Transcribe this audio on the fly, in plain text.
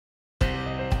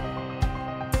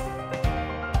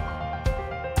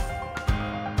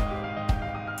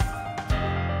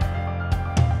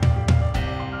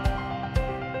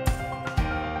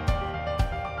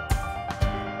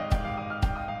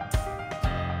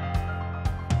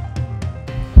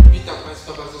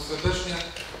Państwa bardzo serdecznie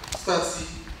stacji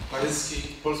paryskiej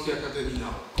Polskiej Akademii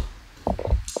Nauk.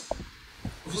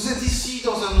 Vous êtes ici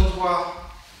dans un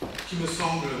endroit qui me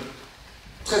semble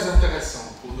très intéressant,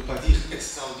 pour ne pas dire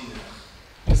extraordinaire.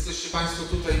 Jesteście Państwo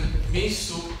tutaj w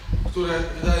miejscu, które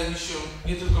wydaje mi się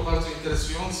nie tylko bardzo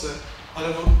interesujące,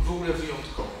 ale w ogóle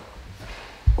wyjątkowe.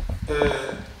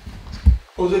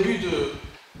 Au début du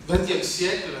XXe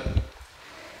siècle,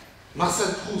 Marcel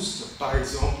Proust, par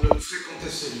exemple,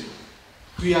 fréquentait ce lieu.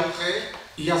 Puis après,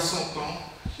 il y a 100 ans,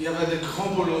 il y avait des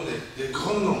grands Polonais, des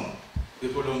grands noms des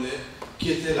Polonais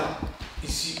qui étaient là,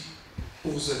 ici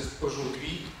où vous êtes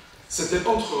aujourd'hui. C'était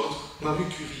entre autres Marie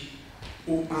Curie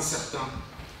ou un certain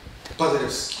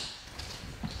Paderewski.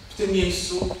 W tym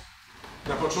miejscu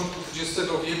na początku XX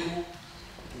wieku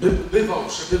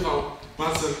przebywał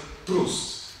Marcel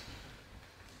Proust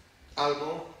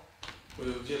albo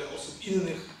wiele osób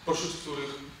innych, pośród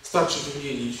których starczy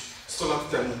wymienić 100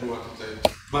 lat temu była tutaj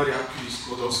Maria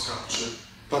Curie-Skłodowska czy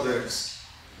Paderewski.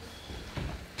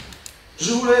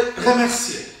 Je voulais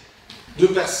remercier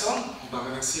deux personnes, on va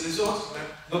remercier les autres,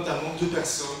 mais notamment deux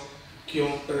personnes qui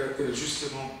ont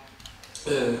justement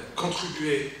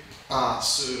contribué à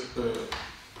ce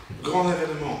grand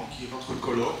événement qui est votre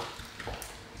colloque,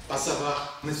 à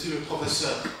savoir messieurs les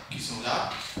professeurs qui sont là,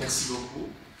 merci beaucoup,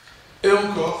 et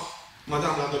encore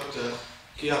Madame la doktor,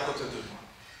 qui est à côté de moi.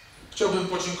 Chciałbym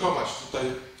podziękować tutaj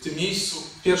w tym miejscu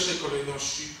w pierwszej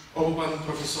kolejności obu panom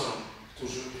profesorom,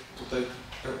 którzy tutaj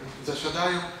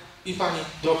zasiadają, i pani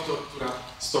doktor, która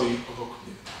stoi obok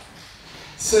mnie.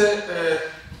 C'est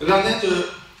l'année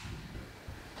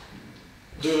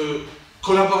de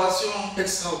collaboration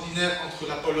extraordinaire entre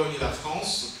la Pologne et la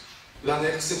France, l'année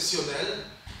exceptionnelle.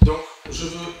 Donc je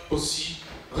veux aussi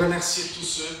remercier tous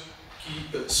ceux qui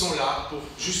sont là pour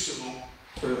justement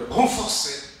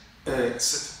renforcer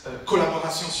cette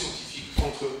collaboration scientifique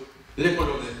entre les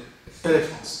Polonais et les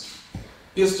Français.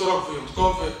 Jest to rok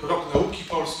wyjątkowy, rok nauki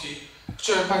polskiej.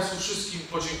 Chciałem Państwu wszystkim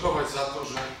podziękować za to,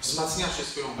 że wzmacniacie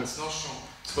swoją obecnością,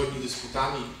 swoimi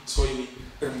dysputami, swoimi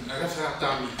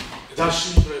referatami,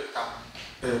 dalszymi projektami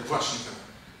właśnie ten.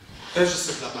 Et je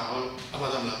cède la parole à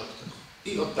Madame la doktor.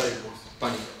 I oddaję głos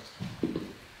Pani doktor.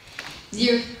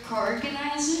 Dear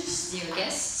co-organizers, dear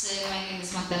guests, my name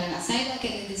is Magdalena Sajdak,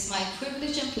 and it is my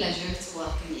privilege and pleasure to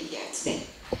welcome you here today.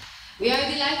 We are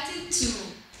delighted to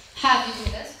have you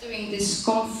with us during this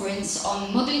conference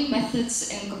on modeling methods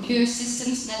in computer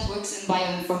systems, networks, and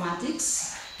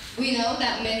bioinformatics. We know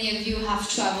that many of you have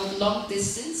traveled long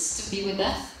distance to be with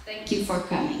us. Thank you for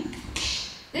coming.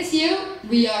 This year,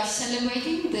 we are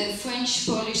celebrating the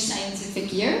French-Polish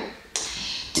Scientific Year.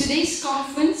 Today's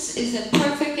conference is a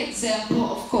perfect example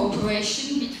of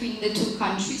cooperation between the two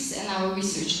countries and our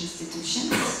research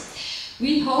institutions.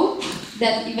 We hope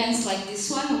that events like this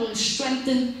one will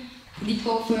strengthen the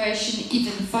cooperation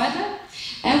even further,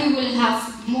 and we will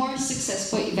have more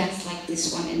successful events like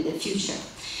this one in the future.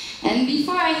 And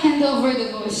before I hand over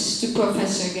the voice to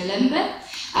Professor Gelembe,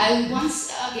 I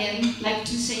once again like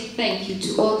to say thank you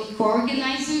to all the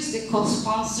co-organizers, the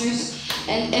co-sponsors,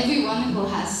 and everyone who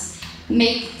has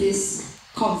made this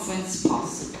conference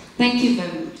possible. Thank you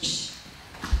very much.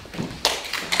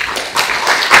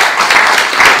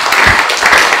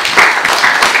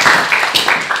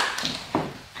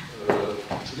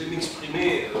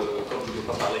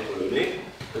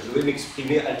 Je vais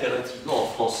m'exprimer alternativement en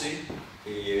français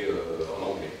et en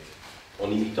anglais, en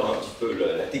imitant un petit peu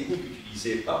la technique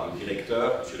utilisée par le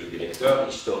directeur, monsieur le directeur,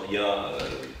 historien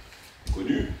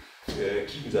connu,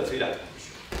 qui nous a fait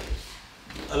l'introduction.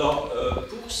 Alors,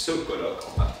 pour ce colloque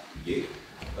en particulier,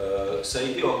 ça a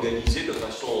été organisé de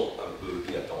façon un peu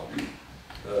inattendue.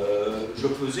 Je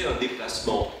faisais un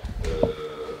déplacement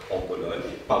en Pologne,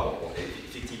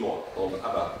 effectivement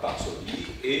à Varsovie,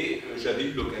 et j'avais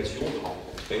eu l'occasion de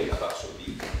rencontrer à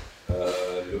Varsovie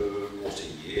le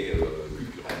conseiller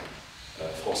culturel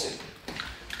français,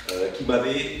 qui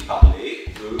m'avait parlé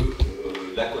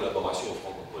de la collaboration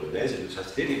franco-polonaise et de sa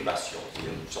célébration,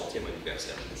 c'est-à-dire du 100e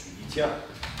anniversaire. Je me suis dit, tiens,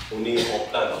 on est en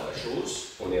plein dans la chose,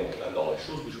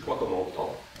 mais je crois qu'on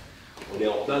m'entend. On est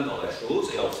en plein dans la chose,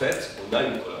 et en fait, on a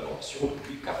une collaboration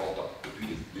depuis 40 ans, depuis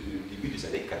le début des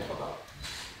années 80.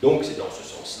 Donc c'est dans ce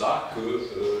sens-là que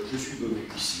je suis venu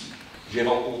ici. J'ai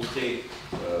rencontré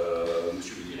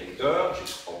monsieur le directeur,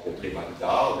 j'ai rencontré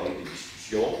Magda, on a eu des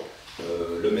discussions.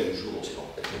 Le même jour, on s'est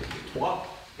rencontrés tous les trois,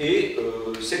 et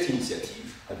cette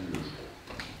initiative a vu le jour.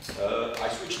 I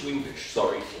switch to English,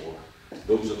 sorry for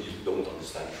those of you who don't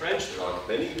understand French. There aren't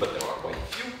many, but there are quite a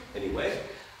few anyway.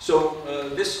 So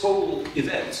this whole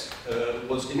event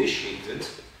was initiated,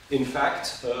 in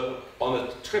fact, on a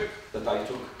trip that I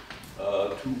took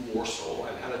to Warsaw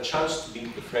and had a chance to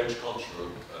meet the French cultural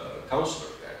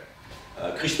counselor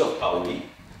there, Christophe Paoli,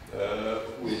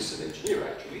 who is an engineer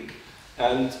actually,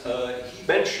 and he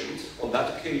mentioned on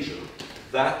that occasion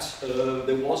that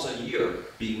there was a year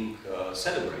being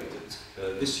celebrated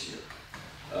this year,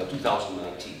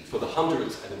 2019, for the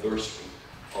 100th anniversary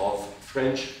of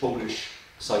French-Polish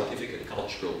scientific and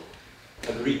cultural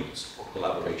agreements or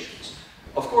collaborations.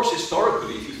 Of course,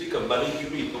 historically, if you think of Marie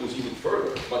Curie, it goes even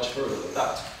further, much further than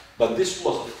that. But this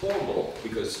was a formal,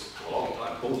 because for a long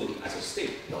time Poland as a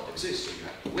state did not exist, so you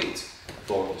had to wait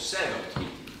for the Sejm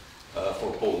Treaty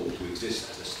for Poland to exist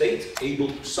as a state, able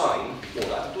to sign. Before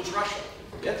that, it was Russia,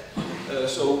 don't forget.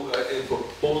 For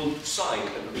Poland to sign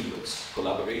agreements,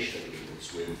 collaboration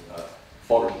agreements with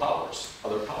foreign powers,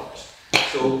 other powers.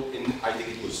 So, I think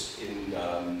it was in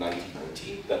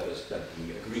 1919 that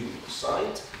the agreement was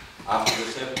signed after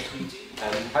the Sejm Treaty,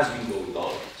 and it has been going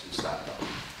on since that time.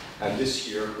 And this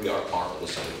year we are part of the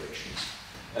celebrations.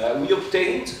 We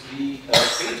obtained the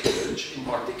patronage, in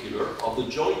particular, of the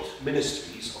joint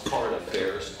ministries of foreign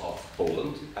affairs of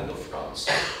Poland and of France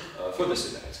for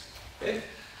this event. Okay?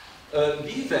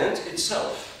 The event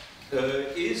itself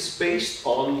is based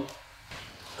on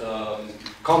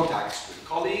contacts with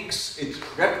colleagues. It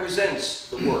represents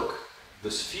the work, the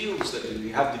fields that we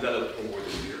have developed over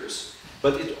the years,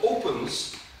 but it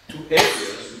opens to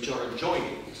areas which are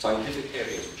adjoining, scientific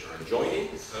areas which are adjoining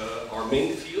our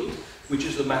main field, which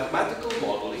is the mathematical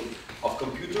modeling of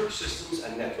computer systems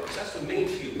and networks. That's the main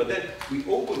field. But then we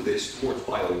open this towards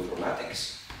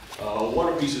bioinformatics.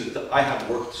 One reason that I have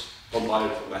worked on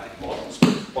bioinformatic models,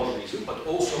 one reason, but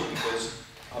also because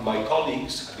my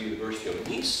colleagues at the University of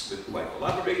Nice, with whom I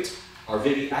collaborate, are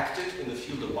very active in the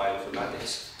field of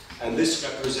bioinformatics. And this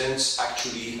represents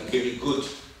actually a very good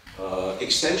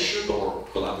extension or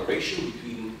collaboration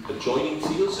between adjoining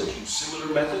fields that use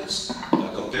similar methods,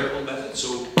 comparable methods.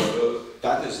 So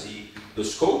that is the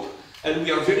scope. And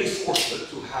we are very fortunate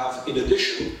to have, in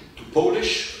addition to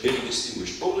Polish, very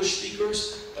distinguished Polish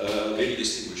speakers, very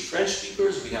distinguished French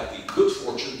speakers, we have the good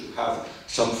fortune to have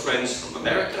some friends from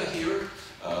America here.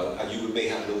 And you may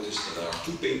have noticed that there are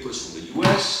 2 papers from the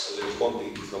US, there's 1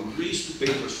 paper from Greece, 2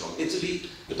 papers from Italy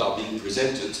that are being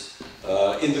presented.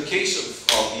 In the case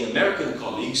of the American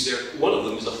colleagues, one of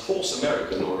them is a false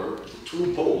American or a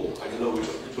true Pole. I don't know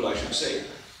which one I should say.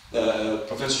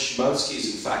 Professor Szymanski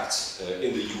is in fact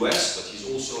in the US, but he's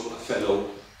also a fellow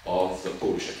of the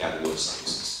Polish Academy of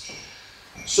Sciences.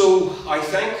 So I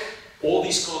thank all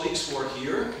these colleagues who are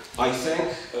here. I thank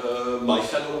my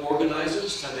fellow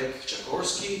organizers, Tadek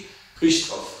Czakorski,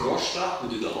 Krzysztof Roszla, who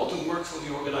did a lot of work for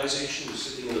the organization, who's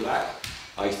sitting in the back.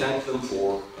 I thank them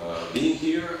for being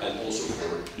here and also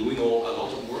for doing a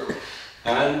lot of work.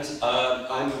 And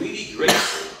I'm really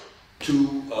grateful to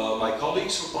my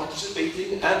colleagues for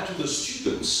participating and to the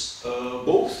students,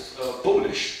 both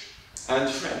Polish and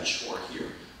French, who are here.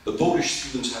 The Polish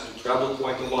students had to travel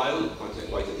quite a while,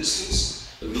 quite a distance.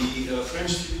 The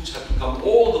French students had to come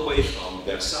all the way from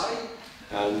Versailles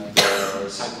and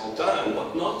Saint-Quentin and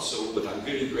whatnot, but I'm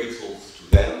very grateful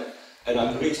to them. And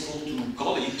I'm grateful to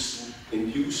colleagues who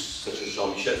induced, such as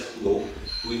Jean-Michel Fourneau,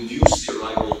 who induced the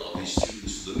arrival of these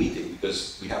students to the meeting,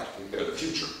 because we have to prepare the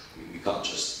future. I mean, we can't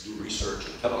just do research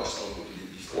and tell ourselves what we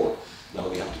did before. Now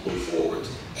we have to go forward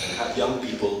and have young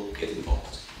people get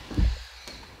involved.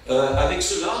 Avec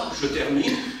cela, je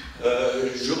termine.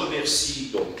 Je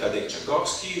remercie donc Tadek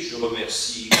Czakorski, je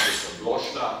remercie Professeur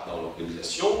Roszla dans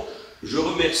l'organisation, je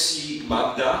remercie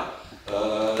Magda,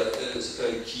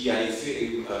 qui a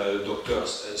fait, Dr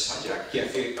Sadiak, qui a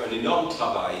fait un énorme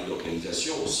travail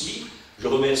d'organisation aussi. Je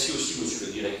remercie aussi Monsieur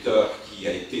le Directeur, qui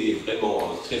a été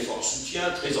vraiment un très fort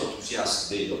soutien, très enthousiaste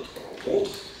dès notre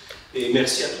rencontre. Et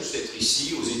merci à tous d'être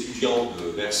ici, aux étudiants de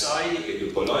Versailles et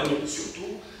de Pologne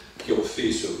surtout, qui ont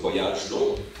fait ce voyage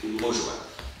long pour nous rejoindre.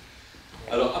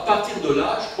 Alors, à partir de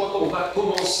là, je crois qu'on va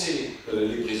commencer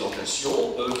les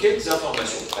présentations. Quelques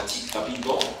informations pratiques,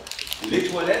 rapidement. Les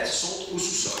toilettes sont au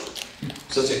sous-sol.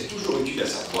 Ça, c'est toujours utile à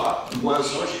savoir.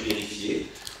 -1, j'ai vérifié.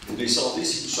 Vous descendez,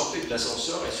 si vous sortez de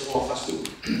l'ascenseur, elles seront en face de vous.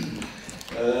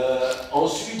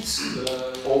 Ensuite,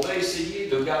 on va essayer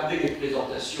de garder les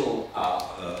présentations à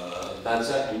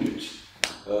 25 minutes.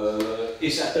 Et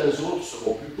certains autres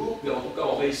seront plus courts, mais en tout cas,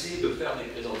 on va essayer de faire des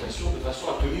présentations de façon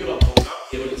à tenir un programme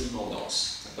qui est relativement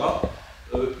dense.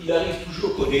 Il arrive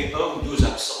toujours qu'on ait 1 ou 2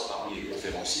 absents parmi les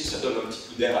conférenciers, ça donne un petit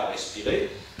coup d'air à respirer,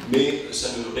 mais ça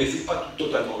ne résout pas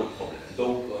totalement le problème.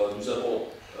 Donc, nous avons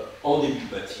en début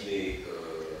de matinée,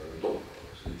 donc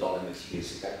dans la matinée,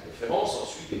 c'est 4 conférences,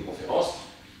 ensuite des conférences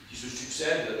qui se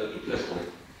succèdent toute la journée.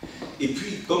 Et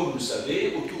puis, comme vous le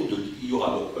savez, il y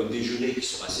aura donc un déjeuner qui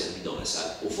sera servi dans la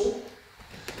salle au fond.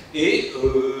 Et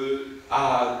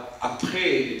après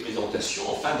les présentations,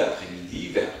 en fin d'après-midi,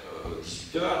 vers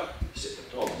 18h,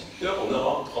 17h30, 18h,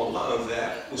 on prendra un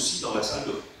verre aussi dans la salle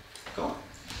de fond. D'accord?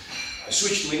 I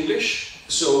switch to English.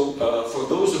 So, for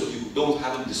those of you who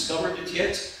haven't discovered it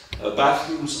yet,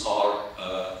 bathrooms are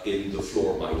in the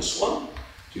floor -1.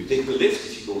 So you take the lift,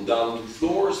 if you go down 2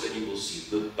 floors, then you will see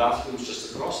the bathrooms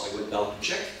just across. I went down to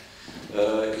check.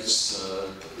 It's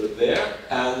there.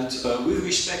 And with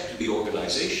respect to the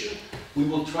organization, we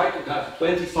will try to have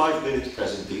 25-minute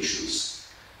presentations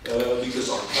because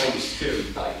our time is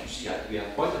fairly tight. You see, we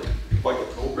have quite a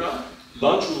program.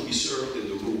 Lunch will be served in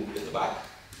the room in the back.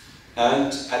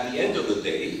 And at the end of the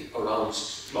day, around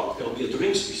 6 o'clock, there will be a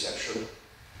drinks reception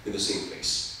in the same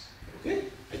place. Okay?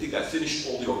 I think I finished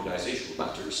all the organizational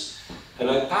matters. And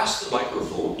I passed the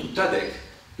microphone to Tadek,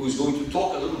 who is going to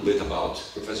talk a little bit about,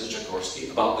 Professor Jankowski,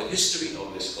 about the history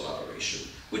of this collaboration,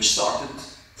 which started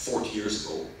 40 years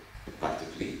ago,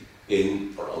 practically,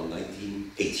 in around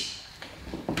 1980.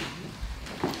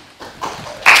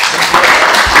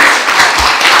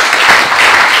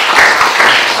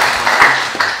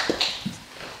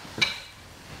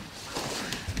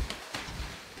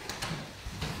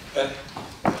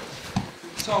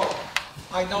 So,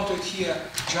 I noted here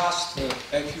just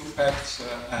a few facts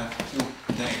and a few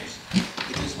names.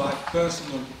 It is my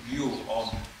personal view on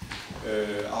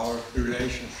our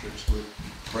relationships with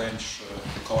French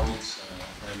colleagues,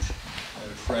 French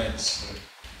friends.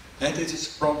 And it is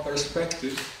from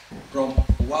perspective from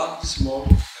one small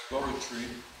laboratory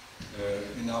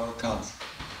in our country,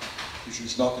 which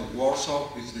is not in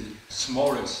Warsaw, it's the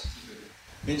smallest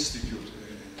institute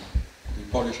in the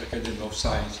Polish Academy of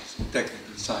Sciences and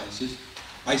Technical Sciences.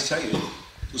 I say it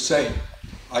to say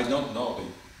I don't know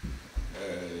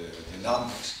the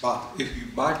numbers, but if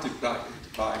you multiply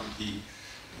it by the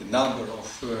number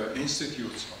of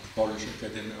institutes of Polish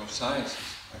Academy of Sciences,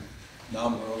 and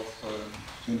number of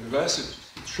universities,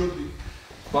 it should be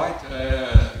quite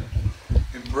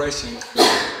impressive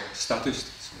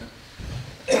statistics.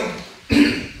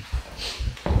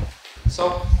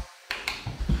 So,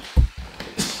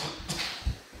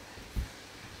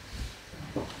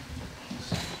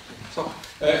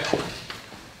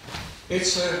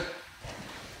 it's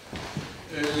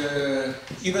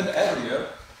even earlier.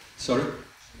 Sorry.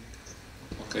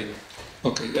 Okay.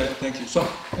 Thank you. So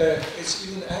it's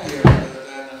even earlier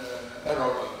than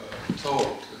Errol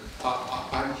told.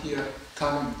 I'm here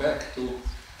coming back to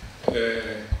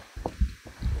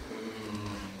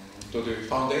the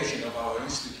foundation of our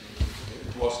institute.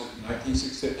 It was in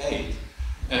 1968,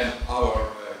 and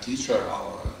our teacher,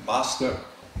 our master,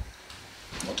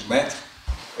 not met,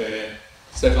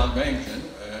 Stefan Węgrzyn,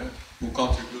 who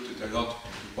contributed a lot to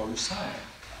Polish science,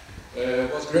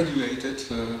 was graduated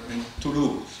in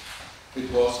Toulouse.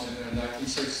 It was in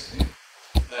 1960,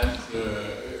 and the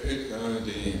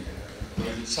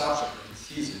subject of the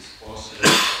thesis was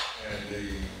the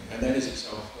analysis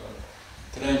of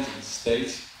trending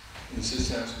states in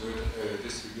systems with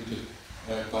distributed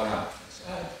parameters.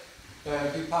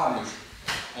 And he published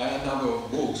a number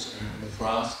of books in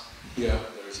France. Here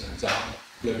there is an example.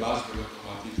 Les bases de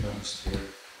l'automatique industrielle,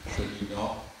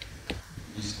 Cheminot,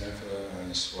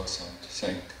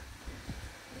 1965.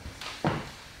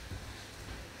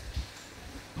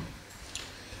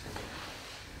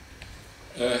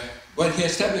 When he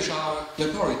established our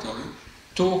laboratory,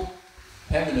 2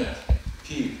 eminent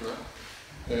people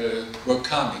were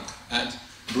coming and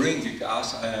bringing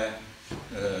us the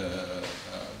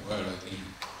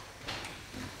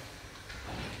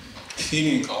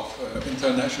feeling of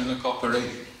international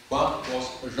cooperation. One was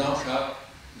Jean-Charles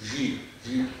Gilles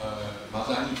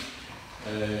Mazani.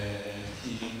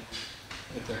 He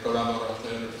était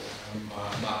collaborateur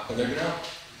Mark Pellegrin,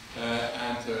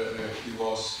 and he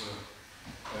was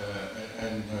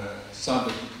un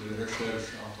centre de recherche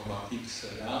automatique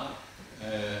CELA,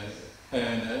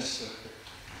 PNS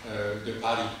de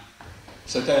Paris.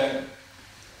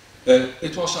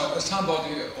 It was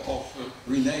somebody of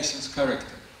Renaissance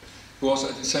character. He was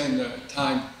at the same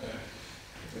time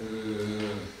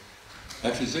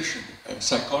a physician, a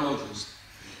psychologist.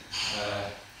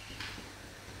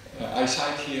 I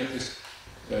cite here his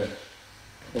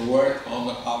work on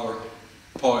our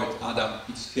poet Adam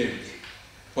Mickiewicz,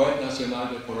 poète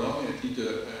national de Pologne et puis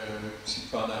de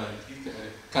psychoanalytique,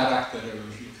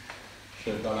 caractérologique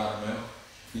chez Ballarmer,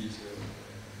 he's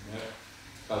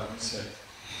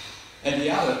and the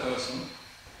other person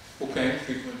who came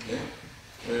frequently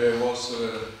was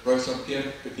Professor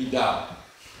Pierre Vidal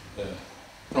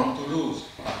from Toulouse.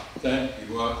 Then he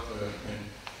worked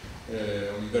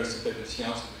Université des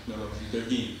Sciences et Technologies de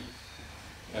Lille.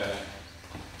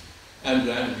 And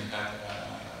then we had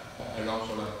a long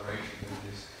collaboration with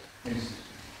this institute.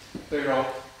 They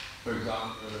wrote, for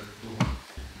example, two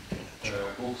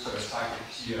books cited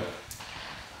here,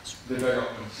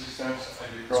 Development Systems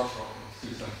and the Crossroads of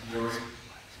System Theory,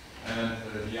 and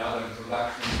the other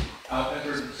introduction,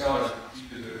 introduction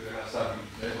de la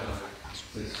stabilité dans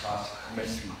l'espace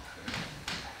métrique.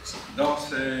 Donc,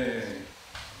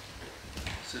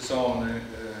 ce sont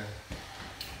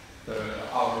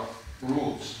our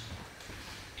rules.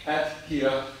 And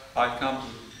here I come to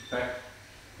the fact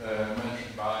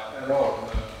mentioned by Error,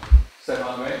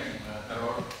 Stefan mentioned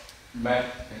Error met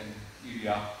in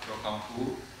Ilya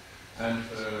Rochampour, and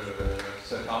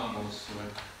Stefan was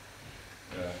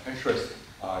interested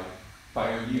by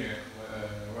pioneer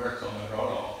work on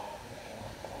Neuronal,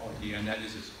 on the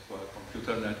analysis of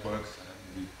computer networks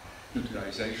and the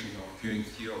utilization of viewing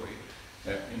theory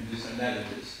in this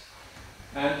analysis,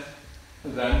 and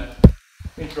then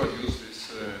introduced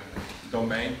this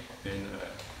domain in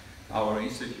our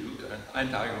institute,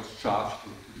 and I was charged to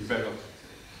develop it.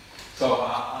 So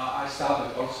I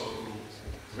started also to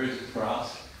visit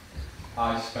France.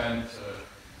 I spent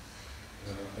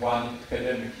one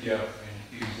academic year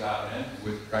in Jerusalem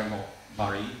with Raymond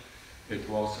Marie. It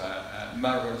was a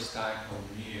marvelous time for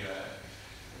me.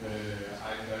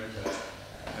 I felt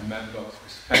a member of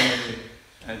his family,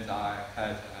 and I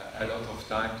had a lot of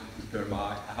time to prepare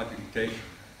my habilitation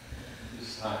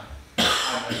this time.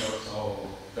 I met also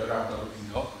the Director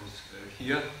in office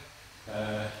here,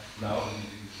 now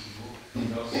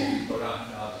in Koran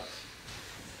and others.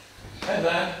 And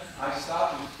then I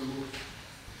started to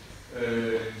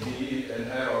be an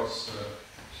EROS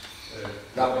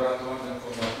Laboratoire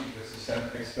d'Informatique des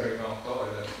Systèmes Expérimentaux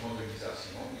et de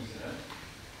Modélisation,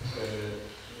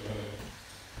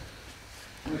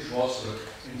 which was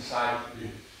inside the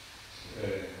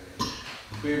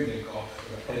building of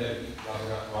LLI,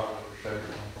 Laboratoire de Recherche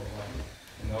Informatique.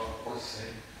 You know, of course,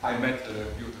 I met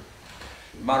beautiful,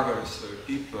 marvelous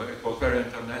people. It was very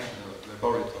international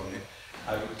laboratory.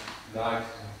 I would like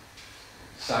to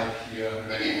cite here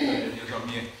René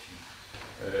Jean-Mier,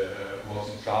 was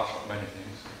in charge of many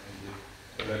things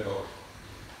in the laboratory.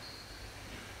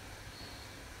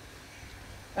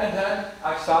 And then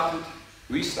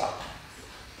we started,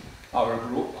 our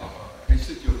group, our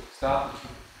institute started to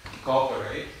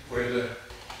cooperate with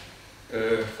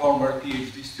former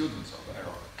PhD students of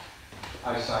Error.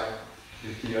 I cite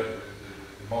here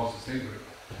the most distinguished,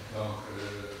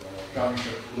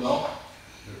 Jean-Michel Foulon,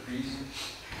 the priest,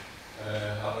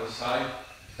 other side,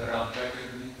 Ferrand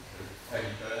Peckerly,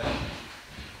 Eddie Pellet,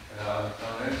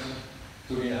 Alexandre Nelson,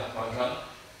 Turina Panjan.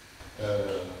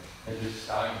 At this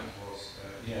time it was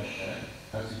INN,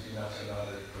 Institut National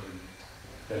de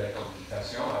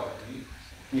Télécommunication, avec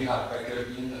Michal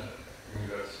Peckerlin,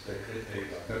 Université Créteil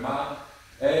Guatemala,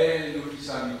 and Louis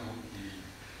Samidou,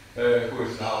 who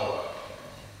is now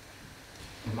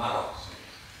in Maroc,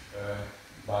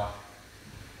 but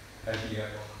at the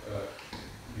end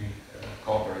we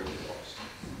cooperated also.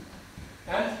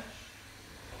 And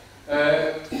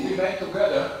we made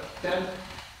together 10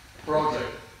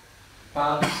 projects,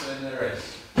 PANS and RS.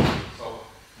 So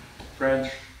French,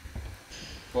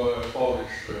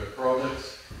 Polish projects,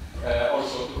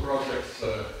 also 2 projects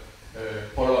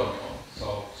Polonium, so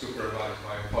supervised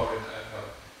by Foreign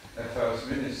Affairs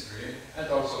Ministry, and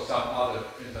also some other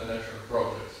international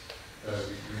projects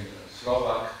between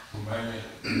Slovak, Romanian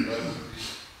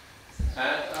universities.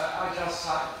 And I just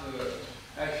cited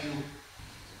a few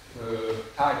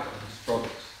types of these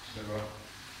projects. There were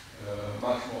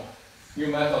much more. New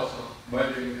methods of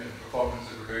measuring and performance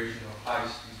evaluation of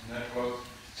high-speed networks,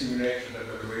 simulation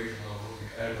evaluation of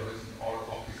routing algorithms or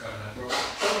optical networks,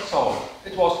 and so on.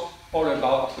 It was all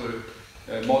about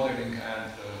modeling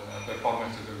and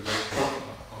performance evaluation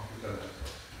of computer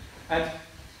networks. And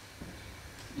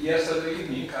yesterday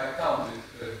evening I counted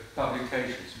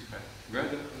publications we had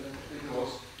together. It was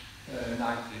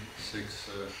 96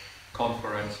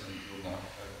 conference and journal.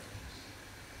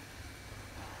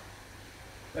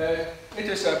 It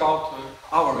is about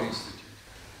our institute,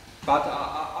 but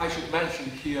I should mention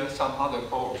here some other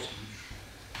courses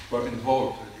which were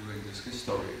involved during this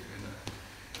history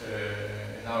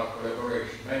in our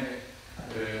collaboration.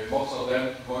 Most of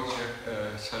them,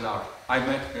 Wojciech Selar. I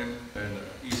met him in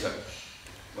Israel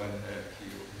when he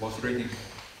was reading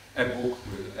a book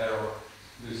with Error.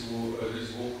 This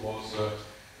book was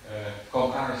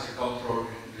concurrency control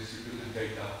in distributed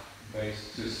database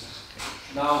systems.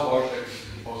 Now Wojciech is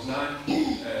in Poznań.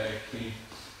 He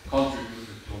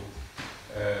contributed to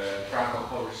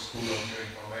Franco-Polish School of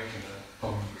Neuroinformation and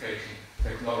Communication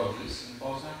technologies in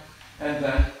Poznan, and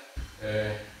then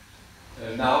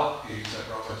now he is a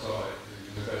professor at the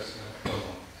University of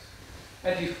Economics.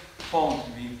 And he phoned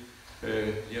me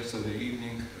yesterday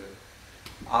evening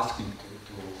asking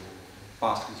to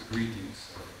pass his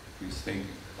greetings. He's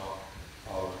thinking about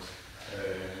our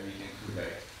meeting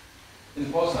today. In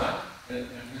Poznan, in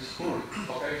his school,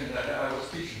 occasion that I was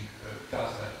teaching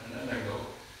just an anecdote,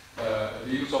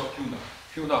 the use of QNAP.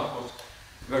 QNAP was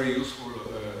a very useful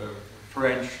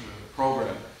French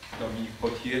program, Dominique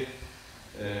Potier.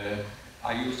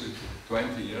 I used it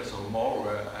 20 years or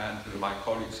more, and my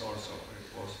colleagues also. It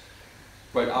was,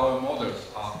 well, our models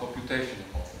are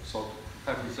computational models, so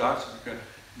to have results,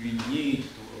 we need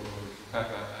to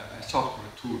have a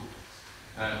software tool,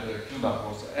 and QNAP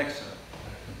was excellent.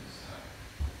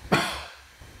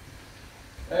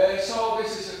 So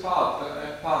this is a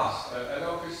past, a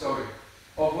long history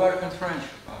of work and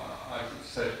friendship, I should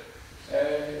say.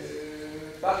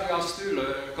 But we are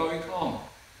still going on.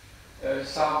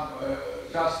 Some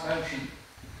just mentioned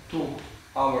two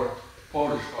our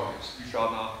Polish colleagues, which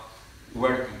are now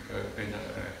working in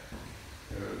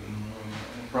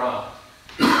France.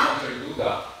 Andrzej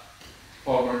Duda,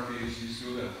 former PhD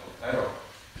student of Error,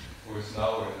 who is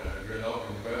now in Grenoble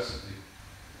University,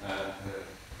 and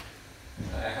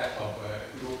I have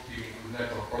a group dealing with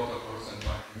network protocols and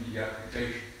multimedia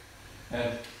application.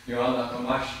 And Joanna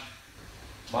Tomasz,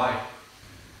 my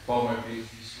former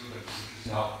PhD student, which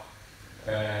is now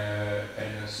a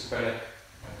super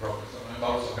professor, and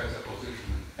also has a position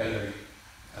in Ellery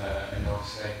in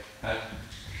Oxford. And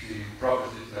she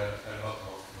professes a lot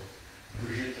of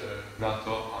Brigitte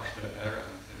Blantot, HTR,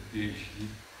 and PhD,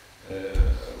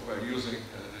 were using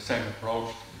the same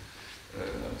approach to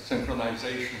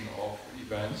synchronization of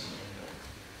events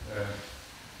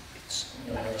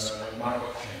and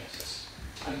Markov chains.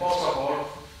 And most of all,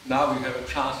 now we have a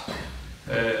chance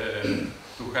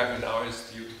to have in our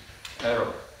institute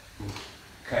Error, who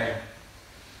came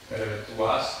to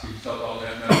us. He's not only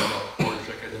a member of Polish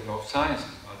Academy of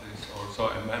Sciences, but he's also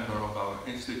a member of our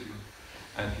institute,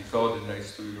 and he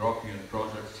coordinates two European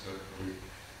projects. We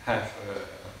have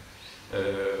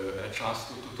a chance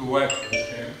to work with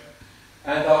him.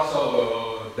 And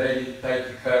also, they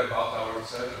take care about our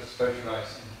research,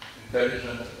 specialized in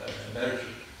intelligent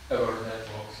energy error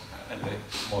networks and they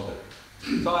model.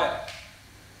 So I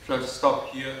shall stop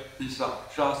here. These are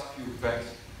just a few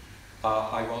facts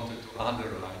I wanted to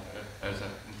underline as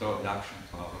an introduction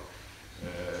to our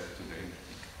today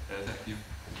meeting. Thank you.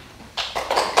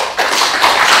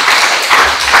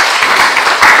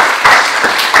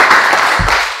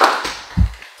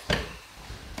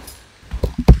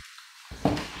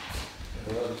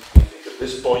 At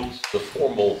this point, the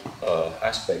formal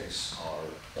aspects are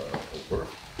over,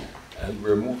 and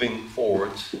we're moving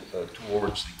forward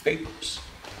towards the papers,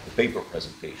 the paper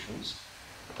presentations.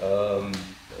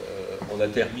 On a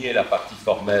terminé la partie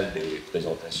formelle des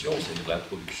présentations, c'est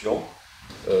l'introduction.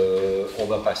 On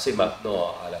va passer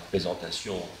maintenant à la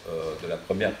présentation de la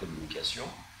première communication.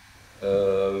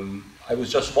 I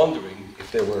was just wondering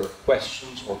if there were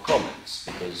questions or comments,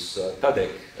 because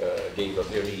Tadek gave a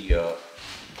very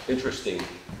interesting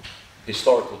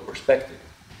historical perspective,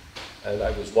 and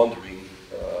I was wondering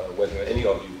whether any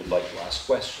of you would like to ask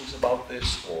questions about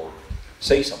this or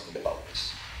say something about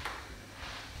this.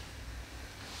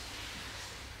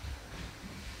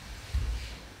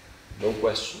 No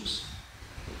questions?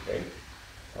 Okay.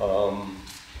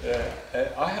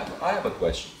 I have a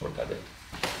question for Tadek.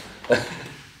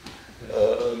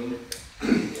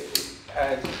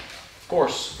 And of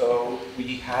course,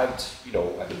 we had, you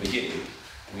know, at the beginning,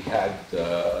 we had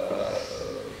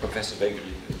Professor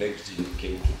Wegstein who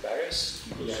came to Paris.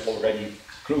 He was already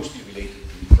closely related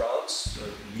to France,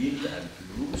 Lille and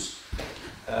Toulouse.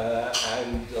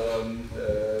 And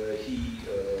he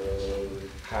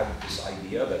had this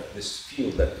idea that this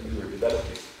field that we were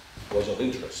developing was of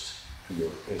interest to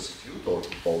your institute or to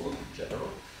Poland in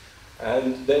general.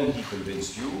 And then he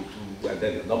convinced you to, and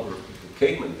then a number of people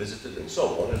came and visited and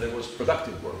so on, and there was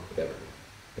productive work together.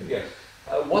 Yes.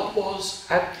 What was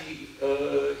at the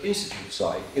institute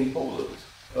side in Poland?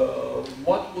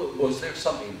 Was there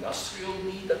some industrial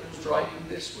need that was driving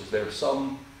this? Was there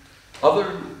some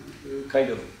other kind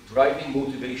of driving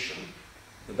motivation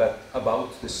that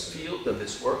about this field and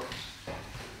this work?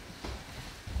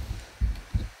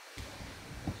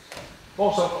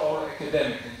 Most of our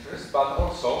academic interest, but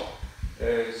also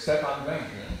Stefan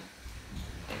Węgiel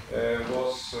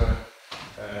was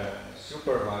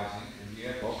supervising in the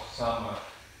epoch some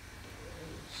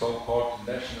so-called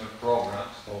national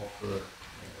programs of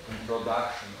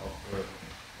introduction of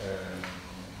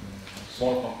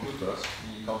small computers,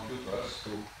 mini computers, to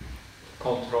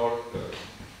control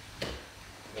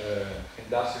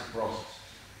industrial processes.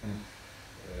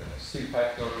 Steel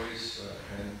factories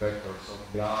and factories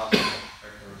of glass,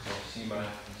 factories of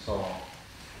cement, and so on.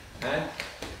 And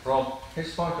from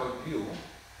his point of view,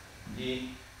 the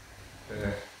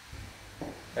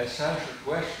essential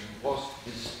question was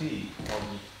the speed or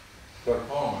the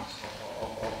performance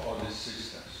of the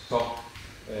systems. So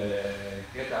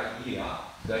get the idea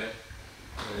that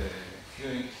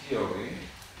queuing theory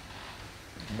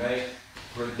may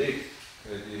predict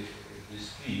the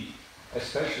speed,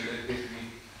 especially if we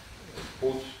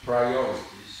put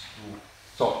priorities to.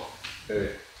 So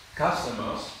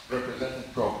customers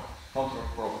represented programs, control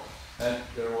programs, and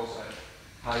there was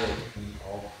a hierarchy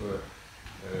of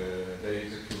the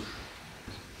execution.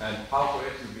 And how to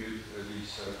attribute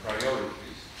these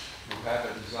priorities to have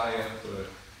a desired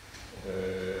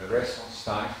response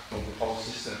time from the whole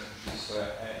system, which is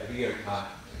a real-time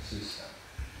system.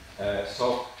 So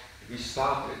we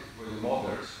started with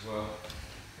models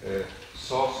where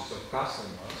sources of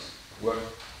customers were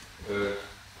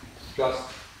just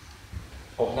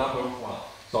of number one.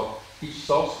 So each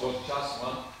source was just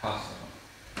one customer.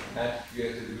 And we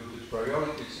attributed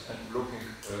priorities and looking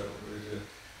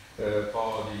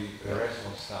for the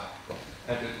response time.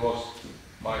 And it was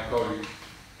my colleague,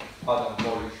 Adam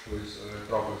Polish, who is a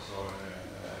professor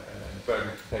in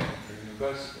Berlin Technical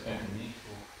University, and me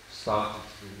who started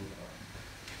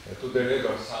to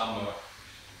deliver some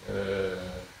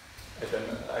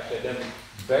academic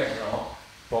background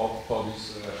for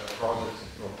this projects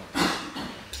and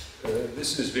programs.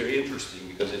 This is very interesting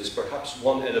because it's perhaps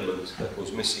one element that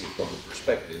was missing from the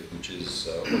perspective, which is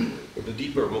the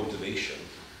deeper motivation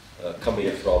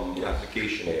coming from the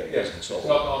application areas and so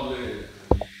on.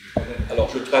 Alors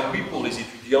je traduis pour les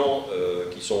étudiants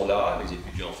qui sont là, les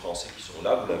étudiants français qui sont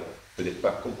là, vous n'avez peut-être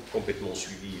pas complètement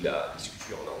suivi la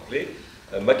discussion en anglais.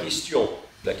 La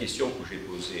question que j'ai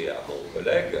posée à mon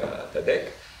collègue, à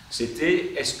Tadek,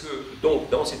 c'était est-ce que donc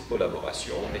dans cette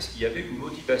collaboration, est-ce qu'il y avait une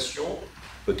motivation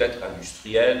peut-être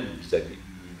industrielle ou vis-à-vis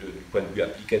du point de vue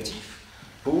applicatif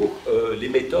pour les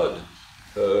méthodes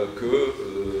que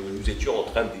nous étions en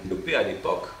train de développer à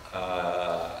l'époque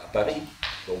à Paris,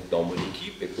 donc dans mon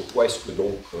équipe, et pourquoi est-ce que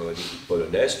donc l'équipe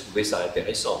polonaise trouvait ça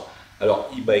intéressant. Alors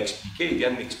il m'a expliqué, il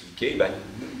vient de m'expliquer,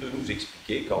 de nous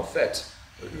expliquer qu'en fait,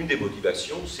 une des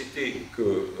motivations, c'était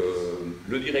que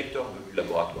le directeur du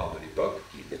laboratoire de l'époque,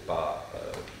 qui n'était pas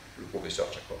le professeur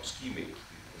Tchaikovsky, mais le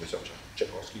professeur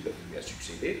Tchaikovsky lui a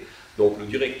succédé, donc le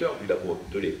directeur du labo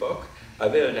de l'époque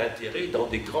avait un intérêt dans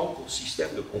des grands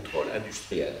systèmes de contrôle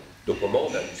industriel, de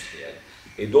commandes industrielles.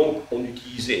 Et donc, on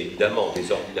utilisait évidemment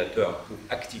des ordinateurs pour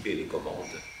activer les commandes,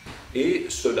 et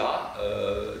cela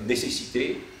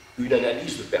nécessitait une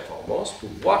analyse de performance pour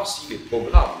voir si les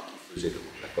programmes qui faisaient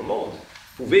la commande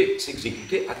pouvaient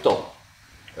s'exécuter à temps,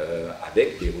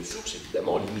 avec des ressources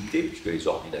évidemment limitées, puisque les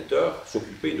ordinateurs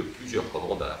s'occupaient de plusieurs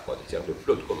commandes à la fois, c'est-à-dire de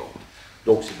flots de commandes.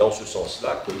 Donc c'est dans ce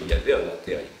sens-là qu'il y avait un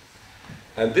intérêt.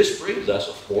 And this brings us,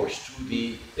 of course, to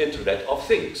the Internet of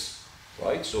Things,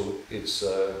 right? So it's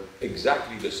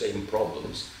exactly the same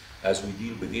problems as we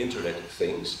deal with the Internet of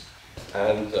Things.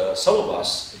 And some of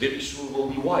us very soon will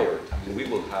be wired. I mean, we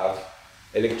will have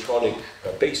electronic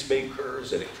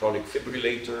pacemakers, electronic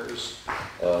defibrillators,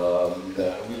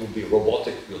 we will be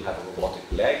robotic, we'll have robotic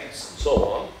legs, and so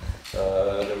on.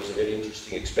 There was a very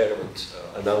interesting experiment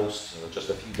announced just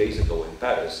a few days ago in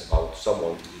Paris about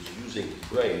someone who was using his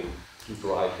brain to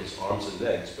drive his arms and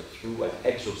legs, but through an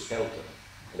exoskeleton,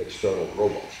 an external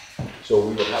robot. So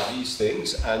we will have these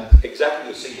things, and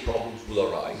exactly the same problems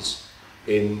will arise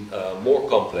in more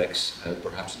complex and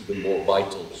perhaps even more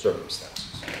vital circumstances.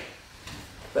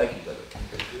 Thank you,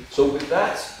 David. So with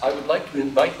that, I would like to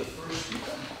invite the first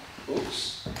speaker.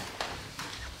 Oops.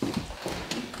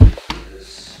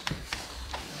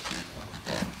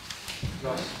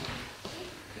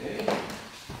 Okay.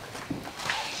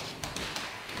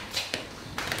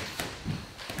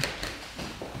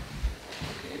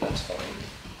 Okay, that's fine.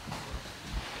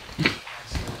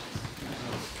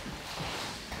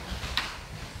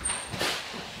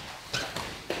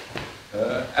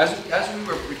 As we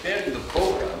were preparing the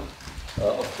program,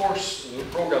 of course, the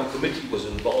program committee was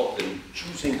involved in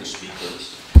choosing the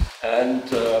speakers, and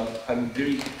I'm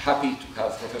very happy to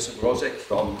have Professor Grozek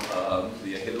from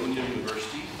the Jagiellonian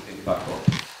University in Krakow.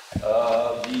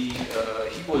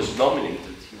 He was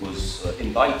nominated, he was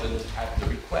invited at the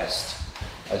request,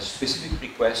 a specific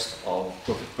request of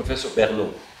Professor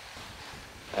Bernot,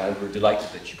 and we're delighted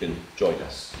that you can join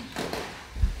us.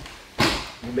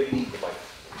 You may need the microphone.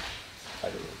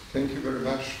 Thank you very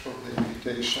much for the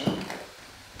invitation.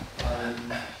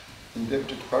 I'm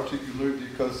indebted particularly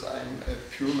because I'm a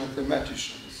pure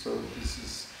mathematician, so this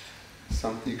is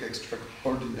something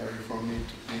extraordinary for me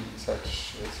to be in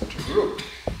such a group.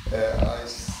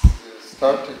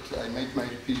 I made my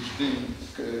PhD in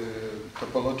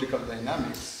topological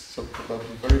dynamics, so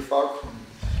probably very far from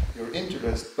your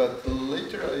interest, but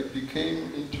later I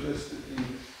became interested in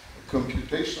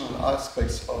computational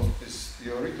aspects of this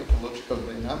theory, topological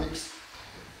dynamics.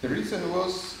 The reason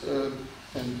was,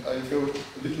 and I'll go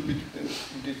a little bit in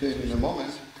detail in a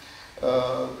moment,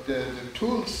 the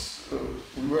tools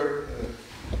we were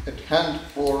at hand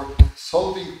for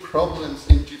solving problems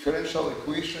in differential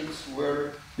equations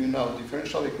were,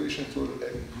 differential equations were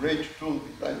a great tool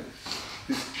behind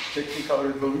this technical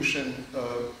revolution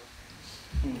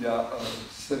in the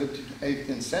 17th,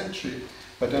 18th century.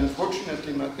 But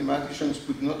unfortunately, mathematicians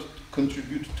could not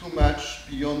contribute too much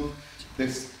beyond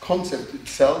this concept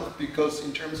itself, because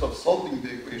in terms of solving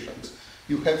the equations,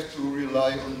 you have to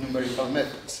rely on numerical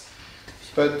methods.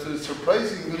 But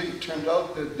surprisingly, it turned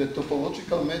out that the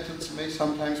topological methods may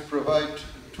sometimes provide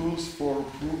tools for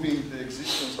proving the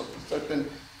existence of certain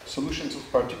solutions of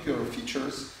particular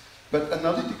features, but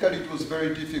analytically it was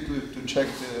very difficult to check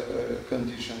the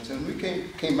conditions. And we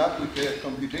came up with a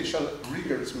computational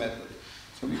rigors method.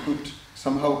 So we could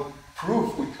somehow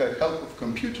prove with the help of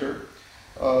computer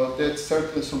that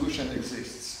certain solution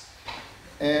exists.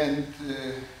 And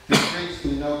this brings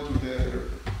me now to the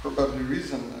probably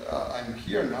reason I'm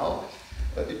here now.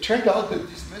 It turned out that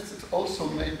these methods also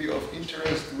may be of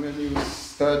interest when you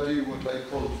study what I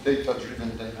call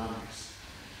data-driven dynamics.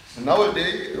 So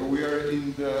nowadays we are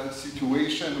in the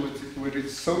situation where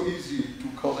it's so easy to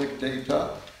collect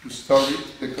data, to store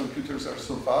it. The computers are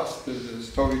so fast, the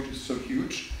storage is so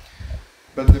huge.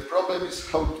 But the problem is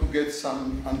how to get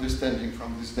some understanding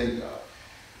from this data.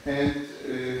 And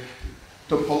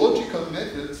topological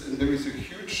methods, and there is a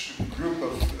huge group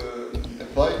of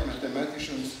applied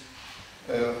mathematicians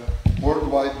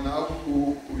worldwide now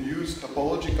who use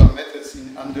topological methods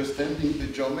in understanding the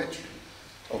geometry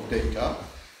of data.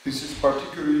 This is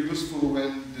particularly useful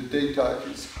when the data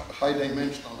is high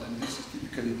dimensional, and this is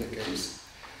typically the case.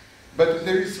 But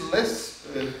there is less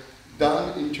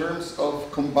done in terms of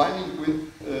combining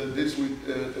with this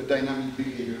with dynamic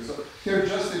behavior. So here are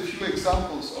just a few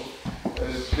examples of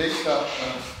data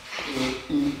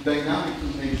in dynamic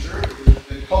nature.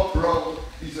 The top row,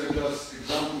 these are just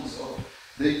examples of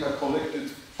data collected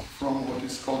from what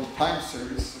is called time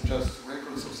series, so just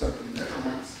records of certain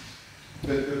measurements.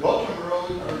 The bottom row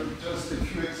are just a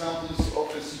few examples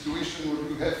of a situation where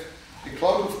you have a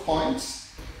cloud of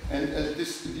points, and at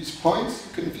these points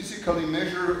you can physically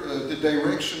measure the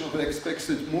direction of the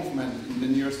expected movement in the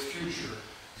nearest future.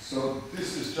 So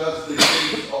this is just the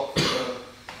case of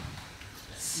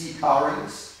sea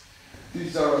currents.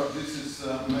 This is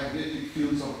magnetic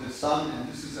fields of the sun, and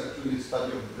this is actually a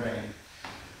study of the brain.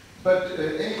 But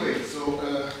anyway,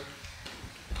 so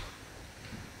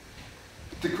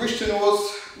the question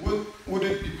was, would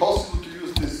it be possible to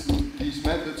use these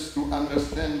methods to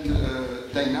understand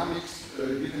dynamics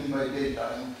given by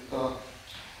data? And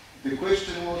the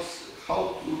question was,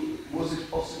 was it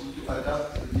possible to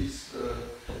adapt these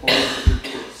topological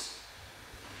tools?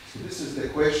 So this is the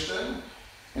question.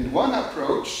 And one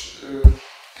approach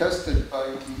tested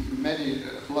by many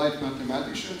applied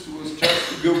mathematicians was just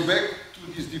to go back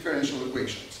to these differential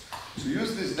equations. So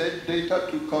use this data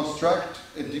to construct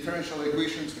differential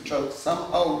equations which are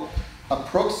somehow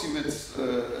approximates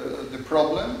the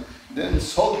problem, then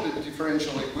solve the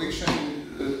differential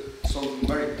equation, solve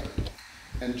numerically,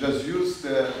 and just use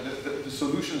the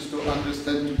solutions to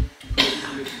understand to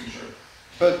predict the future.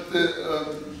 But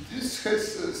this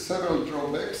has several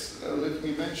drawbacks. Let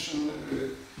me mention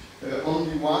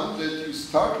only one, that you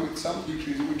start with something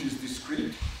which is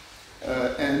discrete,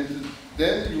 and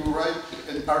then you write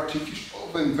an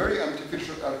very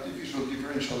artificial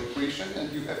differential equation,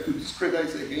 and you have to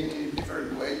discretize again in a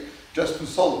different way just to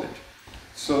solve it.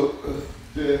 So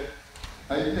the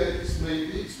idea is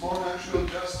maybe it's more natural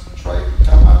just to try to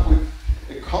come up with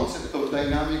a concept of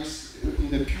dynamics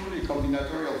in a purely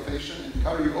combinatorial fashion and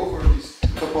carry over these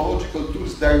topological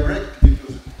tools directly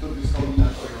to this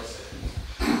combinatorial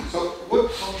setting. So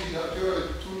what combinatorial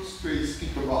tools do I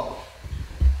speak about?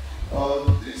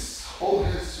 This all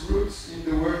has roots in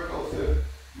the work of the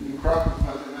Krakow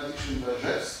mathematician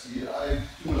Wajewski. I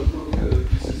do not look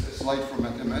this is a slide for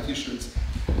mathematicians.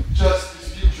 Just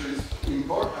this picture is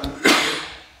important.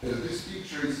 This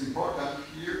picture is important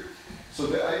here. So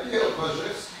the idea of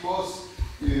Wajewski was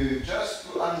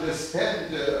just to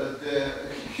understand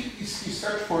he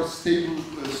searched for stable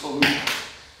solutions.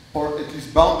 or at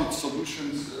least bounded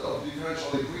solutions of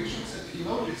differential equations, and he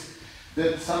noticed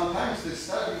that sometimes the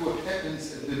study what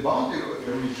happens at the boundary of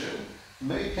a region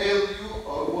may tell you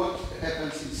what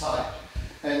happens inside.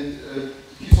 And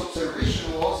his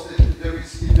observation was that if there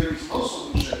is no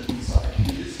solution inside,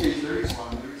 in this case there is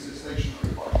one, there is a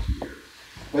stationary part here.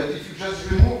 But if you just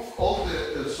remove all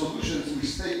the solutions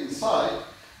which stay inside,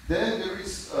 then there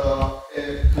is a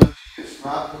continuous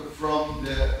map from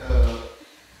the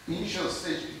initial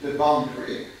stage to the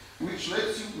boundary, which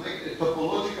lets you make a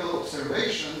topological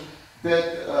observation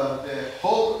that the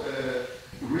whole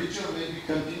region may be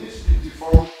continuously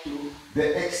deformed to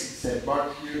the exit set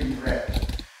marked here in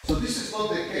red. So this is not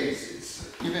the case.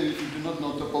 It's, even if you do not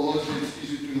know topology, it's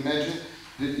easy to imagine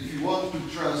that if you want to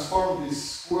transform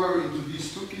this square into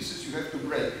these two pieces, you have to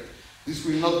break it. This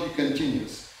will not be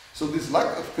continuous. So this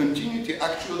lack of continuity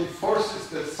actually forces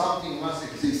that something must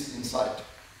exist inside.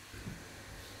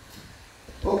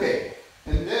 Okay,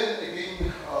 and then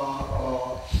again,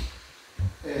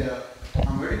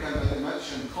 American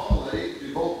mathematician Conley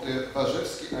developed the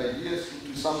Wajewski ideas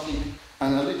into something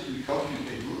analytically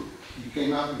computable. He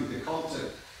came up with the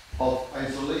concept of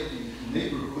isolating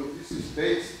neighborhood. This is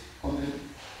based on an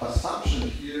assumption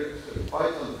here that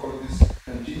vital for this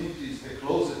continuity is the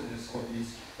closedness of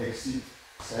this exit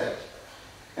set.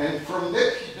 And from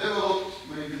that he developed,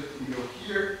 maybe let me go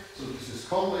here, so this is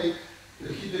Conley,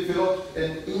 he developed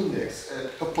an index, a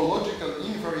topological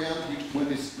invariant, which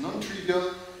when it's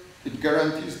non-trivial, it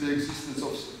guarantees the existence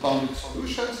of bounded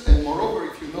solutions, and moreover,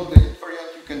 if you know the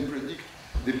invariant, you can predict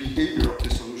the behavior of the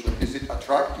solution. Is it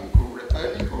attracting or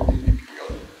repelling or maybe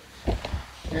periodic?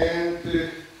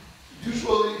 And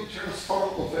usually it turns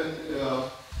form of a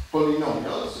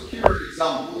polynomial. So here are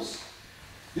examples.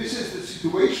 This is the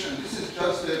situation, this is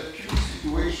just a pure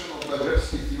situation of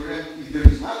Wajewski theorem. If there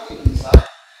is nothing inside,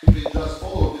 you can just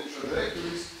follow the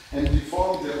trajectories and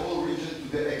deform the whole region to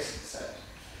the exit set.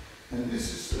 And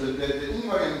this is, the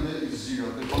invariant is zero,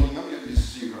 the polynomial is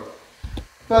zero.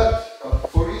 But,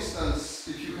 for instance,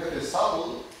 if you have a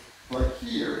saddle, like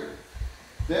here,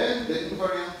 then the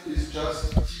invariant is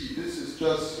just t. This is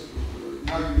just,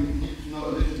 now you need to know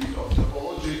a little bit of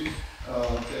topology.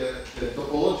 The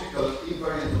topological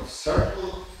invariant of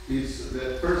circle is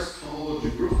the first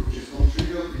homology group, which is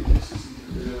non-trivial. This is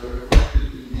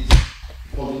reflected in this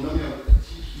polynomial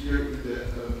t here in the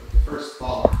first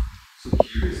column. So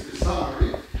here is the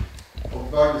summary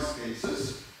of various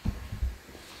cases.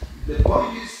 The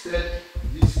point is that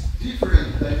these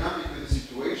different dynamical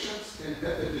situations can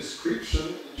have a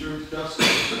description in terms just of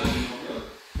the polynomial.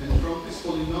 And from this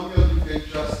polynomial, you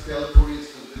can just tell, for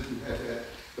instance, that you have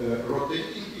a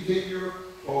rotating behavior,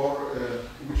 or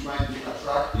which might be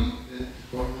attracting. The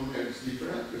polynomial is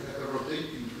different. You have a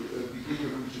rotating behavior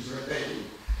which is rotating.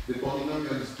 The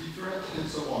polynomial is different, and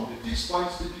so on. The fixed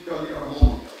points typically are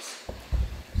monomials.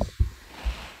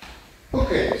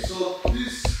 Okay, so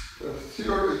this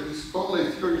theory, this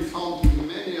Conley theory, found in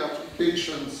many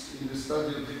applications in the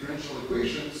study of differential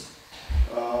equations,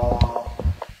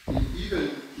 even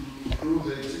to prove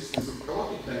the existence of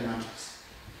chaotic dynamics.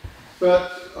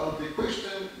 But the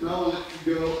question, now let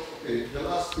me go, okay, the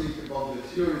last thing about the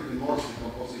theory, the Morse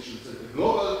decomposition, is the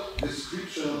global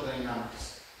description of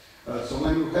dynamics. So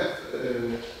when you have,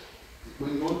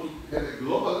 when you want to have a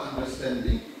global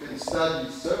understanding, you can study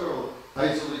several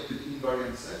isolated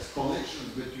invariant sets, connections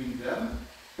between them,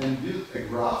 and build a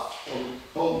graph,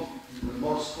 called the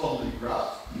Morse-Conley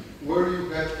graph, where you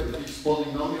have these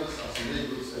polynomials as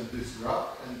labels at this graph,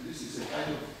 and this is a kind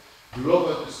of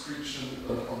global description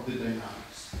of the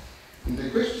dynamics. And the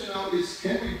question now is,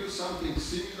 can we do something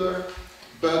similar,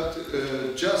 but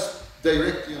just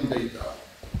directly on data?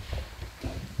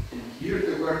 And here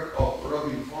the work of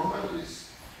Bioinformatics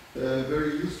is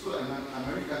very useful, and an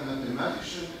American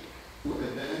mathematician who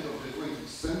at the end of the 20th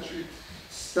century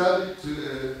studied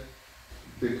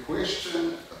the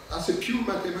question as a pure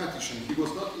mathematician. He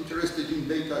was not interested in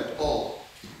data at all.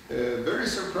 Very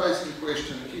surprising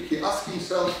question. He asked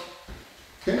himself,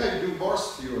 can I do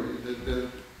Morse theory, the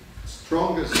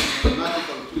strongest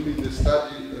mathematical tool in the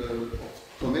study of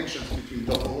connections between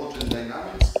topology and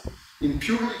dynamics, in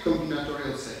purely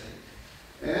combinatorial setting?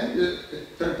 And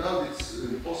it turned out it's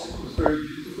possible. It's very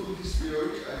beautiful, this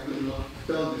theory. I will not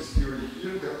tell this theory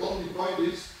here. The only point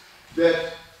is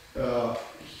that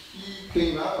he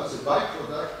came up as a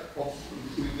byproduct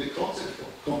with the concept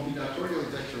of combinatorial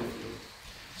vector field.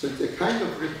 So it's a kind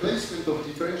of replacement of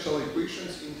differential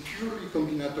equations in purely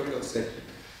combinatorial setting.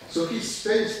 So his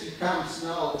space becomes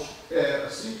now a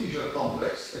integer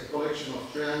complex, a collection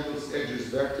of triangles, edges,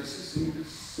 vertices in this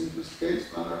simplest case,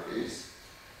 planar case.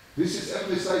 This is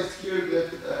emphasized here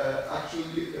that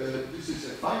actually this is a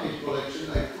finite collection.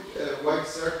 I put a white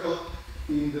circle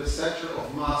in the center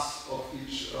of mass of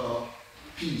each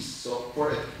piece. So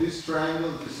for this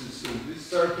triangle, this is this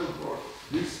circle. For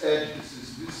this edge, this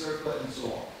is this circle, and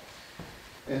so on.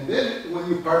 And then when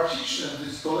you partition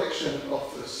this collection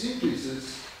of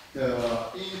syntheses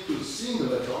into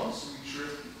singletons, which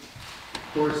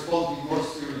correspond in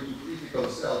Morse theory to critical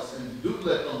cells, and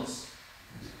doubletons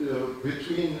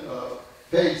between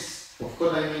face of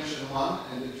codimension 1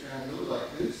 and the triangle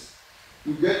like this,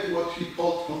 you get what we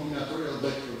call combinatorial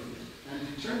vector field. And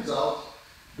it turns out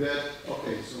that,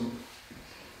 okay, so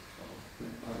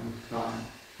time.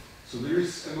 So there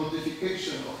is a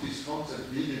modification of this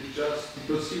concept needed just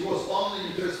because he was only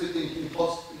interested in his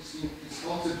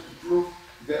concept to prove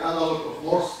the analog of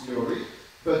Morse theory,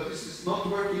 but this is not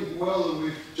working well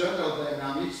with general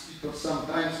dynamics because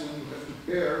sometimes when you have to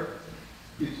pair,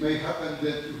 it may happen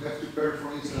that you have to pair,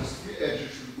 for instance, 3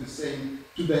 edges with the same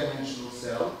 2-dimensional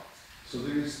cell. So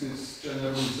there is this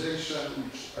generalization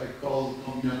which I call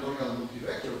combinatorial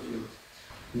multivector field,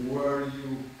 where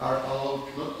you are allowed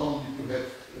not only to have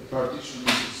a partition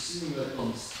into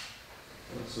singletons,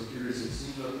 so here is a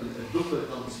singleton and a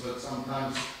doubletons, but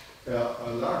sometimes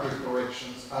larger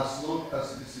corrections, as long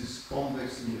as this is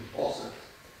convex in the poset,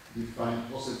 defined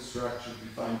poset structure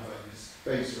defined by this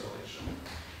phase relation.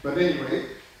 But anyway,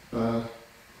 the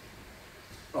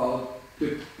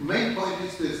main point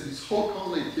is that this whole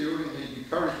Conley theory may be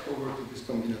carried over to this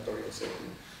combinatorial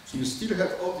setting. So you still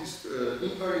have all these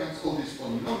invariants, all these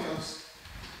polynomials.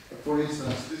 For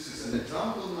instance, this is an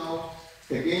example now.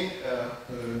 Again,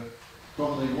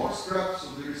 Conley Morse graph.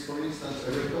 So there is, for instance,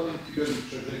 a repelling periodic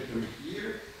trajectory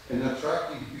here, an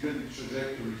attracting periodic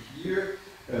trajectory here,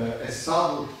 a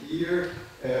saddle here,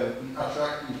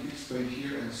 attracting fixed point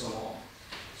here, and so on.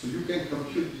 So you can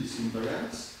compute these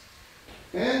invariants.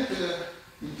 And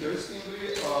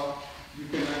interestingly, you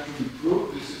can actually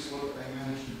prove, this is what I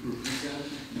managed to prove recently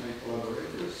with my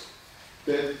collaborators,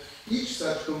 that each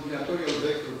such combinatorial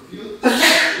vector field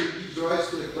actually gives rise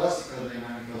to a classical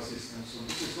dynamical system. So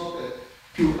this is not a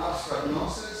pure abstract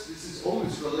nonsense, this is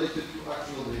always related to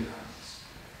actual dynamics.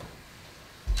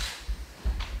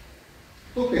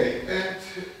 Okay, and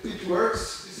it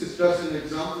works. This is just an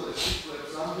example, a simple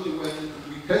example. When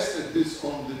we tested this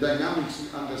on the dynamics we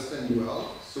understand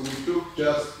well, so we took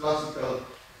just classical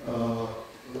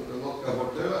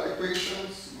Lotka-Bortella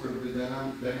equations, where the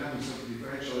dynamics of the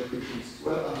differential equations is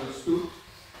well understood,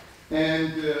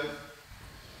 and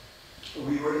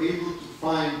we were able to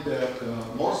find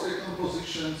Morse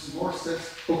decompositions, Morse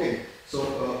sets. Okay, so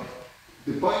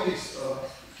the point is,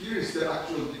 here is the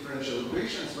actual differential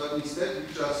equations, but instead we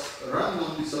just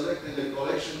randomly selected a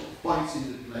collection of points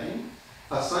in the plane,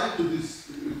 assigned to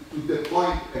the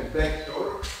point a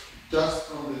vector just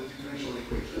from the differential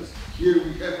equations. Here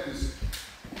we have this,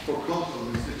 for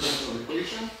control, this differential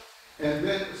equation, and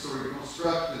then,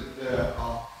 constructed the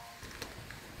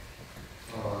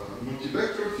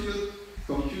multivector field,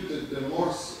 computed the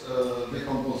Morse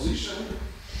decomposition,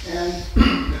 and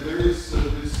there is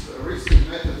this recent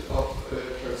method of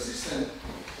persistent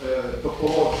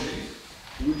topology,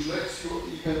 which lets you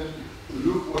even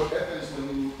look what happens when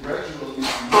you gradually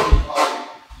modify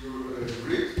your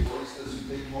grid. For instance,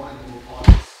 you take more and more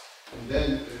points, and then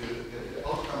the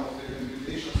outcome of the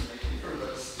computations may differ,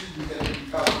 but still you can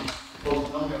recover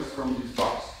polynomials from these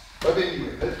bars. But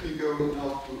anyway, let me go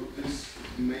now to this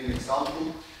main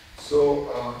example.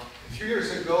 So a few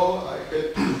years ago, I had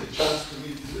the chance to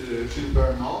meet Gilles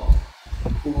Bernal,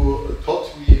 who taught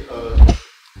me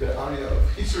the area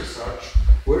of his research,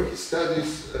 where he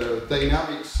studies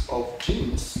dynamics of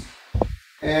genes.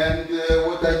 And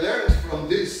what I learned from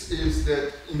this is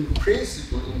that in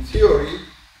principle, in theory,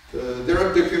 there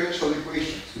are differential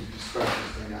equations to describe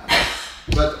this dynamics.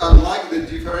 But unlike the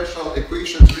differential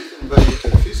equations written by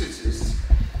physicists,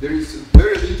 there is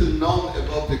very little known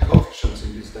about the coefficients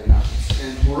in these dynamics.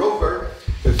 And moreover,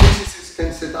 the physicists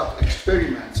can set up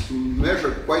experiments to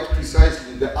measure quite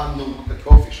precisely the unknown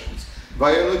coefficients.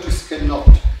 Biologists cannot.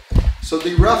 So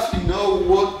they roughly know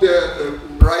what the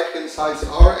right-hand sides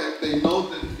are, and they know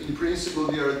that in principle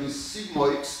there are these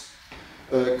sigmoid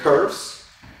curves.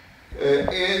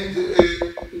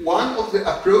 One of the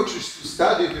approaches to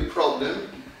study the problem,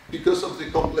 because of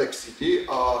the complexity,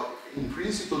 in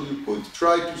principle you could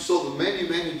try to solve many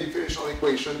differential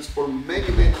equations for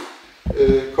many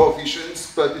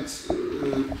coefficients, but it's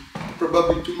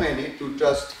probably too many to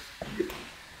just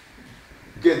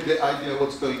get the idea of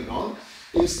what's going on.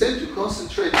 Instead, to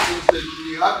concentrate, since the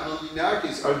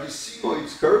nonlinearities are the sigmoid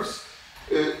curves,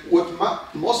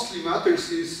 what mostly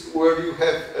matters is where you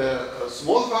have a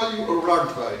small value or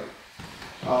large value.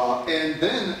 And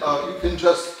then you can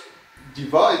just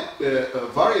divide the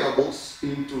variables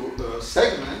into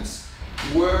segments,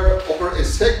 where over a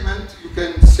segment you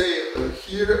can say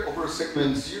here over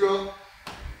segment 0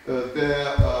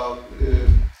 the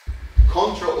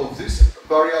control of these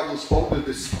variables over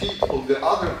the speed of the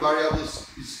other variables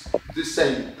is the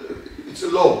same. It's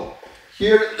low.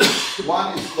 Here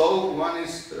one is low, one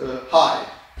is high.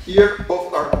 Here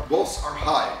both are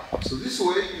high. So this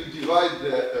way you divide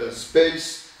the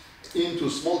space into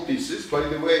small pieces. By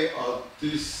the way,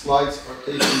 these slides are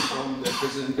taken from the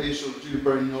presentation Gilles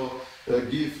Bernot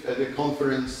gave at a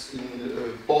conference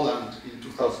in Poland in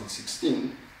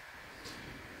 2016.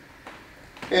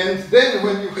 And then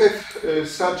when you have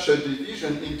such a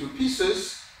division into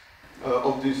pieces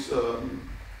of these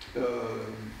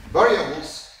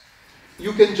variables,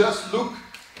 you can just look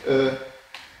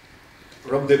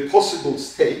from the possible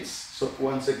states. So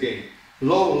once again,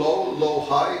 low, low, low,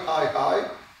 high, high, high.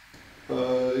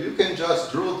 You can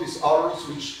just draw these arrows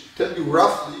which tell you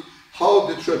roughly how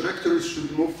the trajectories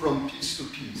should move from piece to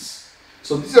piece.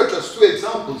 So these are just two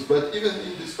examples, but even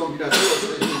in this combinatorial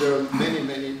setting there are many,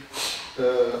 many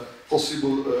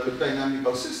possible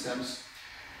dynamical systems.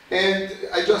 And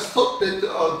I just thought that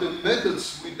the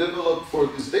methods we developed for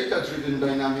this data-driven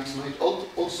dynamics might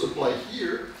also apply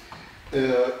here.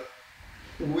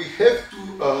 We have to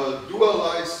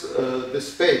dualize the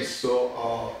space.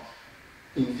 So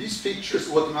in these pictures,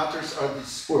 what matters are these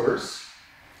squares.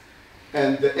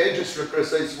 And the edges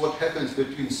represents what happens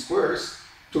between squares.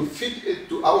 To fit it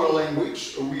to our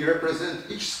language, we represent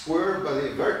each square by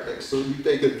a vertex. So we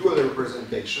take a dual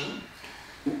representation.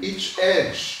 Each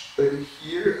edge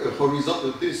here,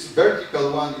 horizontal, this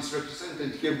vertical one is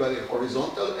represented here by the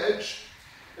horizontal edge.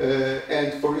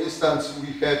 And for instance,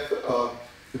 we have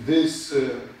this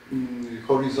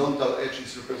horizontal edge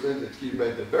is represented here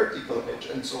by the vertical edge,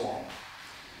 and so on.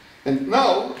 And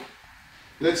now,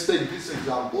 let's take this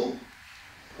example.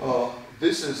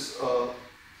 This is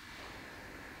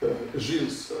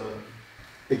Gilles'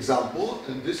 example,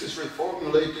 and this is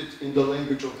reformulated in the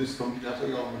language of these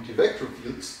combinatorial multivector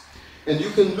fields. And you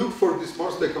can look for this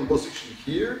Morse decomposition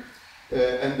here,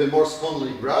 and the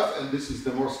Morse-Conley graph, and this is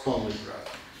the Morse-Conley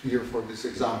graph here for this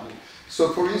example. So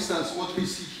for instance, what we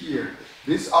see here,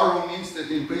 this arrow means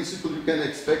that in principle you can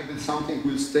expect that something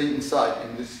will stay inside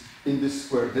in this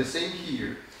square. The same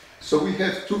here. So we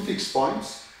have two fixed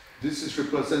points. This is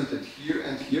represented here,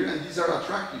 and these are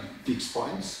attractive fixed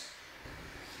points.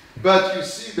 But you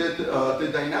see that the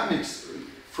dynamics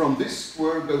from this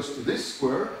square goes to this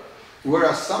square,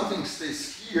 whereas something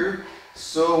stays here.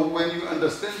 So when you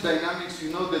understand dynamics,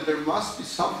 you know that there must be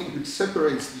something which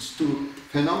separates these two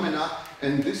phenomena,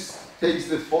 and this takes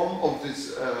the form of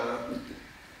this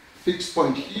fixed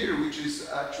point here, which is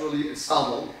actually a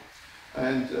saddle,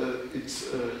 and its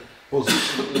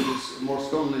position in this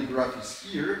Morse-Conley graph is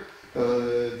here.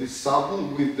 This saddle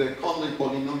with the Conley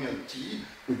polynomial t,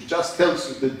 which just tells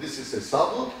you that this is a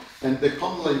saddle, and the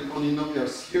Conley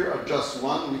polynomials here are just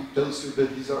one, which tells you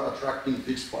that these are attracting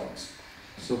fixed points.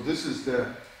 So this is the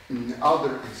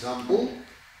other example.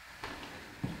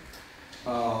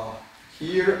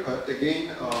 Here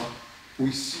again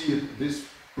we see this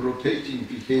rotating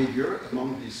behavior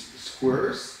among these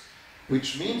squares,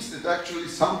 which means that actually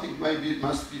something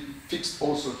must be fixed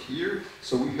also here.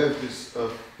 So we have this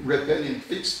repelling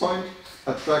fixed point,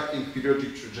 attracting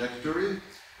periodic trajectory,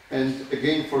 and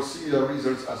again for similar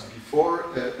results as before,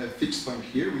 a fixed point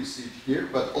here, we see it here,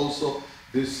 but also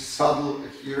this saddle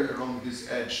here along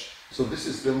this edge. So this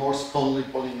is the Morse-Conley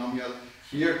polynomial.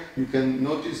 Here you can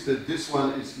notice that this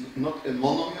one is not a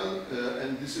monomial,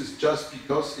 and this is just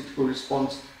because it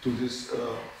corresponds to this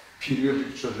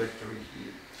periodic trajectory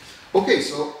here. Okay,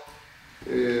 so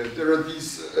there are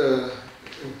these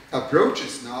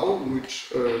approaches now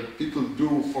which people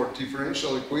do for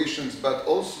differential equations, but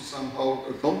also somehow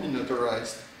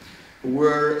combinatorized,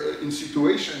 where in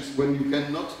situations when you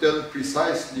cannot tell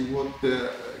precisely what the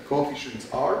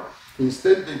coefficients are,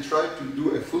 instead they try to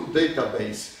do a full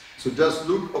database. So just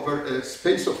look over a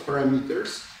space of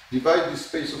parameters, divide this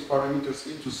space of parameters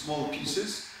into small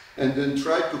pieces, and then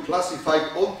try to classify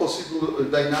all possible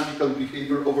dynamical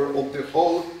behavior over the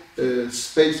whole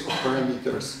space of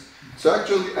parameters. So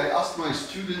actually I asked my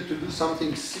student to do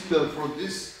something similar for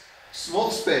this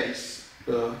small space,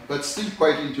 but still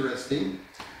quite interesting.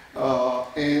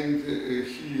 And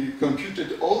he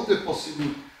computed all the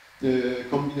possible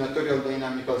combinatorial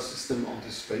dynamical system on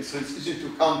this space. So it's easy to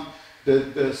count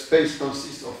that the space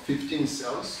consists of 15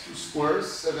 cells, 2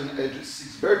 squares, 7 edges,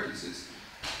 6 vertices.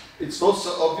 it's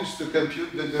also obvious to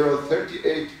compute that there are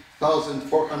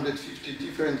 38,450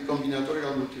 different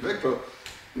combinatorial multivector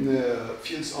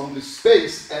fields on this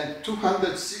space and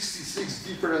 266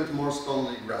 different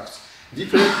Morse-Conley graphs.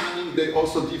 Different meaning they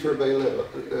also differ by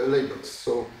labels.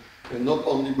 So not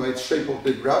only by the shape of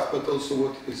the graph, but also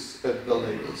what is at the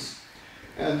labels.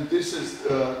 And this is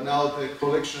now the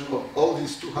collection of all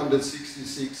these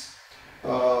 266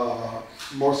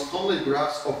 Morse-Conley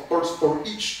graphs. Of course, for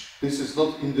each, this is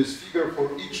not in this figure, for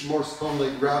each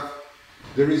Morse-Conley graph,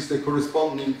 there is the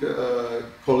corresponding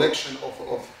collection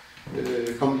of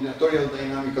combinatorial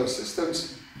dynamical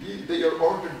systems. They are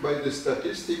ordered by the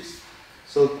statistics.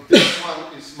 So this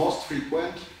one is most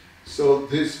frequent. So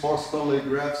this Morse-Conley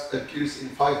graphs appears in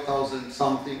 5,000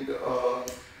 something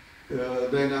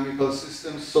dynamical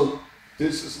systems. So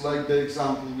this is like the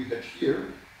example we had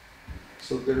here.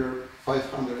 So there are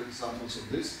 500 examples of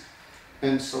this,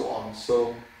 and so on.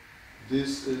 So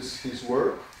this is his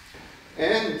work.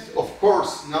 And of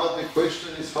course, now the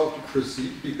question is how to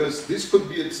proceed, because this could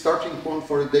be a starting point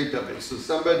for a database. So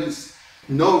somebody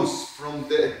knows from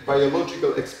the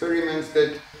biological experiments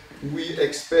that we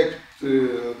expect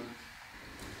a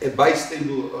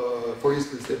bistable, for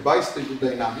instance, a bistable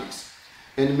dynamics.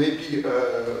 And maybe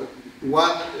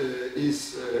one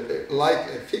is like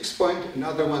a fixed point,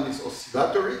 another one is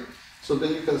oscillatory. So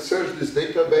then you can search this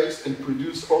database and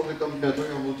produce all the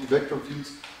combinatorial multivector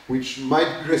fields which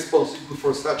might be responsible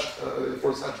for such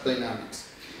dynamics.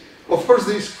 Of course,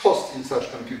 there is cost in such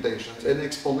computations, an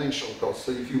exponential cost.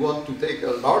 So if you want to take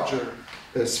a larger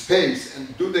space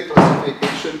and do the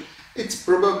classification, it's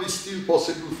probably still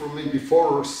possible for maybe 4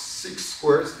 or 6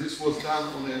 squares. This was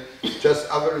done on a just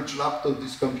average laptop,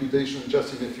 this computation,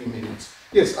 just in a few minutes.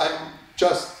 Yes, I'm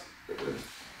just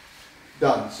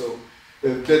done. So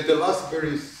the last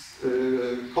very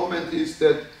comment is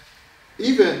that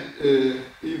even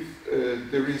if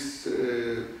there is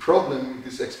a problem with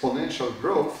this exponential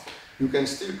growth, you can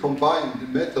still combine the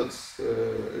methods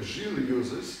Gilles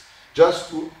uses. Just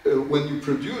to, when you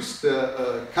produce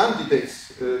the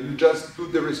candidates, you just do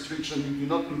the restriction. You do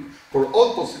not look for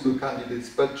all possible candidates,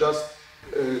 but just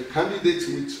candidates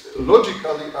which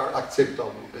logically are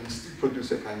acceptable and still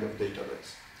produce a kind of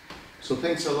database. So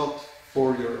thanks a lot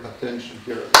for your attention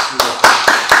here.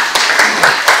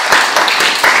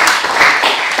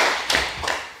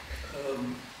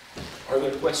 Are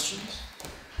there questions?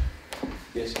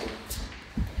 Yes. I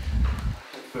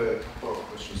have a couple of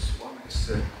questions. One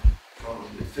is from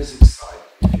the physics side.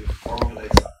 If you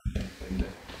formulate something in the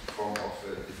form of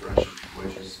differential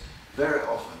equations, very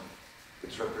often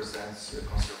it represents a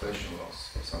conservation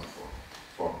loss of some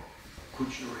form.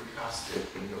 Could you recast it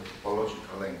in your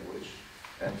topological language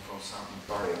and from some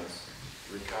invariants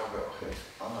recover or have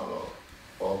analog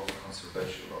of the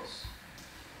conservation loss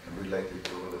and relate it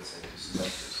to, let's say, to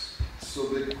symmetries? So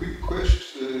the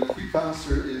quick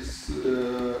answer is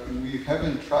we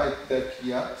haven't tried that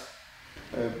yet,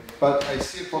 but I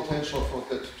see a potential for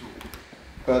that too.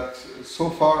 But so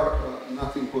far,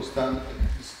 nothing was done, at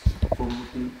least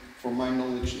for my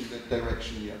knowledge, in that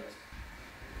direction yet.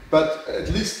 But at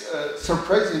least,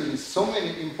 surprisingly, so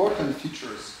many important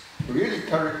features really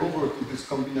carry over to this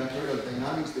combinatorial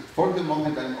dynamics that for the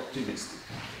moment I'm optimistic.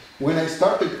 When I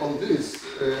started all this,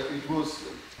 it was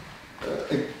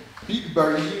a big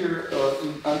barrier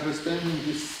in understanding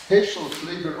this spatial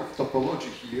flavor of topology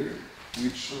here,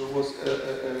 which was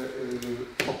an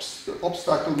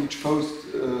obstacle which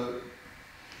caused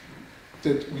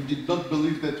that we did not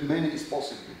believe that many is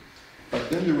possible. But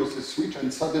then there was a switch,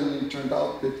 and suddenly it turned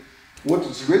out that what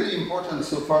is really important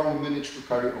so far we managed to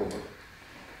carry over.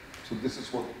 So this is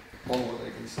all what I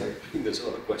can say. I think there's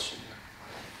another question.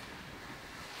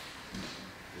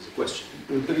 There's a question.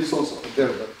 There is also there,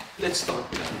 but Let's start.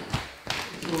 If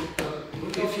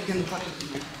you can talk.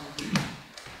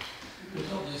 What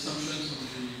are the assumptions on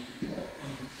the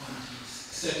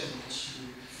set on which you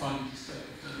define this type of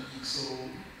dynamic? So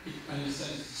I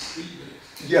understand it's discrete,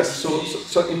 but yes.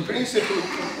 So in principle,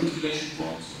 calculation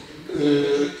points.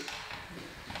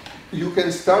 You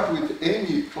can start with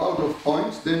any cloud of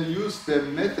points, then use the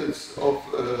methods of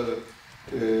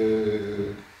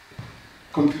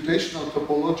computational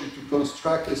topology to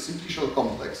construct a simplicial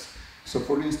complex. So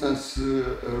for instance,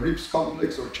 Rips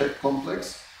complex or Čech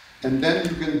complex, and then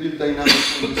you can build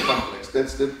dynamics on this complex.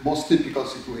 That's the most typical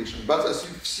situation. But as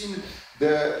you've seen,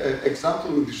 the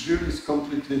example with Gilles is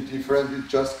completely different. It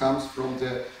just comes from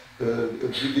the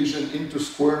division into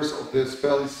squares of the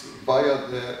spells via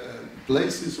the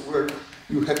places where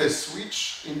you have a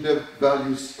switch in the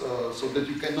values, so that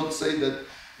you cannot say that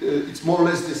it's more or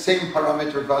less the same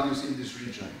parameter values in this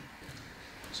region.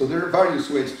 So there are various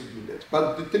ways to do that.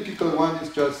 But the typical one is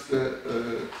just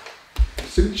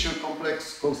selection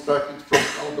complex constructed from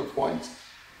count of points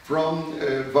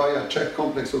via check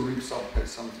complex or ring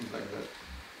complex, something like that.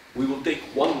 We will take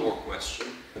one more question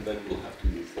and then we'll have to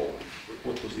move forward.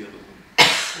 What was the other one?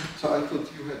 So I thought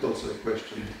you had also a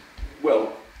question.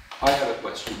 Well, I have a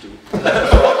question too. So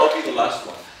I'll be the last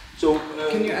one. So,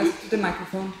 can you ask the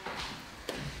microphone?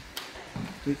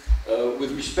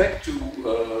 With respect to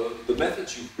the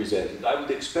methods you've presented, I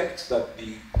would expect that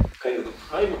the kind of the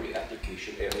primary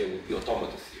application area would be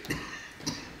automata theory.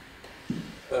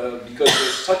 Because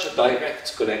there's such a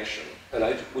direct connection. And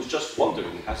I was just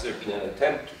wondering, has there been an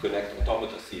attempt to connect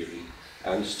automata theory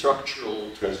and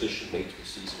structural transition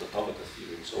matrices and automata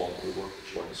theory and so on to the work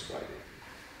that you are describing?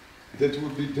 That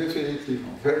would be definitely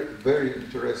very, very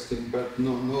interesting, but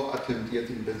no attempt yet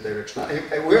in that direction.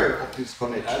 I'm aware of this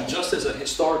connection. And just as a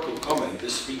historical comment,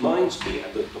 this reminds me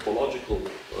of the topological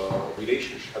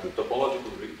relationship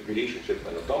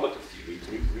and automata theory.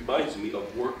 It reminds me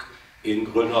of work in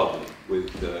Grenoble with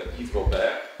Yves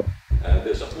Robert.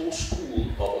 There's a whole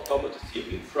school of automata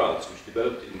theory in France which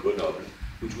developed in Grenoble,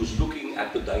 which was looking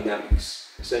at the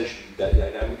dynamics, essentially the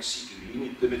dynamics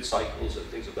seeking limit cycles and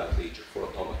things of that nature for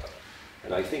automata.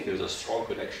 And I think there's a strong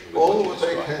connection with what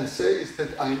I can say is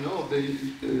that I know they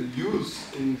use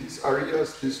in these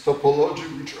areas this topology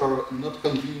which are not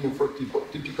convenient for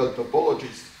typical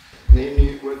topologies,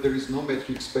 namely where there is no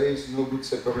metric space, no good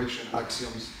separation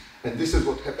axioms. And this is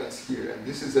what happens here, and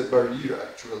this is a barrier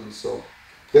actually. So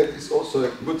that is also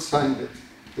a good sign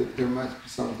that there might be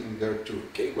something there too.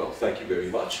 Okay, well, thank you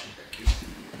very much. Thank you.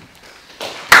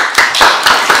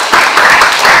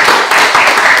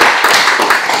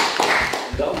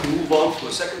 Now we move on to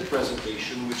a second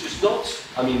presentation, which is not,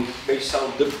 I mean, may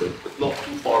sound different, but not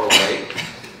too far away.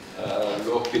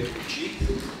 Laure Petrucci,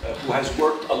 who has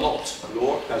worked a lot.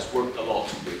 Laure has worked a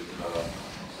lot with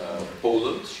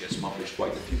Poland. She has published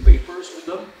quite a few papers with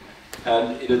them.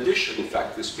 And in addition, in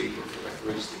fact, this paper,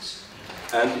 for instance,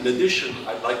 and in addition,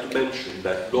 I'd like to mention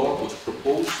that Laure was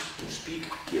proposed to speak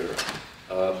here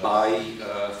by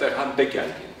Ferhan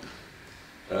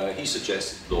Bekalkin. He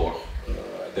suggested Laure.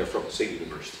 They're from the same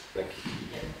university. Thank you.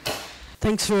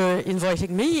 Thanks for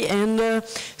inviting me. And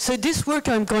so this work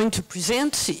I'm going to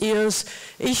present is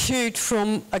issued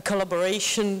from a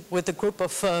collaboration with a group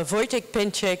of Wojtek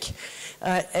Pęczek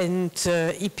and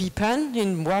EP Pan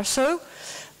in Warsaw.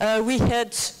 We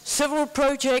had several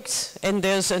projects, and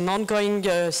there's an ongoing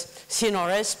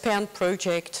CNRS PAN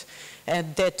project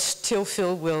that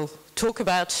Theophil will talk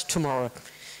about tomorrow.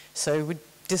 So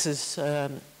this is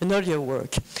an earlier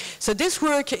work. So this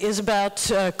work is about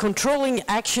controlling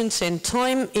actions and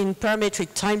time in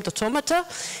parametric timed automata,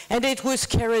 and it was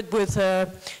carried with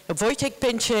Wojtek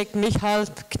Pęczek, Michal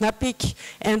Knapik,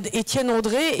 and Etienne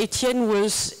André. Etienne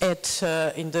was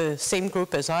in the same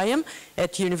group as I am,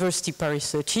 at University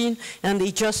Paris 13, and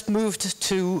he just moved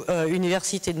to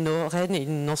Université de Lorraine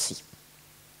in Nancy.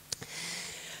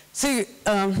 So,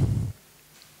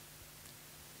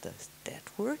 does that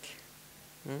work?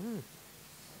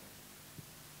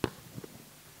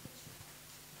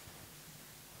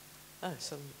 Oh,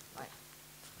 sorry,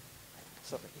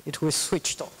 it was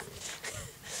switched off.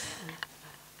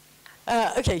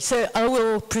 Okay, so I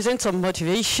will present some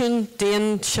motivation,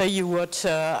 then show you what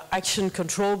action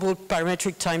controllable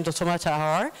parametric timed automata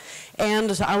are,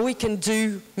 and how we can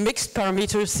do mixed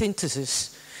parameter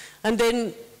synthesis, and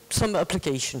then some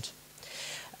applications.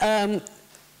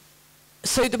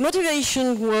 So the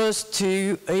motivation is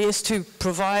to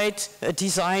provide a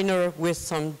designer with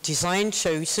some design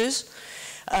choices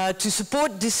to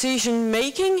support decision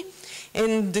making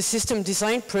in the system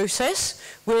design process,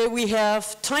 where we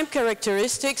have time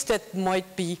characteristics that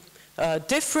might be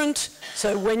different.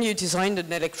 So when you design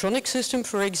an electronic system,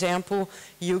 for example,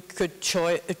 you could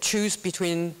choose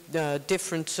between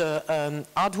different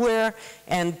hardware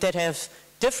and that have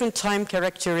different time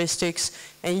characteristics,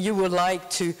 and you would like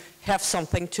to have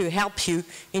something to help you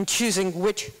in choosing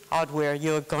which hardware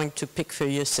you're going to pick for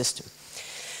your system.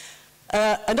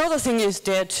 Another thing is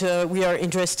that we are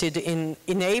interested in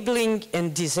enabling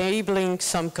and disabling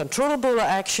some controllable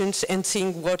actions and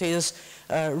seeing what is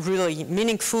really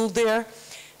meaningful there.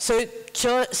 So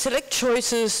select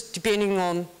choices depending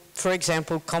on, for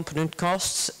example, component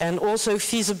costs and also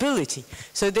feasibility.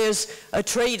 So there's a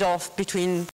trade-off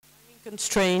between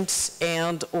constraints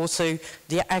and also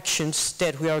the actions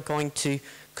that we are going to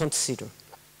consider.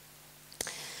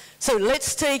 So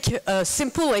let's take a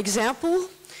simple example.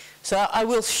 So I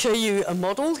will show you a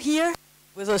model here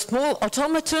with a small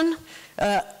automaton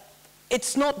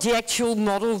it's not the actual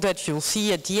model that you'll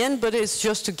see at the end, but it's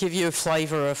just to give you a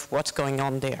flavor of what's going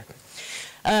on there.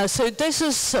 So this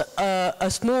is a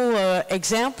small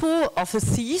example of a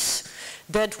thief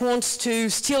that wants to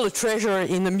steal a treasure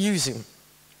in a museum.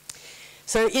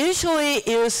 So initially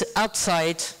he is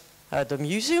outside the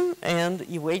museum and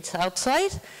he waits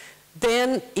outside.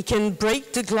 Then he can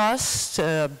break the glass,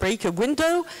 break a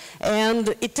window, and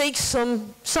it takes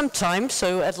some time,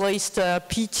 so at least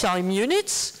p time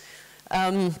units,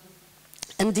 and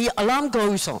the alarm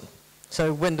goes on.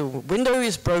 So when the window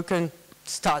is broken, it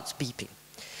starts beeping.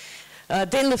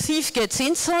 Then the thief gets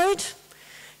inside,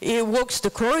 he walks the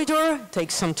corridor,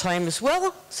 takes some time as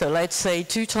well, so let's say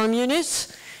 2 time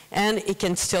units, and he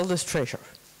can steal this treasure.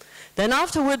 Then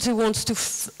afterwards he wants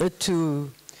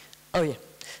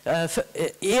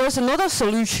here's another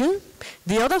solution.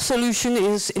 The other solution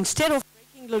is, instead of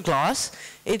breaking the glass,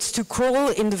 it's to crawl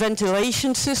in the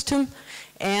ventilation system,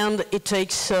 and it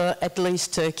takes at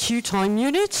least q time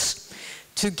units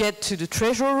to get to the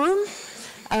treasure room.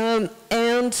 And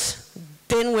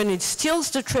then when it steals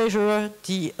the treasure,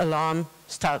 the alarm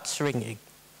starts ringing,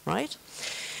 right?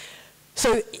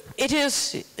 So it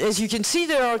is, as you can see,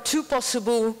 there are 2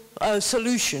 possible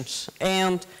solutions.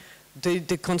 And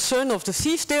the concern of the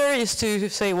thief there is to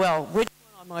say, well, which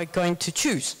one am I going to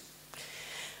choose?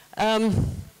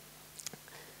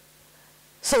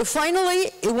 So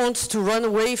finally, he wants to run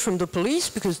away from the police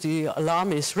because the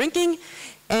alarm is ringing,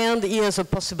 and he has a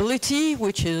possibility,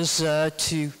 which is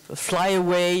to fly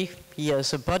away. He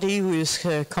has a buddy who is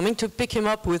coming to pick him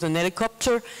up with an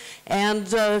helicopter, and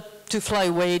to fly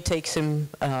away it takes him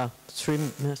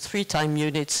 3 time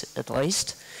units at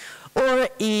least. Or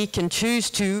he can choose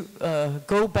to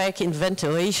go back in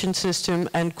ventilation system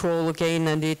and crawl again,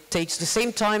 and it takes the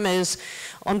same time as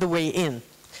on the way in.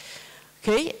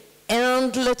 Okay,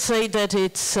 and let's say that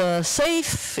it's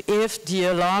safe if the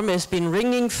alarm has been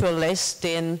ringing for less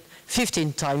than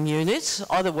 15 time units,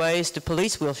 otherwise the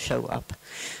police will show up.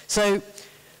 So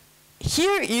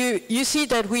here you see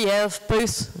that we have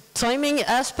both timing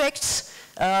aspects.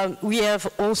 We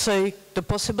have also the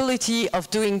possibility of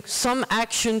doing some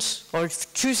actions, or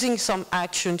choosing some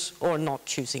actions, or not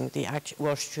choosing the action,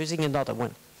 or choosing another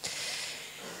one.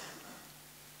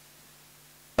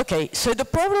 Okay, so the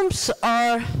problems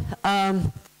are,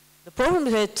 the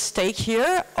problems at stake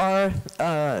here are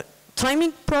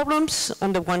timing problems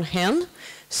on the one hand.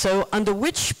 So under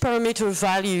which parameter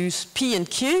values P and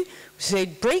Q, we say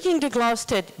breaking the glass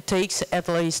takes at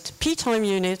least P time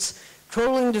units,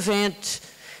 crawling the vent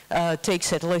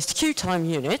takes at least Q time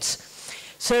units.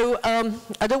 So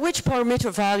under which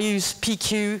parameter values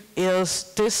PQ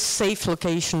is this safe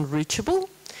location reachable?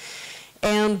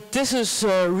 And this is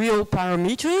real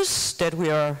parameters that we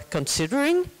are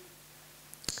considering,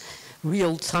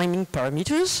 real timing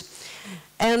parameters.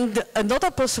 And another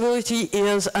possibility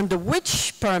is under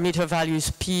which parameter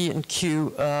values P and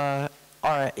Q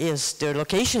is the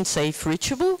location safe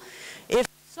reachable. If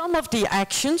some of the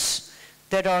actions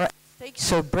that are at stake,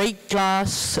 so break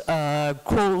glass,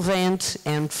 crawl vent,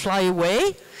 and fly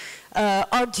away,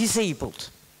 are disabled,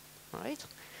 right?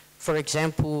 For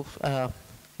example,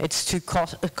 it's too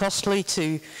costly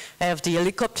to have the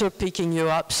helicopter picking you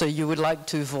up, so you would like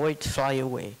to avoid fly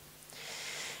away.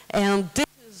 And this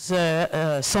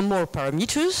is some more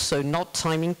parameters, so not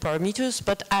timing parameters,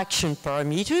 but action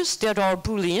parameters that are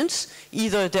Booleans.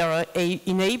 Either they are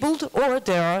enabled or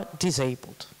they are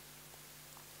disabled.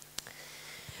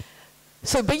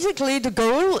 So basically the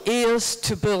goal is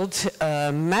to build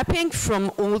mapping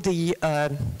from all the,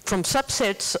 from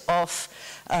subsets of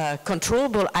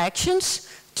controllable actions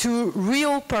to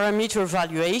real parameter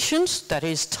valuations, that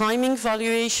is timing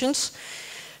valuations,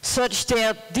 such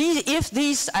that if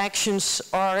these actions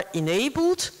are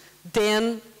enabled,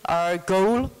 then our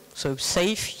goal, so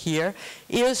safe here,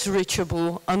 is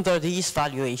reachable under these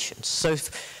valuations. So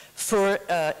for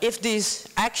if these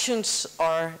actions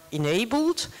are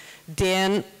enabled,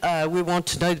 then we want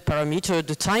to know the parameter,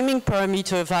 the timing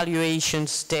parameter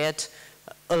valuations that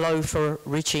allow for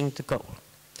reaching the goal.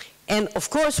 And of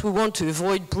course, we want to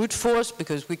avoid brute force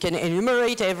because we can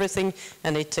enumerate everything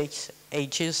and it takes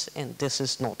ages, and this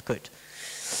is not good,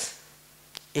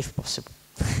 if possible.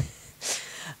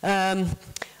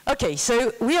 Okay,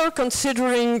 so we are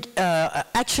considering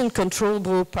action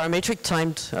controllable parametric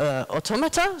timed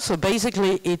automata. So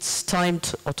basically, it's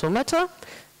timed automata.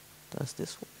 Does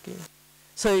this work? Yeah.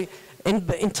 So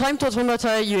in timed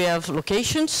automata, you have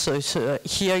locations. So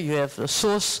here you have a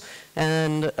source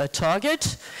and a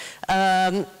target.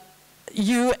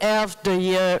 You have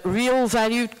the real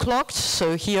valued clocks.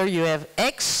 So here you have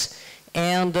X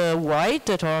and Y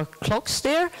that are clocks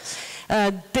there.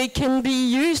 They can be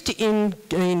used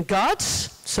in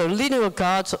guards, so linear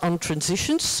guards on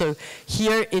transitions. So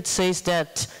here it says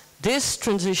that this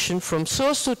transition from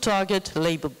source to target,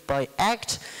 labeled by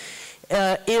ACT,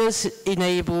 is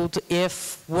enabled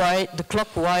if the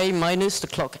clock y minus the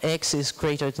clock x is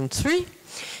greater than 3.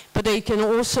 But they can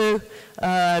also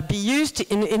be used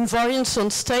in invariance on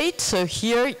state. So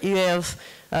here you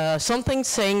have something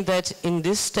saying that in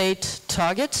this state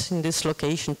target, in this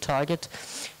location target,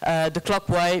 the clock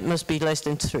y must be less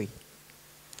than 3.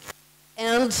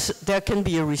 And there can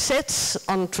be a reset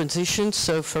on transitions.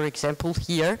 So for example,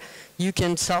 here you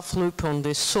can self-loop on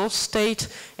this source state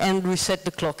and reset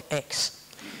the clock x.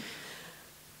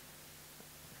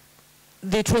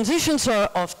 The transitions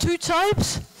are of two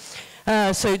types.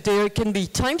 So there can be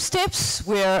time steps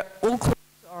where all clocks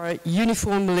are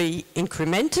uniformly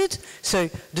incremented.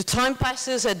 So the time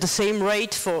passes at the same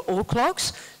rate for all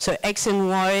clocks. So x and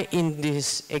y in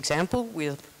this example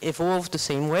will evolve the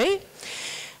same way.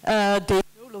 There's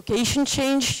no location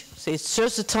change, so it's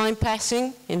just the time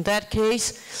passing in that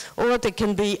case. Or there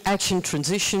can be action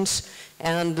transitions,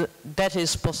 and that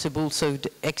is possible. So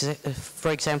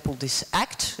for example, this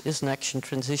ACT is an action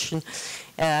transition.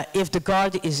 If the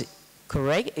guard is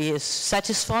correct, is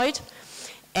satisfied,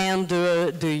 and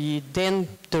then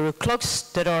the clocks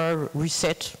that are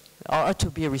reset, are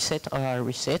to be reset, are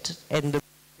reset, and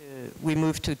we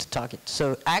move to the target.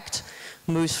 So ACT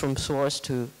moves from source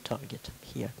to target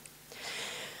here.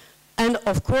 And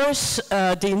of course,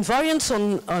 the invariance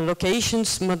on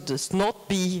locations must not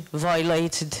be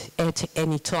violated at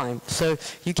any time. So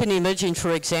you can imagine,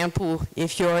 for example,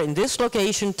 if you're in this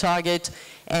location target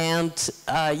and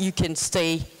you can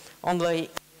stay on the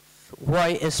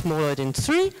y is smaller than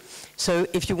 3. So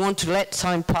if you want to let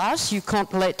time pass, you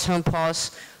can't let time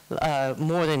pass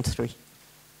more than 3.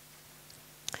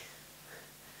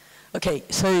 Okay,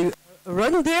 so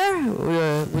run there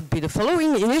would be the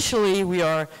following. Initially, we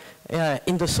are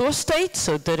in the source state,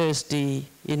 so that is the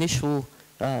initial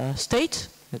state.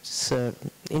 It's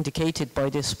indicated by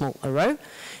this small arrow.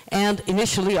 And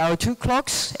initially, our two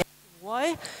clocks, x and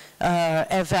y,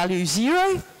 have value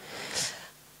 0.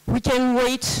 We can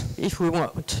wait, if we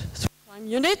want, 3 time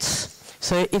units.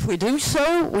 So if we do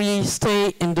so, we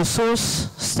stay in the source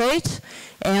state,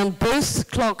 and both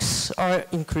clocks are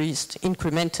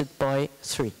incremented by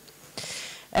 3.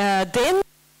 Then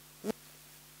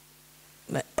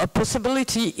a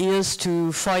possibility is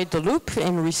to fight the loop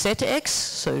and reset x,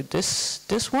 so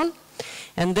this one.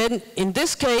 And then in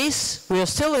this case, we are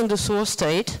still in the source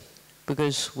state,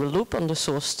 because we loop on the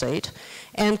source state,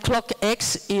 and clock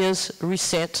x is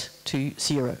reset to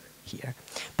 0 here.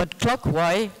 But clock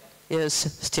y is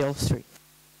still 3.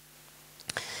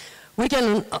 We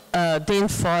can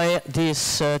identify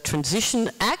this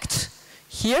transition ACT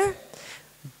here,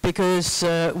 because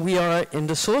we are in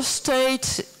the source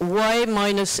state, y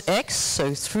minus x,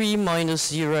 so 3 minus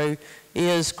 0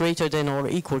 is greater than or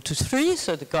equal to 3,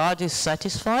 so the guard is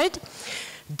satisfied.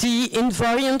 The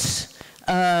invariant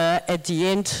at the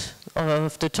end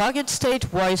of the target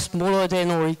state, y smaller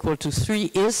than or equal to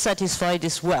 3, is satisfied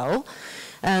as well.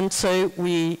 And so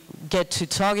we get to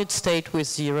target state with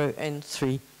 0 and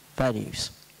 3 values.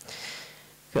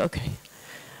 Okay.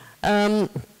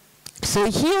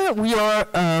 So here we are,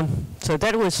 so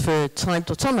that was for timed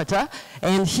automata,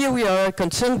 and here we are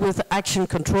concerned with action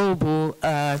controllable,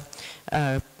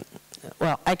 action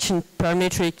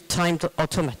parametric timed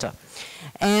automata.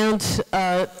 And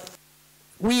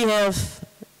we have,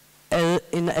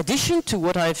 in addition to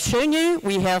what I've shown you,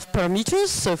 we have parameters.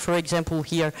 So for example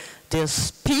here, there's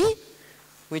P,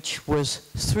 which was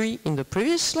 3 in the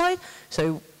previous slide.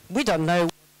 So we don't know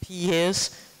what P is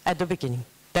at the beginning.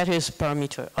 That is a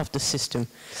parameter of the system.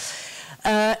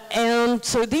 And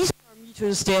so these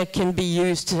parameters, they can be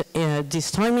used,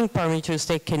 these timing parameters,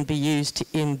 they can be used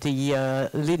in the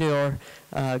linear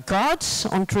guards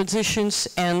on transitions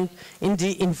and in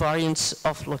the invariance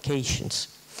of locations.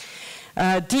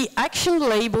 The action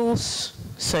labels,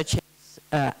 such as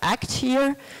ACT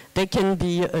here, they can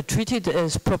be treated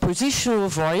as propositional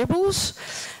variables.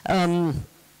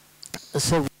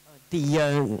 So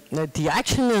the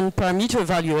action and parameter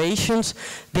evaluations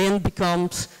then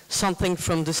becomes something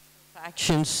from the set of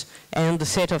actions and the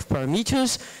set of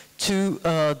parameters to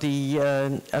the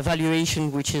evaluation,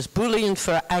 which is Boolean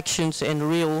for actions and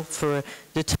real for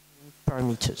the timing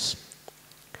parameters.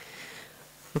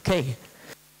 Okay.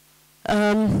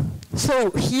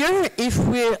 So here, if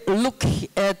we look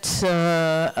at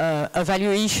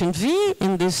evaluation V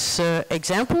in this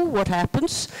example, what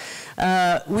happens?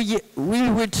 We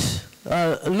would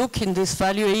look in this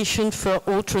valuation for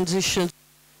all transitions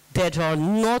that are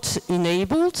not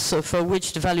enabled, so for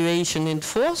which the valuation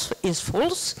is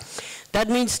false. That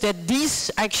means that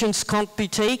these actions can't be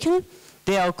taken.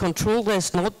 They are controlled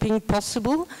as not being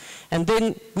possible, and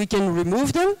then we can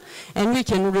remove them, and we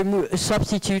can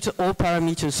substitute all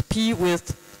parameters P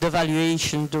with the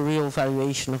valuation, the real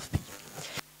valuation of P.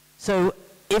 So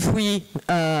if we,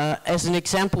 as an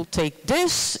example, take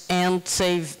this and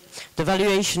say the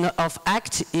valuation of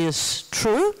act is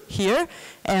true here,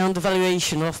 and the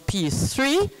valuation of P is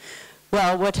 3,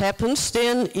 well, what happens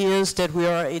then is that we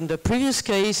are in the previous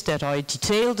case that I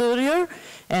detailed earlier,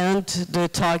 and the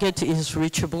target is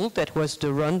reachable. That was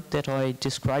the run that I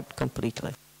described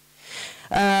completely.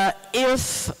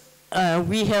 If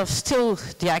we have still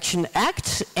the action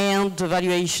act and the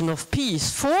valuation of P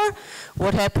is 4,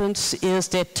 what happens is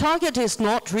that target is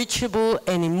not reachable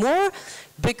anymore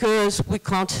because we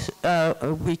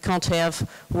can't have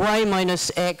y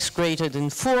minus x greater than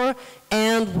 4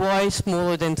 and y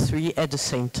smaller than 3 at the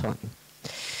same time.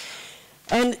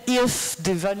 And if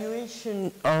the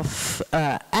valuation of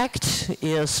act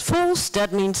is false,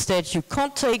 that means that you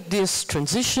can't take this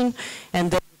transition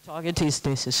and that the target is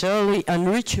necessarily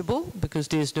unreachable because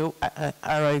there's no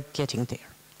arrow getting there.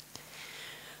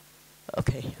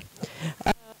 Okay.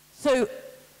 So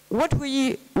what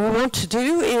we want to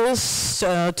do is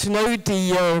to know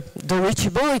the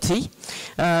reachability,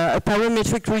 a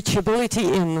parametric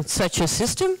reachability in such a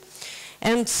system.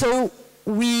 And so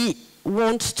we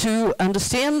want to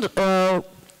understand, to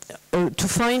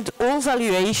find all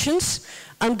valuations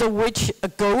under which a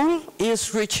goal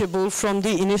is reachable from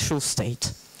the initial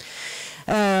state.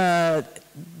 There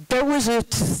was a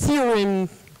theorem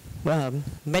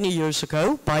many years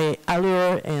ago by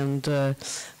Aller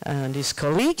and his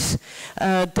colleagues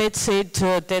that said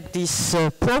that this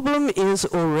problem is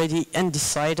already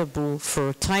undecidable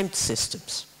for timed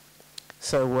systems.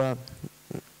 So,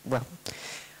 well,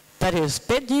 that is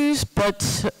bad news, but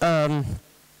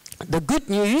the good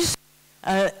news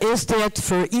is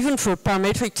that even for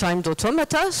parametric timed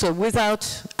automata, so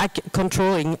without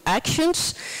controlling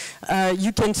actions,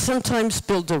 you can sometimes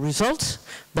build the result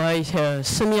by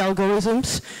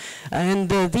semi-algorithms, and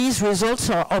these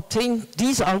results are obtained.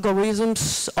 These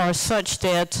algorithms are such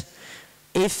that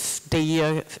if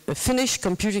they finish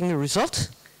computing the result,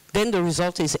 then the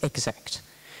result is exact.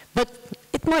 But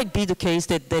it might be the case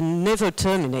that they never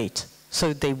terminate.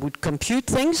 So they would compute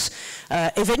things.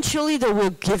 Eventually they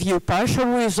will give you partial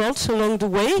results along the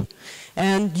way.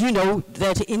 And you know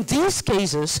that in these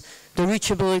cases, the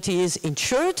reachability is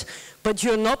ensured, but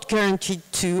you're not guaranteed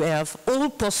to have all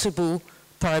possible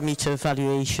parameter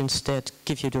valuations that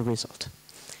give you the result.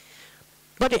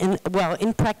 But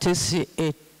in practice,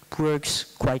 it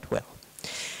works quite well.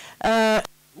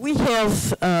 We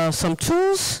have some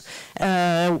tools.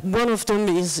 One of them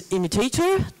is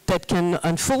Imitator that can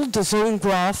unfold the zone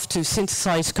graph to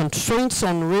synthesize constraints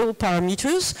on real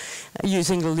parameters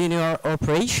using linear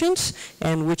operations,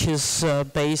 and which is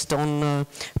based on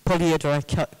polyhedral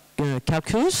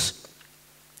calculus.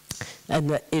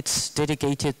 And it's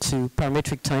dedicated to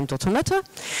parametric timed automata.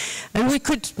 And we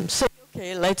could say,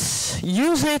 okay, let's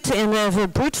use it and have a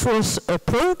brute force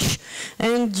approach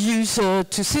and use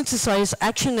to synthesize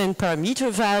action and parameter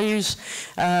values.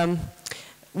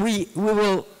 We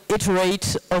will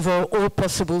iterate over all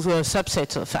possible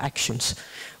subsets of actions.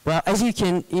 Well, as you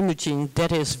can imagine,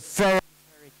 that is very,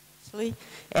 very costly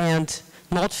and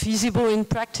not feasible in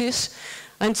practice.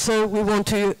 And so we want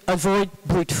to avoid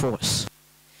brute force.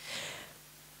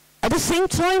 At the same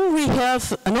time, we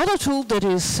have another tool that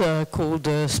is called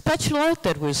Spatula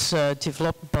that was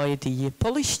developed by the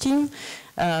Polish team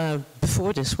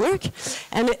before this work.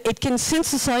 And it can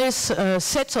synthesize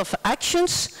sets of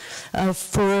actions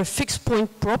for fixed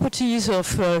point properties of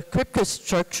crypto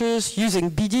structures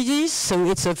using BDDs. So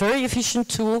it's a very efficient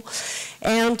tool.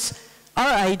 And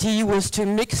our idea was to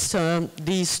mix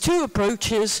these two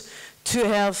approaches to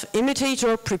have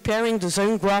Imitator preparing the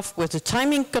zone graph with the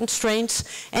timing constraints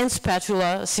and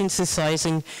Spatula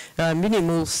synthesizing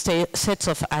minimal sets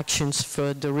of actions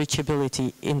for the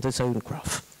reachability in the zone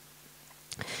graph.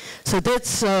 So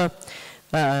that's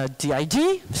the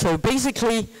idea. So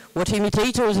basically what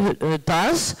Imitator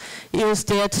does is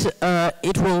that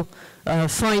it will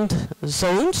find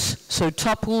zones, so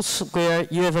tuples where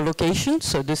you have a location,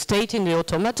 so the state in the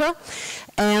automata,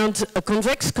 and a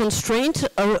convex constraint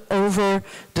over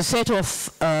the set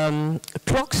of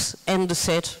clocks and the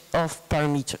set of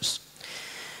parameters.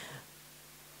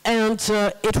 And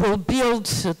it will build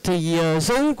the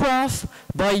zone graph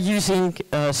by using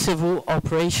several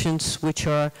operations which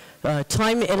are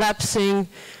time elapsing,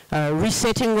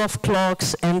 resetting of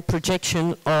clocks, and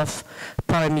projection of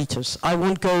parameters. I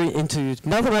won't go into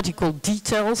mathematical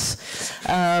details,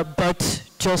 but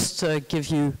just give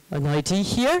you an idea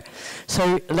here.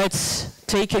 So let's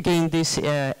take again this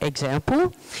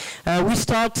example. We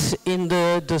start in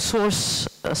the source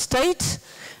state,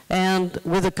 and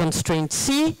with a constraint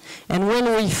C, and when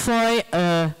we fire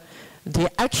the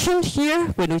action here,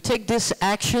 when we take this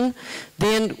action,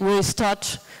 then we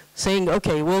start saying,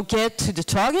 okay, we'll get to the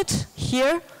target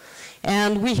here,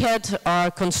 and we had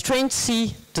our constraint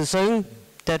C, the zone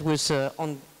that was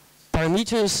on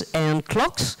parameters and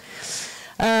clocks.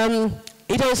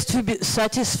 It has to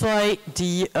satisfy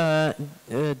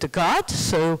the guard,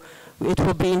 so it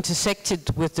will be intersected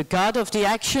with the guard of the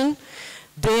action.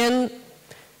 Then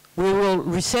we will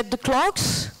reset the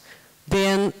clocks,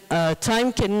 then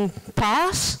time can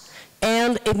pass,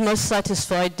 and it must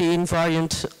satisfy the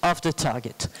invariant of the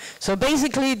target. So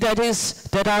basically that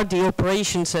are the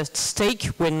operations at stake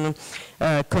when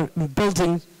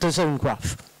building the zone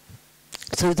graph.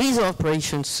 So these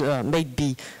operations may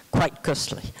be quite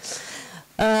costly.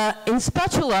 In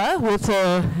spatula, with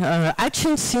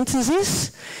action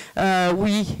synthesis,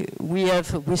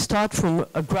 we start from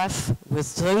a graph with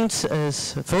zones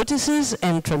as vertices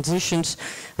and transitions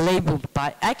labeled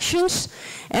by actions,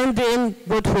 and then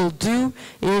what we'll do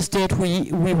is that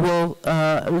we will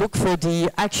look for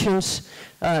the actions,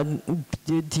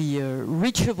 the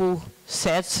reachable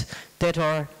sets that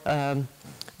are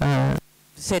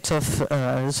sets of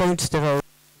zones that are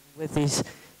with these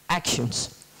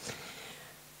actions.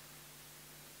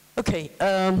 Okay,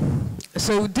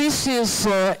 so this is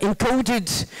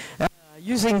encoded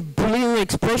using Boolean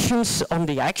expressions on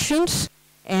the actions.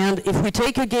 And if we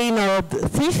take again our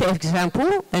thief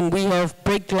example, and we have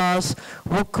break glass,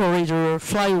 walk corridor,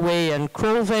 fly away, and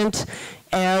crawl vent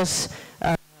as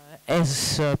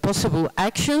possible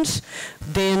actions,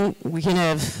 then we can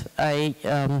have a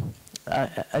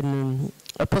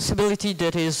possibility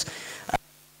that is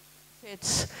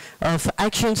sets of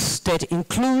actions that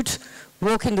include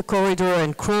walk in the corridor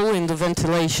and crawl in the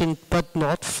ventilation, but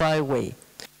not fly away.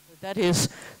 So that is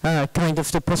kind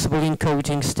of the possible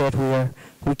encodings that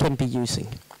we can be using.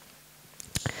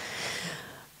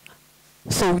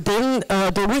 So then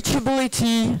the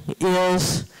reachability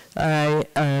is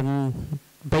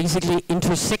basically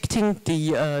intersecting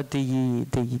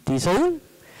the zone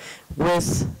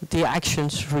with the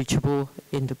actions reachable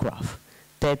in the graph.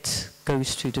 That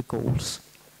goes to the goals.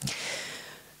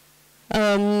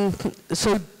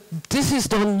 So this is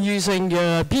done using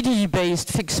BDE-based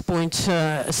fixed point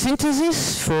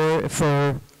synthesis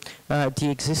for the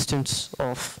existence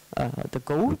of the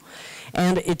goal,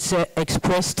 and it's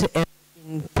expressed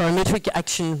in parametric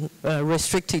action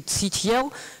restricted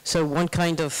CTL, so one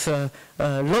kind of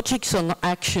logics on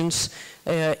actions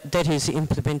that is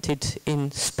implemented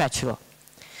in spatula.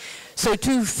 So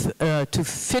to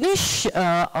finish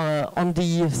on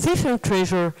the thief and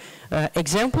treasure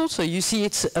example, so you see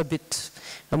it's a bit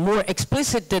more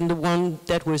explicit than the one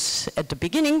that was at the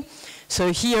beginning.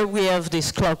 So here we have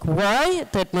this clock Y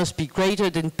that must be greater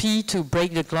than P to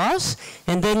break the glass,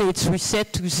 and then it's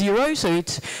reset to 0, so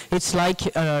it's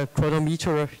like a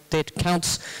chronometer that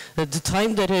counts the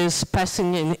time that is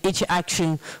passing in each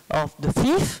action of the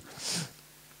thief.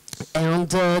 And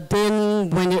then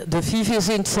when the thief is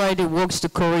inside, it walks the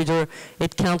corridor,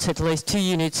 it counts at least 2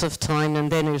 units of time, and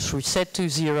then it's reset to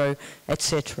 0,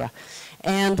 etc.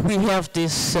 And we have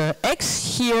this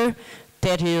X here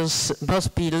that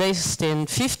must be less than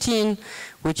 15,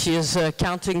 which is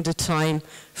counting the time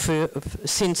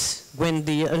since when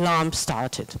the alarm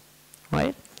started,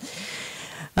 right?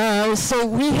 So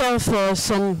we have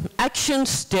some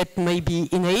actions that may be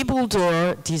enabled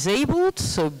or disabled,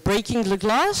 so breaking the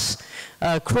glass,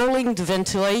 crawling the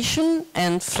ventilation,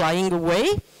 and flying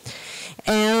away.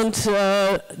 And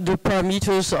the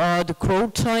parameters are the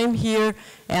crawl time here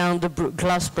and the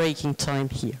glass breaking time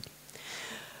here.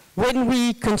 When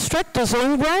we construct the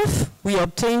zone graph, we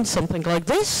obtain something like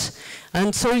this.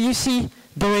 And so you see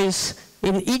there is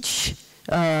in each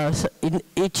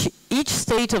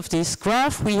state of this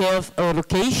graph, we have a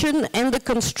location and a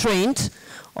constraint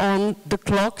on the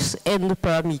clocks and the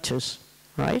parameters,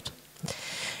 right?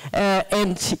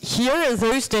 And here,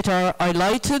 those that are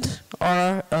highlighted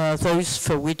are those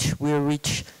for which we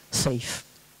reach safe.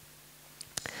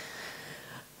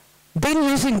 Then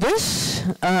using this,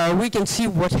 we can see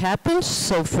what happens.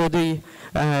 So for the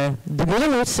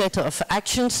minimal set of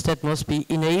actions that must be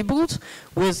enabled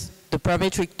with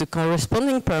the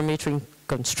corresponding parametric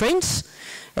constraints.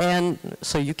 And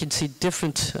so you can see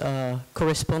different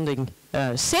corresponding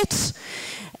sets.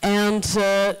 And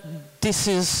this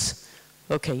is,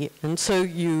 okay, and so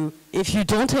if you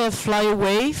don't have fly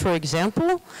away, for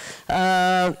example,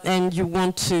 and you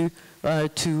want to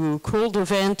crawl the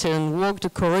vent and walk the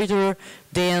corridor,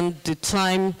 then the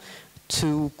time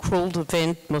to crawl the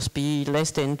vent must be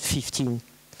less than 15.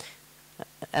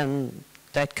 And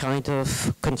that kind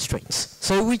of constraints.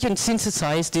 So we can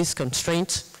synthesize these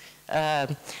constraints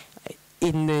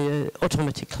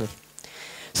automatically.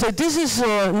 So this is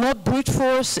not brute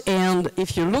force, and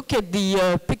if you look at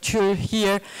the picture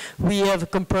here, we have a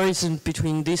comparison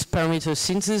between this parameter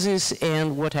synthesis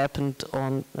and what happened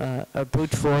on a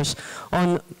brute force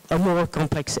on a more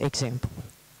complex example.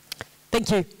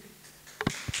 Thank you.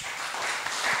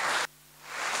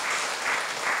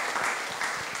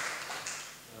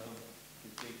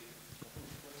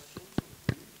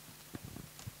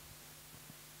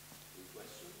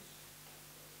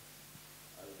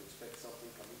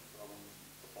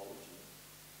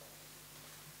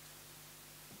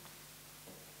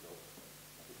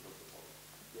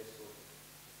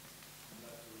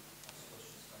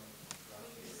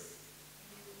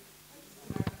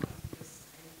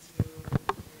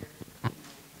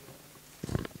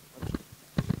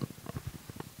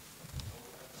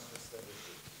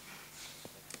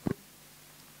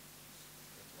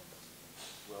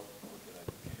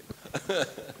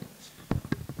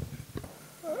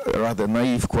 A rather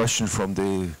naive question from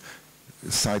the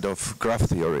side of graph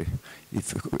theory.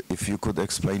 If you could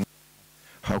explain,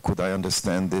 how could I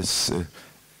understand this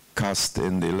cast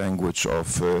in the language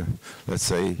of, let's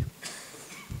say,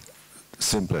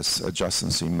 simplest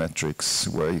adjacency metrics,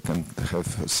 where you can have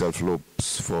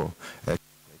self-loops for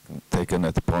taken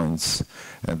at points,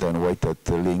 and then weighted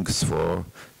links for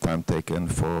time taken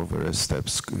for various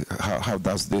steps. How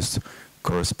does this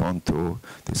correspond to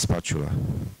the spatula?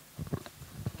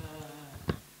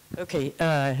 Okay.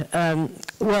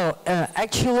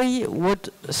 Actually, what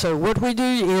we do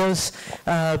is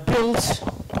build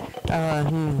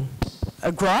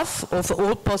a graph of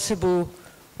all possible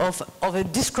of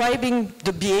describing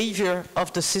the behavior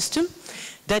of the system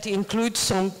that includes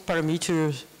some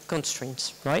parameter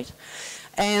constraints, right?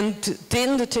 And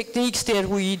then the techniques that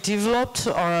we developed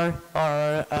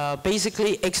are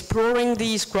basically exploring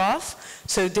these graphs.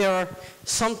 So there are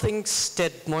some things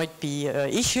that might be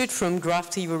issued from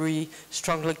graph theory,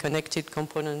 strongly connected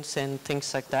components and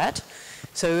things like that.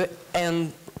 So,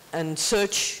 and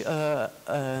search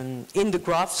in the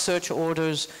graph, search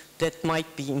orders that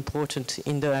might be important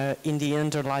in the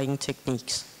underlying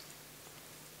techniques.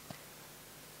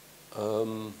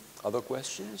 Other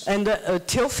questions? And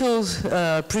Theophil's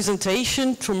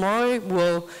presentation tomorrow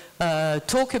will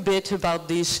talk a bit about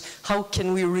this. How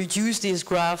can we reduce this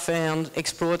graph and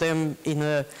explore them in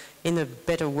a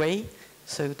better way,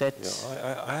 so that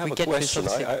I have a question.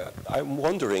 I'm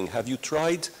wondering, have you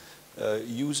tried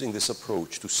using this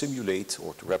approach to simulate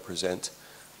or to represent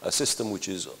a system which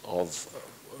is of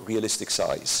realistic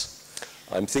size?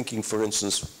 I'm thinking, for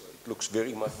instance, it looks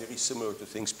very similar to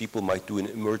things people might do in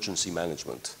emergency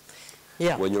management.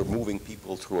 Yeah. When you're moving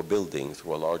people through a building,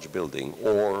 through a large building,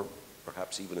 or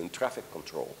perhaps even in traffic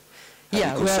control.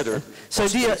 Yeah, so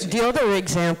the other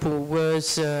example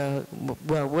was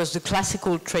the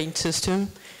classical train system,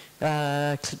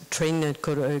 train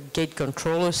and gate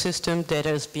controller system that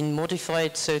has been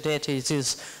modified so that it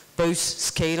is both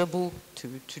scalable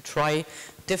to try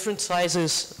different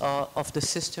sizes of the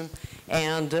system,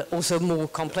 and also more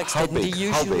complex than the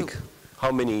usual.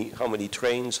 How big? How many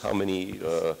trains? How many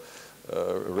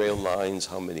rail lines?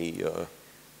 How many?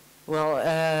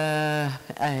 Let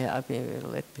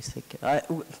me think.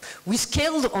 We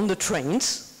scaled on the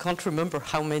trains. Can't remember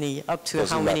how many, up to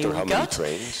how many we got.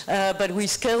 But we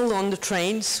scaled on the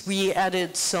trains. We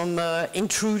added some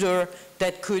intruder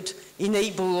that could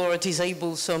enable or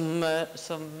disable some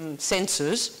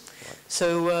sensors.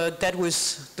 So that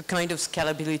was the kind of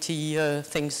scalability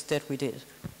things that we did.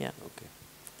 Yeah. Okay.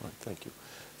 All right. Thank you.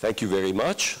 Thank you very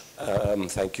much.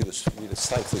 Thank you. Let's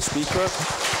thank the speaker.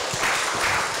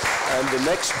 And the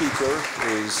next speaker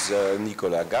is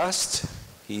Nicolas Gast.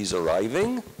 He's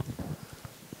arriving,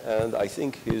 and I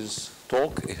think his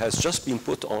talk has just been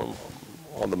put on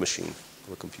the machine,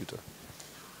 the computer.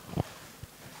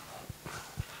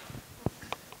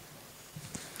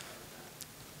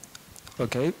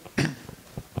 Okay.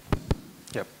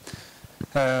 Yep.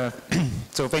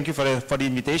 So thank you for the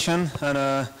invitation.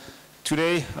 And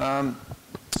today,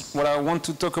 what I want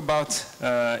to talk about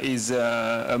is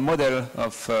a model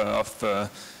of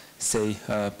say,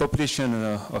 population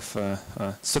of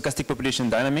stochastic population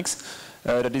dynamics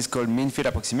that is called mean field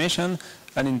approximation.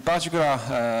 And in particular,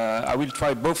 I will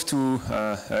try both to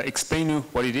explain you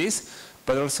what it is,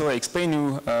 but also explain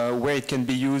you where it can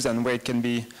be used and where it can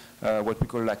be what we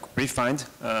call like refined,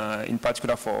 in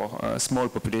particular for small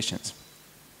populations.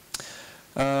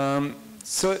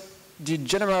 So the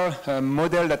general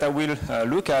model that I will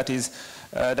look at is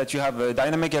that you have a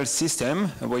dynamical system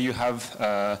where you have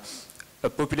a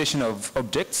population of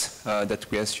objects that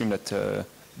we assume that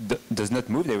does not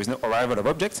move. There is no arrival of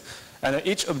objects. And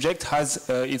each object has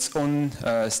its own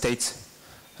state,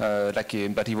 that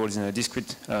evolves in a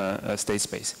discrete state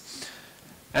space.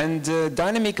 And the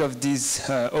dynamic of these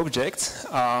objects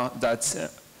are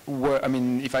that,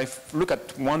 if I look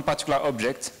at one particular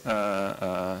object,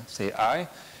 say I,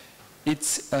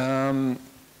 it's,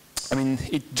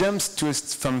 it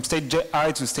jumps from state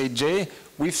I to state J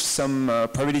with some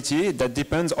probability that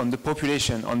depends on the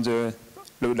population, on the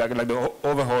the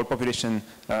overall population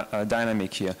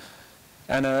dynamic here.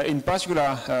 And in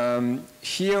particular,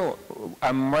 here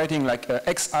I'm writing like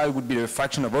xi would be the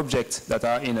fraction of objects that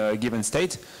are in a given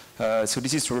state. So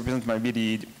this is to represent maybe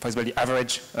the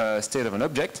average state of an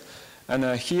object.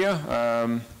 And here,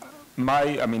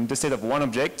 the state of one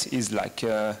object is like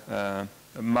a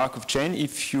Markov chain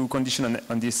if you condition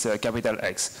on this capital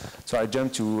X. So I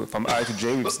jump from I to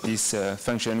J with this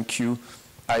function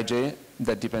qij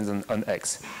that depends on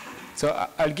X. So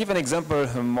I'll give an example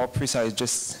more precise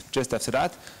just after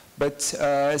that. But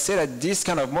say that this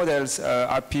kind of models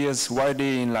appears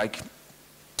widely in like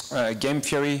game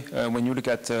theory when you look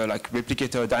at like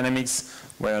replicator dynamics,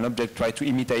 where an object tries to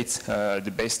imitate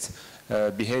the best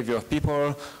behavior of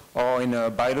people, or in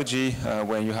biology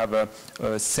when you have a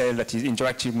cell that is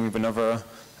interacting with another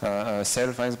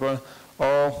cell, for example.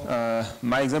 Or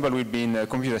my example would be in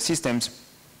computer systems,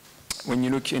 when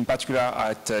you look in particular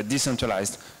at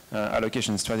decentralized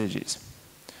allocation strategies.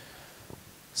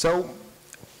 So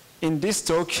in this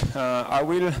talk, I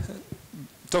will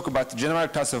talk about the general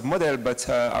class of model, but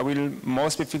I will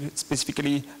more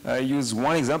specifically use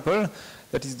one example.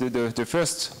 That is the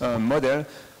first model,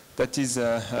 that is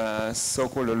a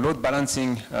so-called load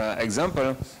balancing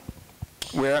example,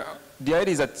 where the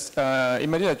idea is that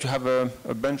imagine that you have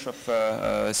a bunch of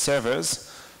servers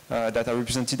that are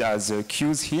represented as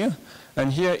queues here.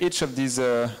 And here, each of these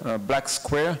black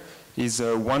square is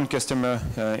one customer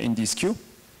in this queue.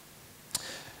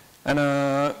 And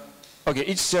okay,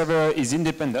 each server is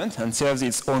independent and serves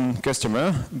its own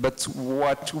customer. But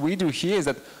what we do here is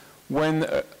that when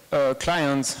a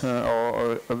client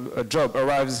or a job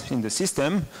arrives in the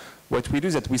system, what we do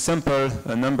is that we sample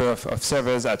a number of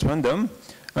servers at random,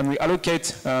 and we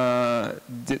allocate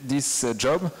this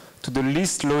job to the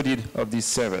least loaded of these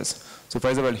servers. So for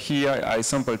example, here I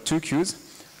sample 2 queues,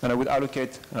 and I would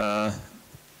allocate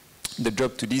the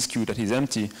job to this queue that is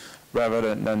empty,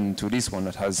 rather than to this one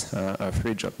that has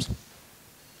 3 jobs.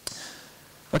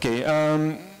 Okay,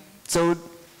 so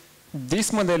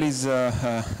this model is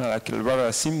like a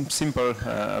rather simple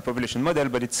population model,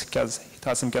 but it has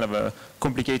some kind of a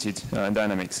complicated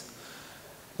dynamics.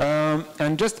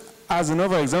 And just as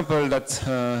another example that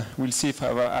we'll see if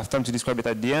I have time to describe it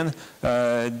at the end,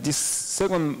 this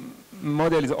second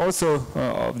model is also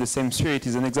of the same spirit. It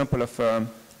is an example of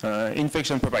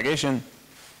infection propagation,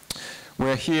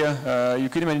 where here you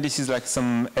could imagine this is like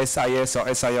some SIS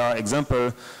or SIR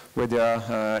example,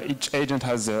 where each agent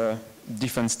has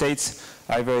different states.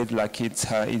 Either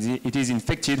it is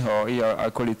infected, or here I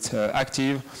call it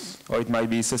active, or it might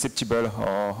be susceptible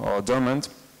or dormant.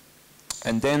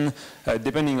 And then,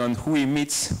 depending on who he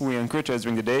meets, who he encounters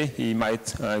during the day, he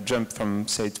might jump from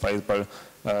state, for example,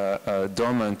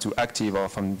 dormant to active, or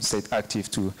from state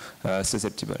active to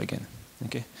susceptible again.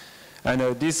 Okay, and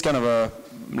this kind of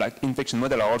like infection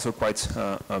model are also quite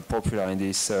popular in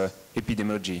this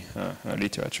epidemiology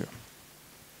literature.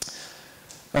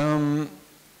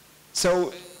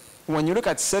 So when you look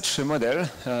at such a model,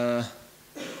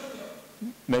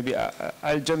 maybe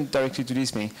I'll jump directly to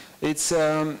this thing. It's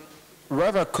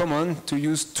rather common to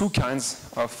use 2 kinds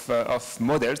of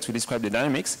models to describe the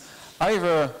dynamics.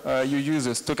 Either you use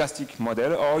a stochastic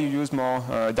model, or you use more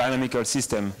dynamical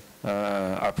system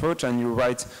approach, and you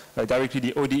write directly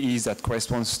the ODEs that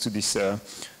corresponds to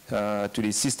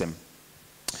this system.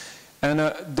 And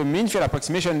the mean field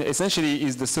approximation essentially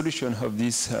is the solution of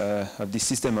this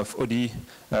system of ODE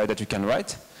that you can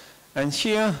write. And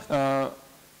here,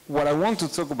 what I want to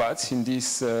talk about in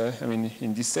this,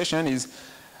 in this session is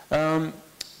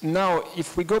now,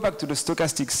 if we go back to the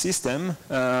stochastic system,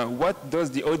 what does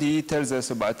the ODE tells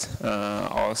us about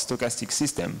our stochastic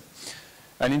system?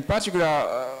 And in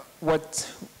particular,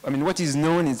 what is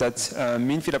known is that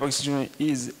mean field approximation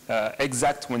is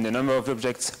exact when the number of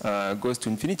objects goes to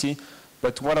infinity.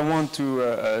 But what I want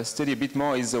to study a bit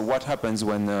more is what happens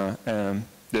when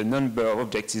the number of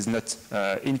objects is not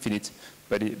infinite,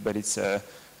 but it's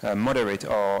moderate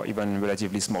or even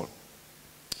relatively small.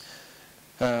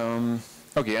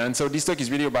 Okay, and so this talk is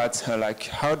really about like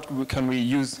how can we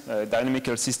use a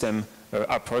dynamical system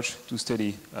approach to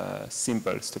study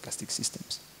simple stochastic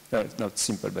systems. Not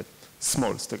simple, but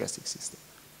small stochastic system.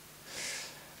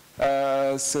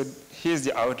 So here's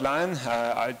the outline.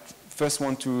 I first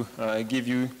want to give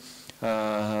you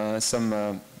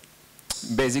some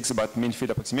basics about mean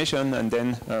field approximation, and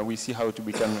then we see how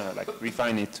we can like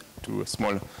refine it to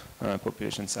small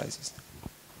population sizes.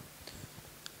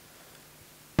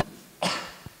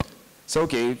 So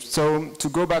okay, so to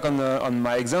go back on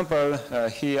my example,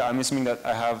 here I'm assuming that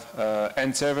I have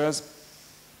n servers.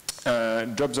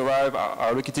 Jobs arrive are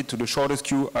allocated to the shortest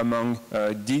queue among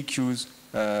d queues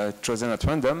chosen at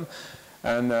random.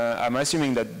 And I'm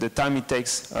assuming that the time it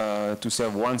takes to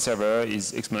serve one server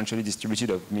is exponentially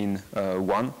distributed of mean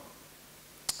 1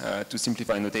 to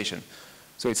simplify notation.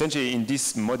 So essentially in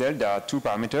this model there are two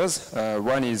parameters.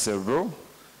 One is rho,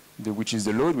 which is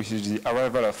the load, which is the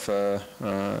arrival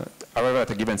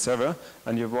at a given server,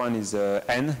 and the other one is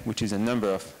n, which is the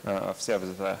number of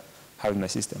servers that I have in my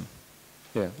system.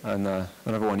 Yeah, and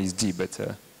another one is d, but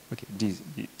okay, d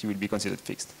will be considered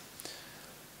fixed.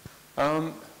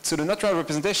 So the natural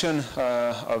representation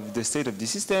of the state of the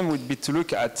system would be to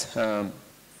look at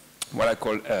what I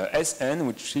call Sn,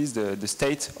 which is the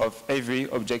state of every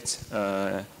object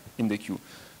in the queue.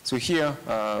 So here,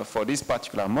 for this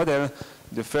particular model,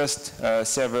 the first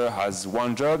server has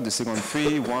one job, the second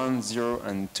 3, 1, 0,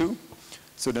 and 2.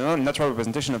 So the natural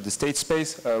representation of the state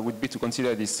space would be to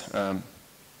consider this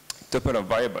tuple of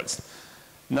variables.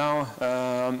 Now,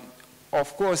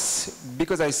 of course,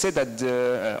 because I said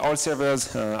that all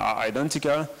servers are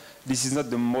identical, this is not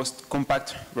the most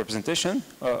compact representation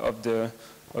of the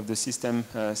system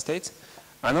state.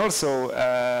 And also,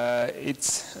 I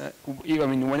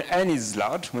mean, when n is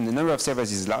large, when the number of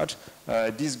servers is large,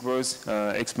 this grows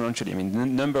exponentially. I mean, the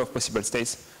number of possible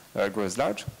states grows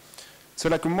large. So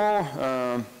like a more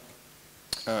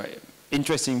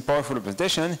interesting, powerful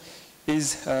representation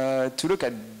is to look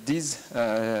at this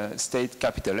state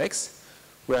capital X,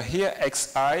 where here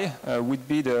xi would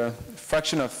be the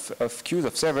fraction of queues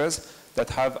of servers that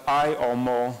have I or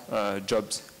more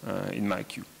jobs in my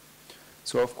queue.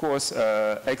 So of course,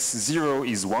 x0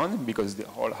 is 1 because they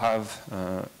all have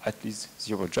at least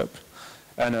 0 jobs.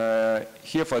 And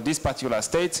here for this particular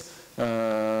state,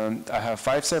 I have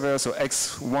 5 servers, so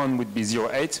x1 would be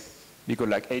 0.8 because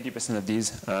like 80% of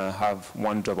these have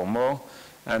 1 job or more,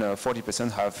 and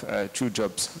 40% have 2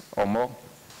 jobs or more.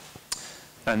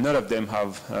 And none of them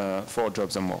have 4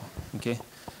 jobs or more. Okay.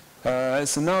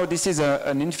 So now this is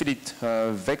an infinite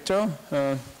vector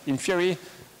in theory,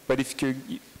 but if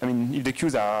the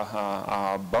queues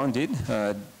are bounded,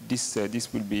 this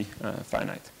will be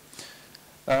finite.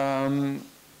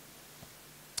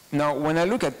 Now, when I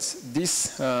look at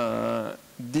this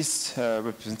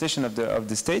representation of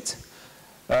the state,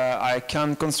 I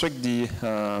can construct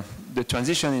the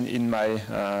transition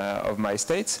of my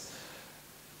states.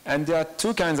 And there are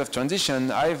two kinds of transition.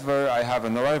 Either I have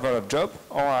an arrival of job,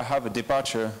 or I have a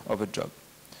departure of a job.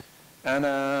 And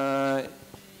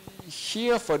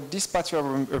here, for this particular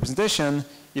representation,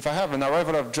 if I have an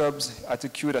arrival of jobs at a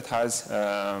queue that has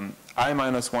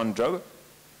I-1 job,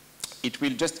 it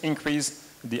will just increase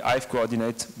the ith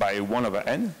coordinate by 1 over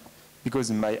n,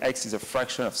 because my x is a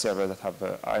fraction of servers that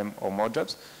have I or more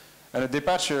jobs. And a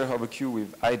departure of a queue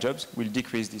with I jobs will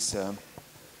decrease this,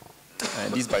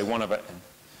 this by 1 over n.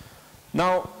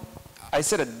 Now, I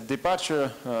said that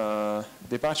departure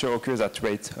occurs at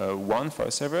rate 1 for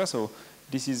a server, so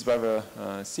this is rather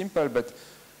simple, but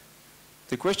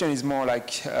the question is more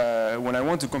like when I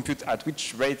want to compute at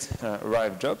which rate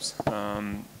arrive jobs,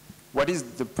 what is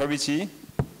the probability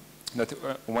that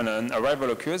when an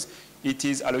arrival occurs, it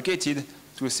is allocated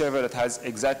to a server that has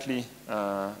exactly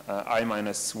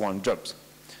I-1 jobs.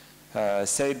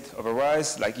 Said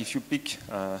otherwise, like if you pick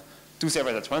 2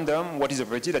 servers at random, what is the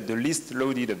probability that the least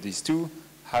loaded of these 2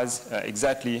 has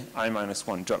exactly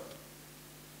I-1 job?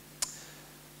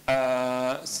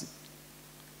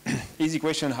 Easy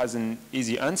question has an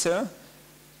easy answer,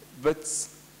 but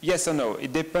yes or no.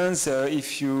 It depends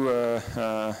if you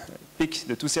pick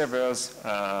the 2 servers,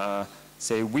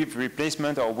 say with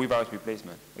replacement or without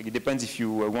replacement. Like it depends if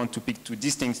you want to pick 2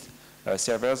 distinct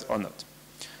servers or not.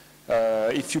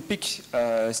 If you pick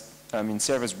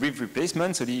servers with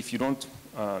replacement, so if you don't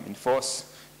enforce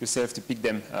yourself to pick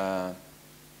them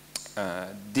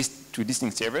to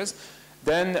distinct servers,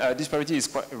 then this priority is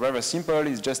quite rather simple.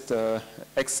 It's just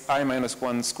xi minus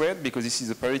 1 squared, because this is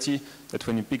a priority that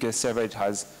when you pick a server, it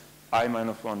has I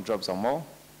minus 1 jobs or more,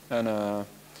 and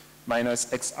minus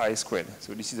xi squared.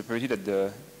 So this is a priority that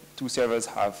the two servers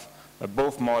have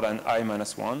both more than I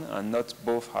minus 1, and not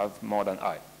both have more than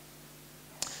I.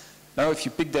 Now, if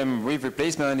you pick them with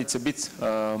replacement, it's a bit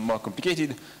more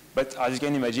complicated, but as you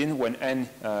can imagine, when n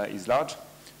is large,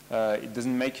 it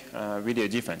doesn't make really a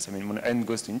difference. I mean, when n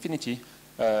goes to infinity,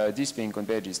 this thing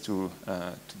converges to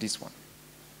this one.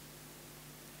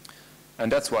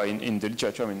 And that's why in the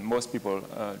literature, I mean, most people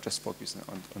just focus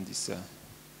on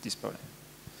this problem.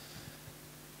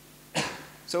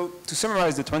 So to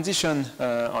summarize the transition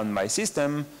on my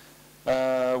system,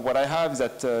 what I have is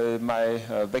that my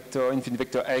vector, infinite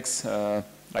vector x,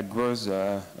 like grows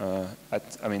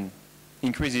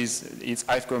increases its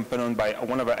ith component by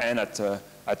 1 over n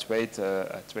at rate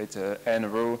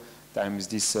n row times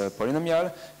this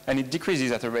polynomial, and it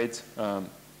decreases at a rate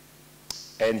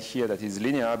n here that is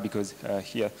linear, because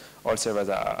here all servers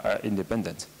are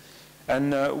independent.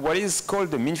 And what is called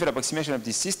the mean field approximation of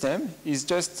this system is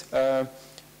just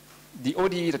the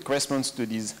ODE that corresponds to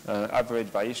these average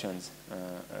variations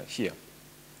here.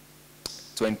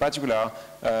 So in particular,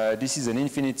 this is an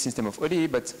infinite system of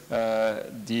ODE, but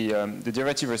the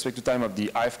derivative with respect to time of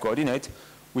the ith coordinate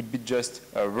would be just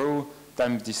a rho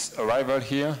times this arrival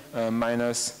here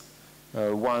minus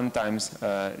 1 times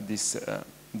this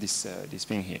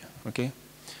thing here, okay?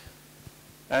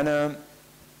 And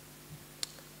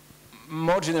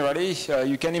more generally,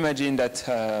 you can imagine that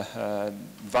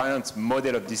variant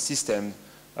model of this system,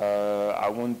 I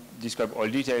won't describe all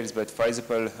details, but for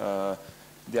example,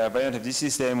 there are variants of this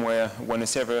system where when a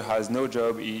server has no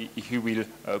job, he will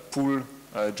pull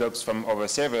jobs from other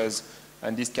servers,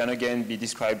 and this can again be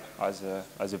described as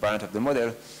a variant of the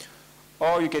model.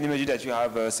 Or you can imagine that you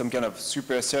have some kind of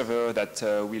super server that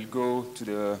will go to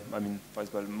the, for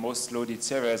example, most loaded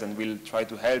servers and will try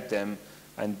to help them,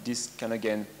 and this can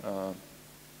again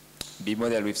be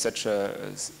modeled with such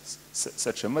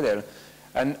a model.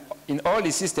 And in all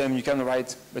these systems, you can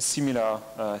write a similar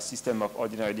system of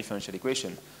ordinary differential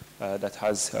equation that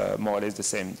has more or less the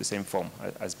same form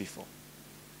as before.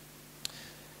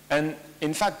 And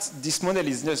in fact, this model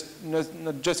is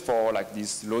not just for like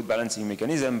this load balancing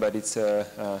mechanism, but it's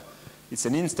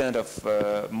an instance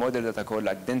of models that are called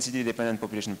like density-dependent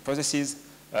population processes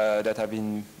that have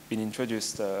been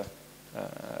introduced,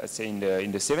 let's say in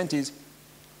the 70s,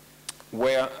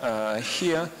 where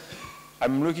here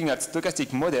I'm looking at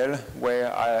stochastic model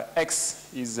where x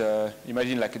is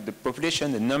imagine like the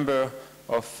population, the number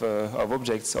of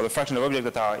objects, or the fraction of objects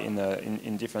that are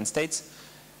in different states.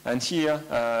 And here,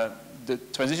 the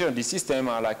transition of this system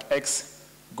are like x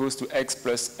goes to x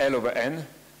plus L over n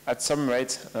at some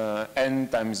rate n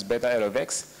times beta L of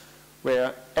x,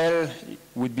 where L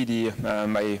would be the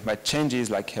my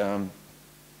changes, like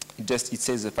it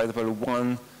says, for example,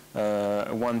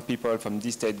 one people from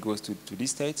this state goes to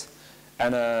this state,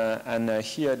 and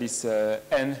here this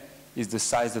n is the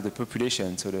size of the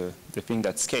population, so the thing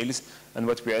that scales. And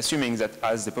what we are assuming is that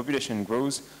as the population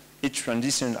grows, each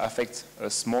transition affects a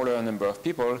smaller number of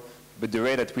people, but the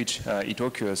rate at which it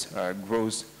occurs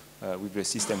grows with the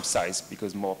system size,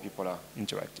 because more people are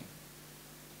interacting.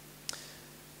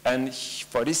 And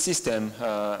for this system,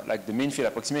 like the mean field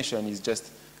approximation is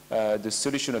just the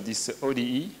solution of this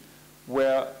ODE,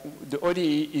 where the ODE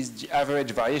is the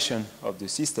average variation of the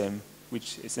system,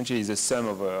 which essentially is the sum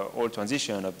of all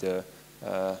transition of the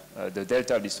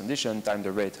delta of this transition times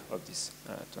the rate of this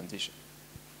transition.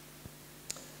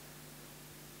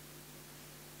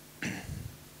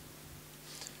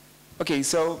 Okay,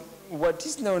 so what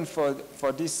is known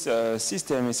for this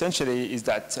system essentially is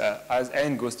that as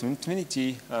n goes to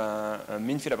infinity,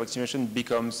 mean field approximation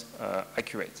becomes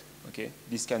accurate. Okay,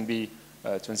 this can be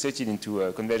translated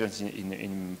into convergence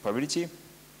in probability.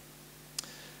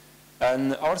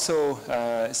 And also,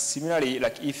 similarly,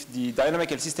 like if the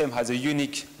dynamical system has a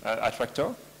unique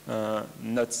attractor,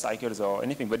 not cycles or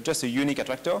anything, but just a unique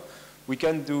attractor, we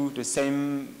can do the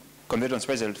same convergence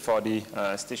result for the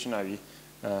stationary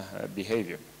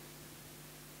behavior.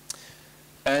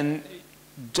 And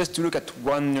just to look at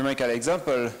one numerical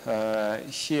example,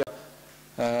 here,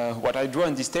 what I draw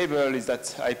in this table is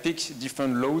that I pick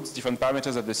different loads, different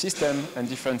parameters of the system, and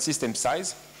different system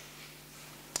size.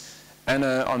 And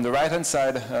on the right-hand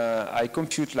side, I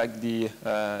compute like the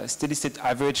steady-state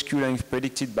average Q length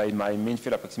predicted by my mean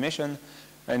field approximation.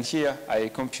 And here, I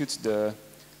compute the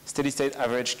steady-state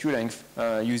average Q length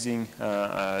using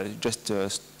just a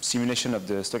simulation of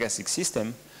the stochastic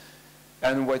system.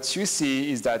 And what you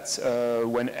see is that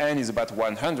when n is about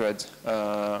 100,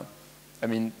 I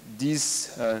mean,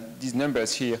 these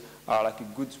numbers here are like a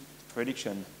good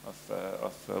prediction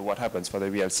of what happens for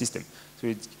the real system. So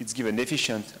it's given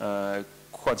efficient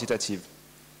quantitative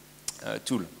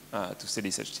tool to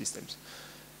study such systems.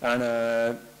 And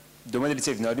the model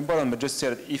itself is not important, but just say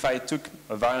that if I took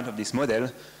a variant of this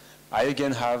model, I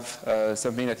again have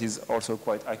something that is also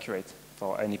quite accurate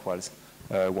for n equals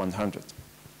 100.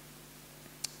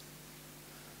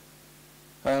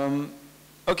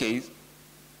 Okay,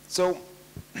 so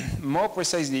more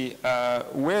precisely,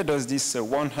 where does this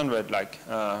 100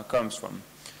 comes from?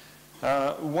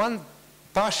 One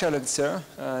partial answer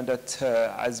that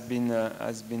has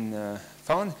been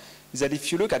found is that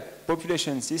if you look at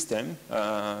population system,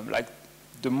 like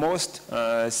the most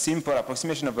simple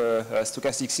approximation of a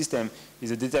stochastic system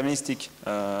is a deterministic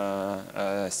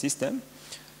system,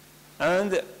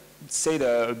 and say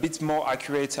a bit more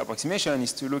accurate approximation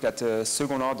is to look at a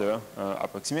second order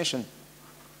approximation,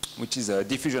 which is a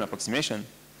diffusion approximation.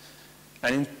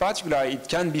 And in particular, it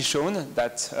can be shown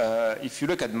that if you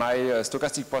look at my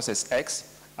stochastic process x,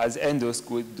 as n goes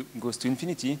to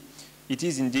infinity, it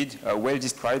is indeed well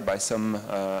described by some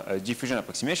diffusion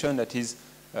approximation. That is,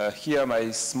 here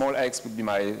my small x would be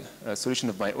my solution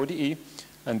of my ODE,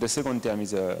 and the second term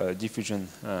is a diffusion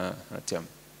term.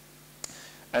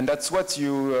 And that's what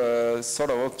you sort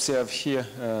of observe here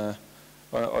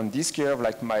on this curve.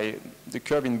 Like the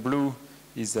curve in blue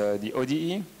is the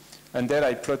ODE, and then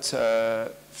I plot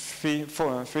three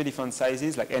different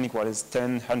sizes, like n equals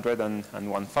 10, 100, and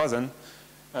 1,000.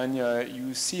 And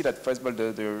you see that, first of all,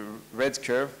 the red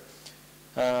curve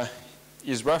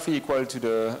is roughly equal to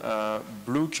the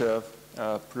blue curve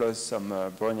plus some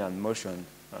Brownian motion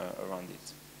around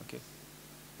it. Okay.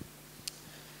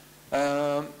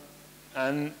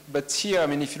 But here, I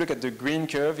mean, if you look at the green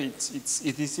curve, it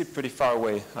is still pretty far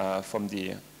away from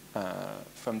the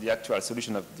actual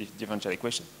solution of the differential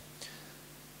equation.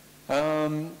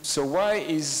 So why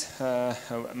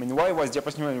why was the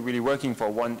approximation really working for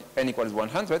n equals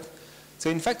 100? So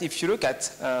in fact, if you look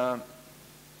at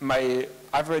my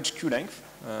average Q length,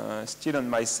 still on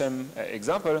my same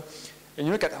example, and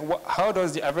you look at how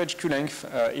does the average Q length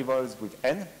evolve with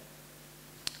n,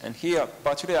 and here,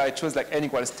 particularly, I chose like n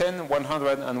equals 10,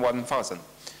 100, and 1,000.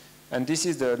 And this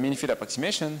is the mean field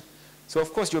approximation. So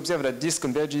of course, you observe that this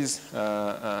converges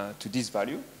to this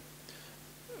value,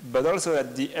 but also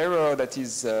that the error that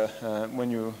is the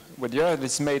error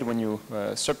that's made when you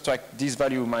subtract this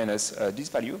value minus this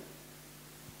value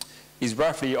is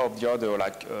roughly of the order,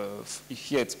 like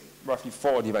here it's roughly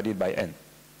 4 divided by n.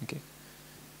 Okay.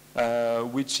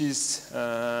 Which is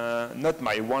not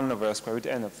my 1 over square root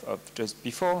n of just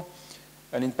before.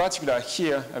 And in particular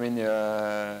here, I mean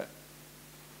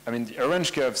the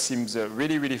orange curve seems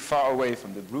really, really far away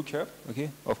from the blue curve.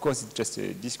 Okay, of course it's just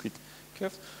a discrete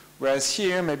curve. Whereas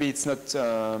here, maybe it's not,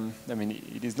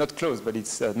 it is not close, but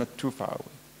it's not too far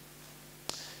away.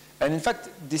 And in fact,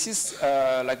 this is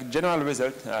like a general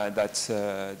result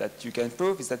that you can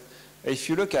prove is that if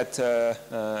you look at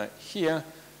here,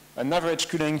 an average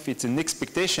Q length, it's an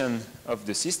expectation of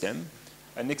the system.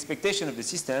 An expectation of the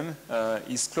system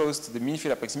is close to the mean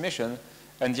field approximation,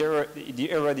 and the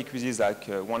error decreases like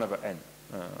 1 over n,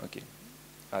 okay,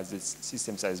 as the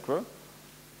system size grows.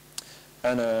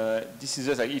 And this is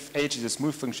just like if h is a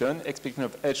smooth function, expectation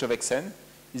of h of xn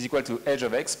is equal to h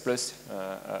of x plus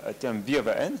a term v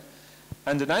over n.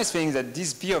 And the nice thing is that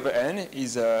this v over n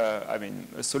is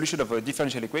a solution of a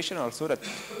differential equation also that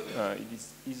it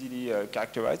is easily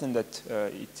characterized and that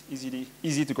it's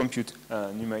easy to compute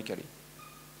numerically.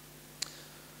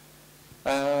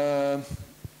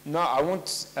 Now I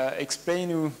won't explain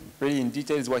you really in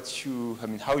details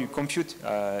how you compute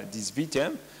this v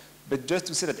term, but just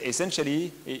to say that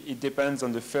essentially it depends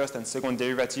on the first and second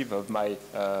derivative of my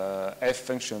f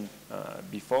function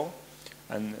before.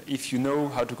 And if you know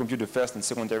how to compute the first and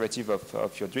second derivative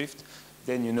of your drift,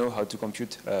 then you know how to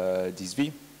compute this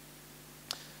v.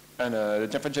 And the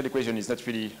differential equation is not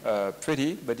really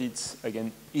pretty, but it's,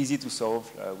 again, easy to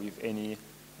solve with any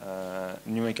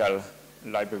numerical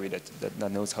library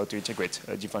that knows how to integrate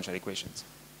differential equations.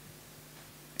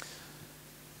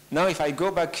 Now, if I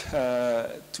go back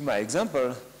to my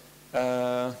example,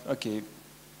 okay,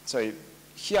 sorry,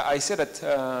 here I said that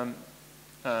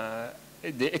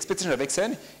the expectation of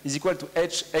xn is equal to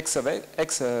h x of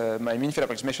x, my mean field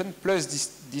approximation, plus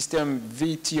this term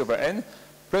vt over n,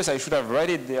 plus I should have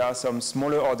written there are some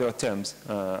smaller order terms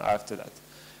after that.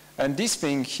 And this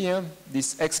thing here,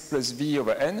 this x plus v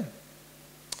over n,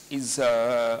 is,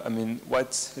 I mean,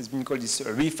 what has been called this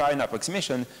refined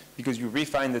approximation, because you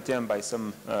refine the term by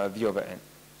some v over n.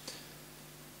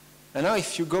 And now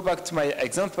if you go back to my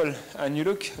example and you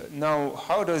look now,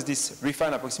 how does this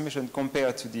refined approximation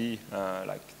compare to the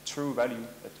like true value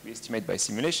that we estimate by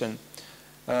simulation?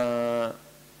 Now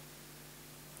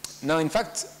in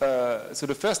fact, so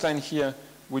the first line here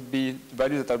would be the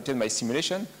value that I obtained by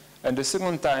simulation, and the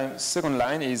second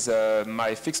line is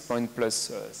my fixed point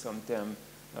plus some term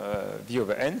v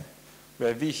over n,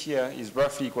 where v here is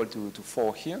roughly equal to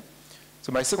 4 here.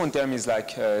 So my second term is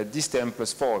like this term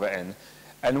plus 4 over n.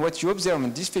 And what you observe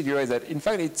in this figure is that, in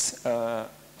fact, it's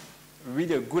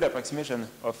really a good approximation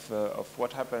of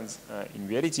what happens in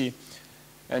reality.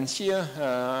 And here,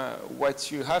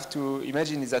 what you have to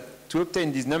imagine is that to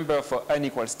obtain this number for n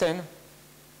equals 10,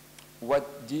 what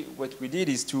we did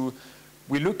is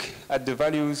we look at the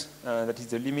values, that is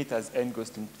the limit as n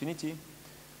goes to infinity.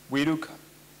 We look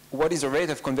what is the rate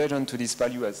of conversion to this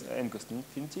value as n goes to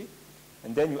infinity.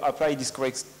 And then you apply this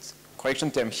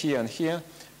correction term here and here,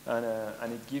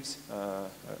 and it gives a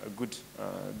good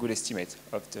estimate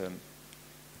of the,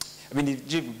 I mean, it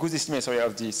gives good estimate, sorry,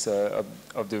 of this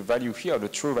of the value here, the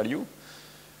true value.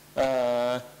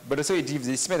 But also it gives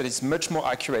the estimate that is much more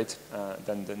accurate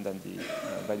than the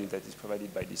value that is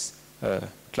provided by this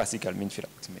classical mean field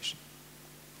approximation.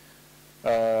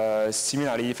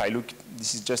 Similarly, if I look,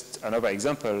 this is just another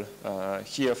example.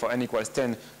 Here for n equals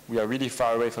 10, we are really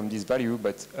far away from this value,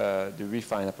 but the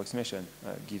refined approximation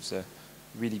gives a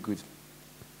really good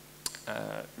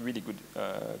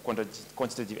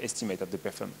quantitative estimate of the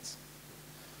performance.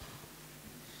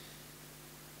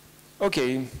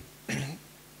 Okay,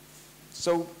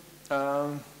 so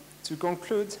to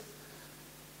conclude,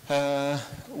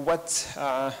 what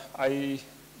I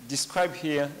describe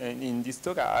here in this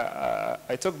talk,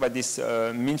 I talk about this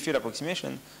mean field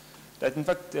approximation, that in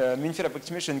fact mean field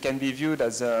approximation can be viewed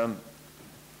as an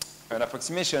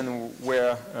approximation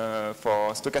where,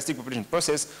 for stochastic population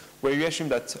process, where you assume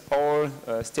that all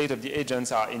state of the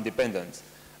agents are independent.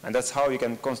 And that's how you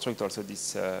can construct also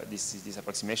this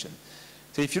approximation.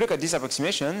 So if you look at this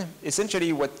approximation,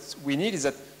 essentially what we need is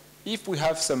that if we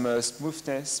have some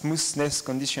smoothness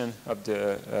condition of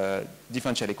the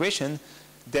differential equation,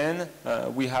 then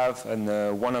we have an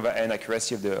 1 over n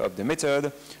accuracy of the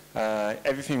method.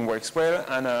 Everything works well,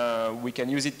 and we can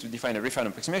use it to define a refined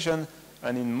approximation.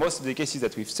 And in most of the cases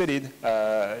that we've studied,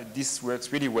 this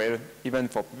works really well, even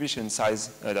for population size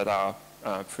that are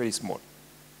pretty small.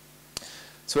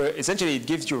 So essentially, it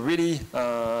gives you really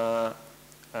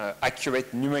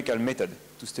accurate numerical method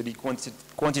to study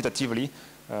quantitatively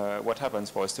what happens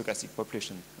for a stochastic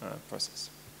population process.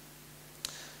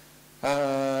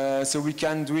 So we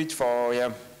can do it for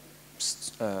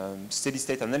steady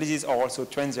state analysis, or also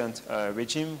transient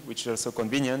regime, which is also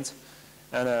convenient.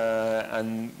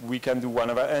 And we can do 1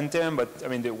 over n term, but I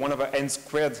mean the 1 over n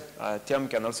squared term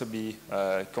can also be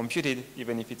computed,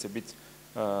 even if it's a bit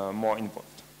more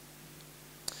involved.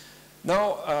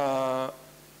 Now,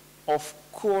 of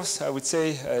course, I would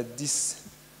say this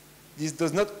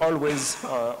does not always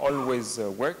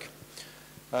work.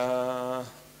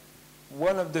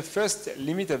 One of the first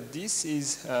limits of this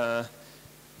is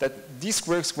that this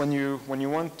works when you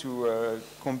want to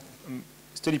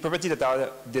study properties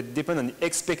that depend on the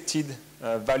expected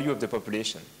value of the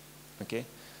population. Okay,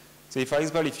 so for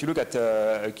example, if you look at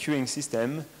a queuing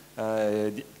system,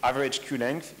 the average queue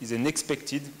length is an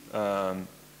expected.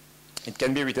 It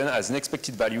can be written as an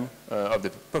expected value of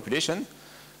the population.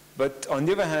 But on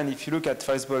the other hand, if you look at,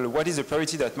 for example, what is the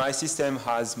probability that my system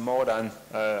has more than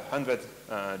 100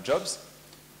 jobs,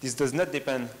 this does not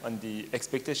depend on the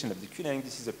expectation of the queue length.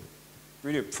 This is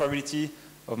really a probability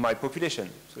of my population.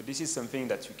 So this is something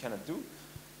that you cannot do.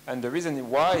 And the reason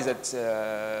why is that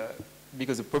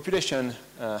because the population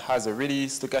has a really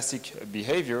stochastic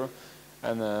behavior,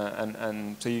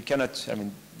 and so you cannot, I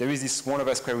mean, there is this 1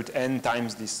 over square root n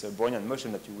times this Brownian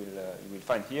motion that you will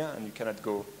find here, and you cannot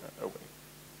go away.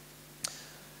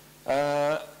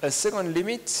 A second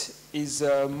limit is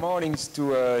more linked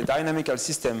to dynamical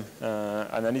system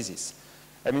analysis.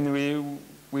 I mean,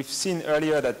 we've seen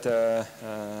earlier that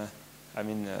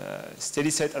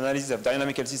steady state analysis of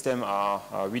dynamical system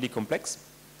are really complex.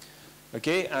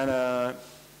 Okay, and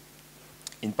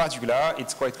in particular,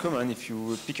 it's quite common if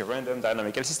you pick a random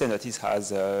dynamical system that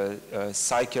has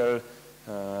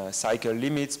cycle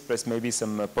limits plus maybe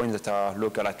some points that are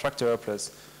local attractor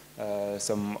plus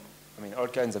some, all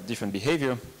kinds of different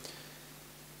behavior.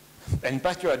 And in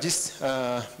particular, this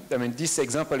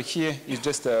example here is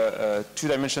just a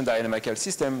two-dimensional dynamical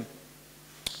system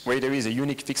where there is a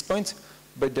unique fixed point,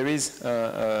 but there is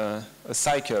a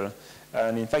cycle.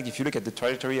 And in fact, if you look at the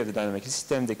trajectory of the dynamic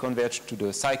system, they converge to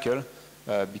the cycle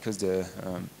because the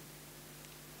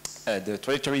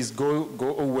trajectories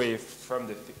go away from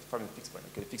the fixed point.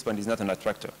 Okay, the fixed point is not an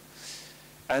attractor.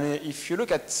 And if you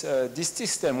look at this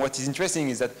system, what is interesting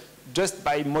is that just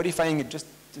by modifying just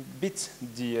a bit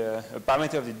the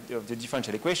parameter of the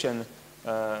differential equation,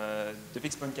 the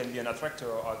fixed point can be an attractor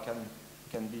or can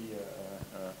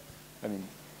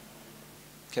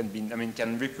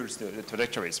repulse the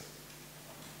trajectories.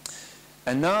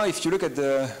 And now, if you look at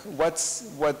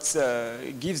what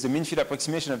gives the mean field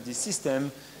approximation of this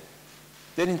system,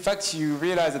 then in fact you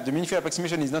realize that the mean field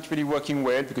approximation is not really working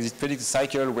well because it predicts a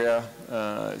cycle where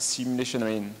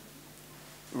simulation,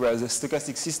 where the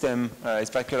stochastic system, its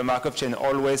particular Markov chain,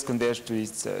 always converges to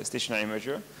its stationary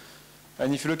measure.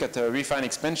 And if you look at refined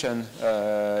expansion,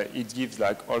 it gives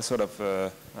like all sort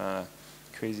of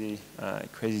crazy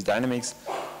dynamics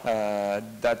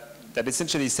that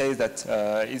essentially says that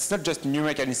it's not just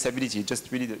numerical instability, just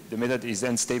really the method is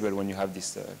unstable when you have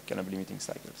this kind of limiting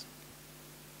cycles.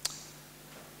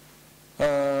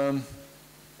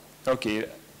 Okay,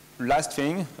 last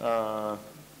thing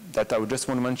that I would just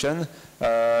want to mention,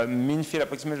 mean field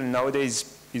approximation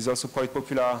nowadays is also quite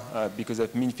popular because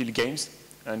of mean field games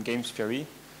and games theory.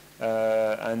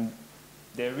 And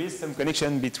there is some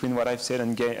connection between what I've said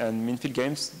and mean field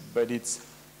games, but it's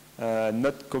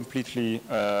not completely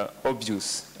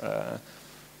obvious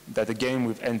that a game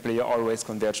with n player always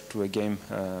converges to a game,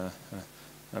 to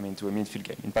a mean field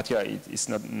game. In particular, it's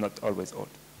not always old.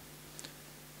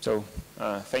 So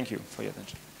thank you for your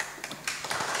attention.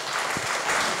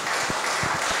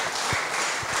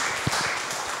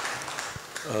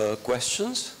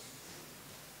 Questions?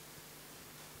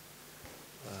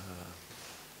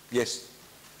 Yes,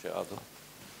 Gerardo.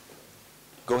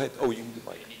 Go ahead. Oh, you need the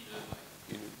mic.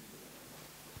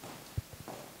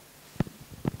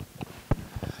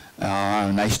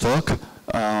 Nice talk.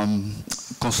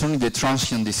 Concerning the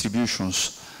transient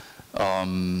distributions,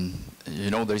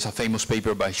 there is a famous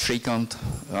paper by Shrikant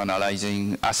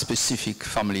analyzing a specific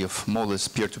family of models,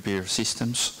 peer-to-peer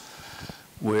systems,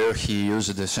 where he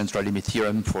used the central limit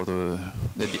theorem for the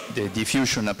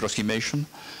diffusion approximation.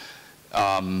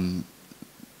 In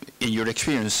your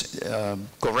experience,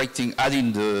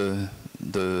 adding the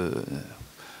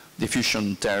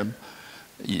diffusion term,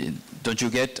 don't you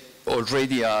get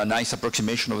already a nice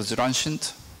approximation of the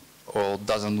transient, or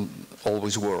doesn't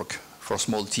always work for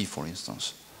small t, for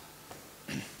instance?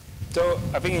 So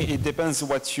I think it depends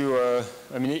what you.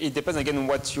 It depends again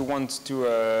what you want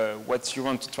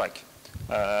to track.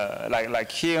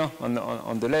 Like here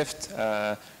on the left,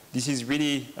 this is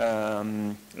really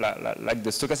like the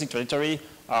stochastic trajectory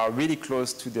are really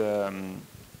close to the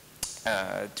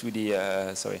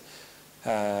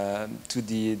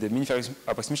mean field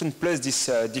approximation plus this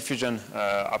diffusion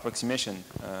approximation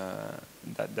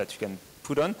that you can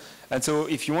put on. And so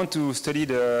if you want to study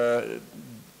the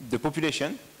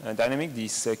population dynamic,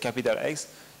 this capital X,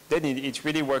 then it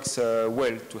really works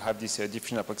well to have this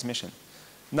diffusion approximation.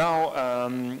 Now,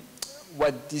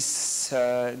 what this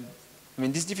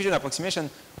diffusion approximation,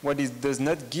 what it does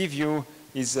not give you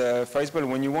is, for example,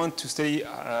 when you want to study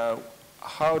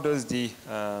how does the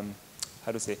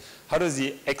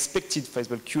expected, for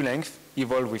example, Q length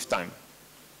evolve with time.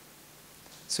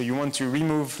 So you want to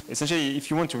remove, essentially, if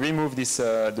you want to remove this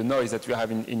the noise that you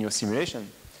have in your simulation.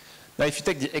 Now, if you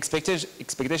take the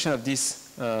expectation of this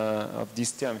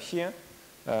term here,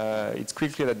 it's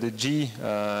quite clear that the G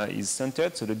is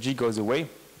centered, so the G goes away.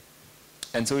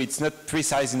 And so it's not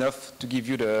precise enough to give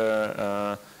you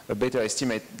a better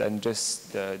estimate than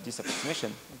just this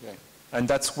approximation. Okay. And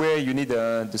that's where you need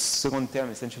the second term,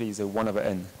 essentially, is a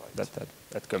 1/n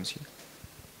that comes here.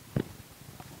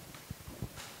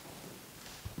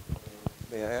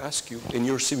 May I ask you, in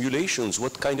your simulations,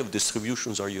 what kind of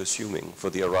distributions are you assuming for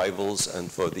the arrivals and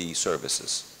for the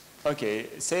services? Okay,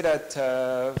 say that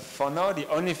for now, the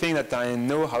only thing that I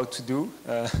know how to do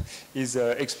is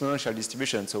exponential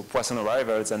distribution, so Poisson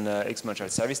arrivals and exponential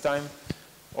service time.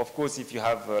 Of course, if you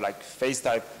have like phase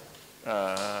type,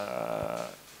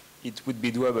 it would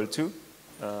be doable too,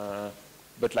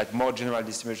 but like more general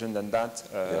distribution than that.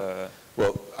 Yeah.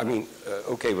 Well,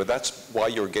 okay, but that's why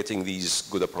you're getting these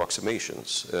good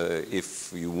approximations.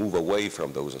 If you move away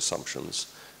from those assumptions,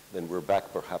 then we're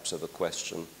back perhaps at the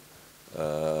question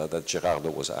that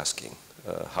Gerardo was asking,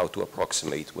 how to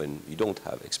approximate when you don't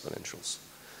have exponentials.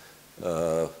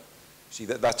 See,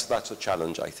 that's a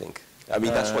challenge, I think.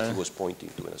 That's what he was pointing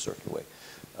to in a certain way.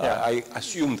 Yeah. I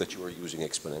assume that you were using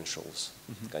exponentials.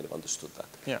 Kind of understood that.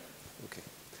 Yeah. Okay.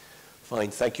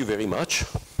 Fine. Thank you very much.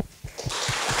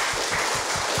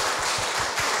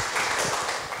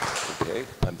 Okay.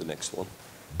 next one.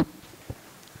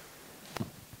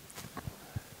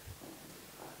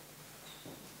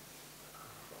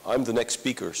 I'm the next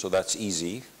speaker, so that's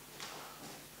easy.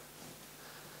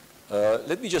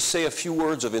 Let me just say a few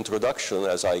words of introduction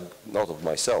as I, not of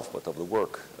myself, but of the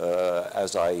work,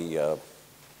 as I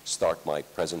start my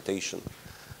presentation.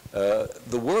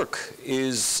 The work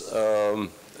is,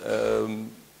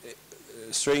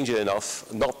 strangely enough,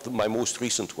 not my most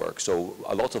recent work. So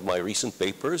a lot of my recent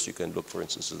papers, you can look, for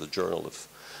instance, at the Journal of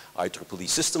IEEE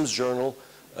Systems Journal,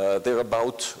 they're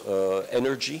about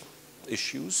energy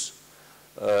issues.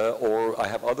 Or I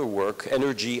have other work,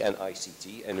 energy and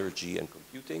ICT, energy and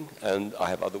computing, and I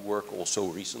have other work, also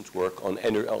recent work on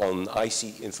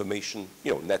IC information,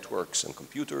 networks and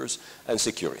computers, and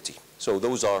security. So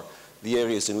those are the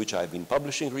areas in which I've been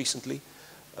publishing recently.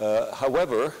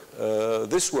 However,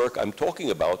 this work I'm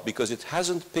talking about because it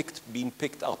hasn't been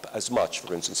picked up as much.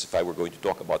 For instance, if I were going to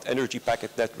talk about energy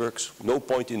packet networks, no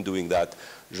point in doing that.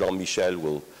 Jean-Michel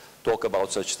will talk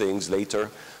about such things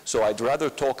later. So I'd rather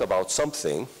talk about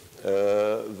something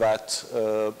that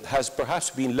has perhaps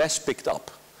been less picked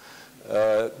up.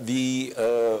 The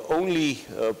only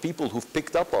people who've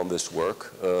picked up on this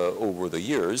work over the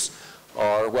years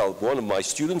are, well, one of my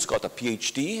students got a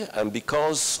PhD, and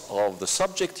because of the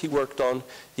subject he worked on,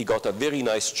 he got a very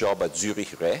nice job at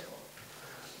Zurich Re.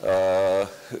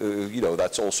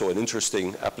 That's also an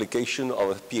interesting application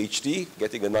of a PhD,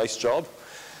 getting a nice job.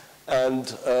 And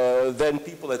then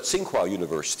people at Tsinghua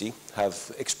University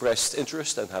have expressed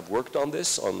interest and have worked on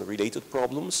this, on related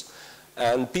problems.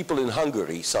 And people in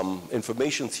Hungary, some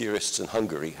information theorists in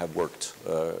Hungary have worked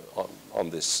on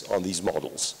these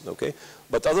models, okay?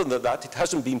 But other than that, it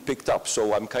hasn't been picked up.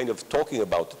 So I'm kind of talking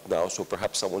about it now, so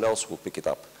perhaps someone else will pick it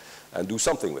up and do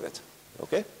something with it,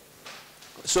 okay?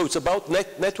 So it's about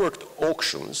networked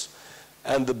auctions.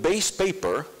 And the base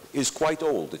paper is quite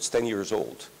old. It's 10 years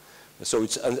old. So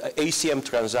it's ACM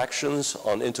transactions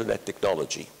on internet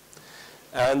technology.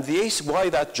 And why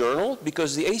that journal?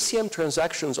 Because the ACM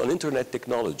transactions on internet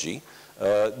technology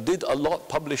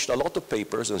published a lot of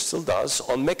papers, and still does,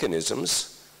 on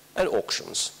mechanisms and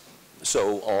auctions.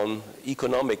 So on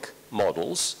economic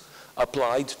models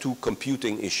applied to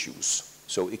computing issues.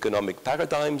 So economic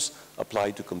paradigms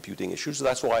applied to computing issues.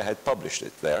 That's why I had published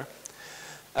it there.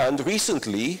 And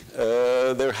recently,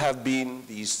 there have been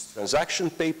these transaction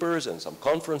papers and some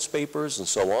conference papers and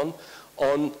so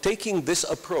on taking this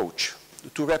approach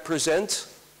to represent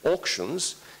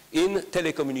auctions in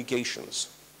telecommunications.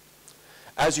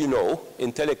 As you know,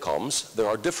 in telecoms, there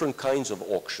are different kinds of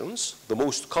auctions. The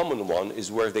most common one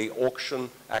is where they auction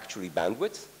actually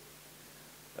bandwidth,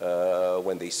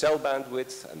 when they sell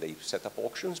bandwidth and they set up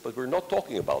auctions, but we're not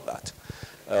talking about that.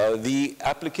 The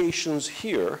applications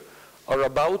here are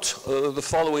about the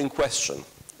following question.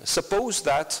 Suppose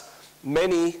that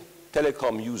many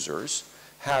telecom users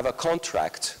have a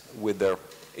contract with their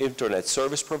internet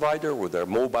service provider, with their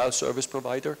mobile service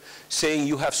provider, saying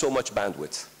you have so much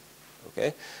bandwidth,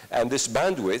 okay? And this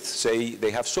bandwidth, say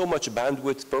they have so much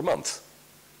bandwidth per month.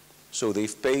 So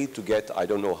they've paid to get, I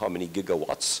don't know how many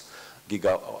gigawatts.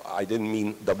 I didn't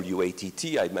mean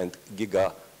W-A-T-T, I meant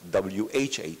giga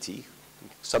W-H-A-T,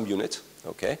 some unit,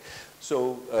 okay?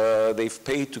 So they've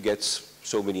paid to get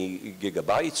so many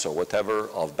gigabytes or whatever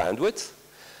of bandwidth.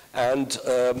 And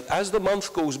as the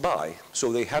month goes by,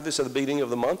 so they have this at the beginning of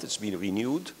the month, it's been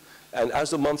renewed, and as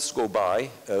the months go by,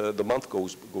 the month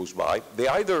goes by, they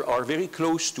either are very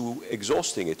close to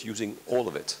exhausting it, using all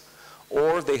of it,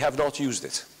 or they have not used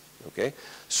it, okay?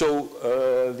 So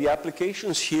the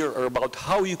applications here are about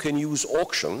how you can use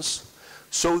auctions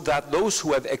so that those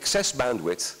who have excess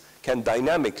bandwidth can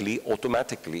dynamically,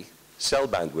 automatically sell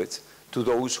bandwidth to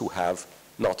those who have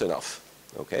not enough,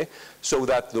 okay? So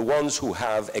that the ones who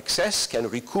have excess can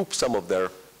recoup some of their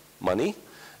money,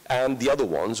 and the other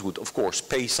ones would, of course,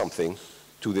 pay something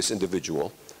to this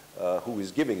individual who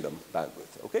is giving them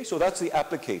bandwidth, okay? So that's the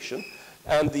application,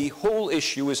 and the whole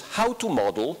issue is how to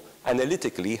model,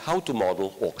 analytically, how to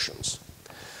model auctions.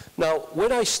 Now,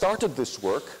 when I started this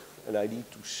work, and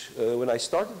when I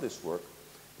started this work,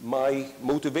 my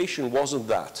motivation wasn't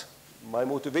that. My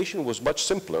motivation was much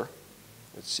simpler.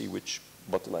 Let's see which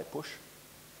button I push.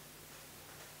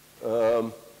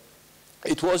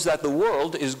 It was that the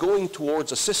world is going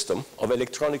towards a system of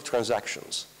electronic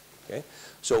transactions. Okay?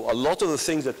 So a lot of the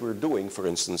things that we're doing, for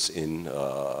instance, in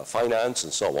finance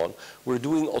and so on, we're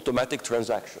doing automatic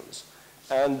transactions.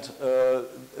 And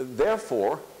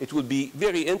therefore, it would be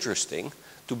very interesting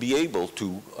to be able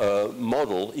to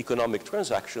model economic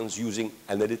transactions using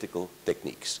analytical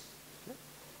techniques.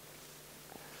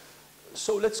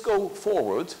 So let's go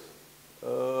forward.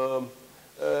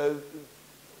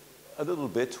 a little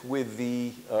bit with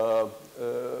the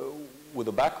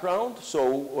background.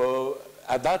 So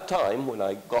at that time, when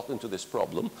I got into this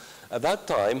problem, at that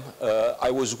time, I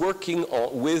was working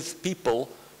with people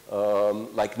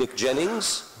like Nick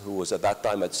Jennings, who was at that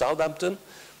time at Southampton,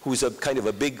 who is a kind of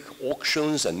a big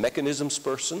auctions and mechanisms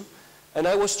person. And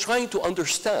I was trying to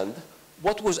understand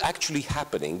what was actually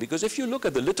happening, because if you look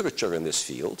at the literature in this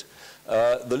field,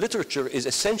 the literature is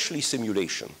essentially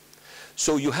simulation.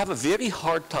 So you have a very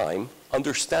hard time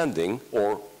understanding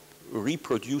or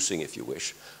reproducing, if you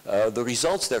wish, the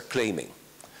results they're claiming,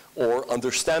 or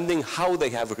understanding how they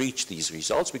have reached these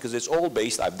results, because it's all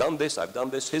based, I've done this,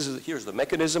 here's the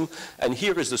mechanism, and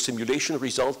here is the simulation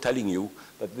result telling you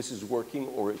that this is working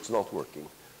or it's not working.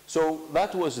 So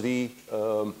that was the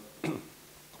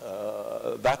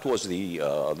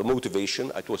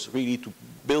motivation. It was really to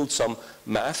build some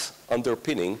math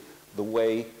underpinning the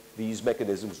way these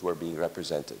mechanisms were being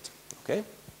represented. Okay?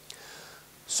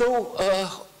 So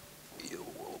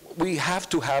we have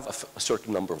to have a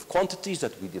certain number of quantities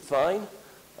that we define.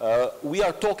 We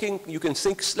are talking, you can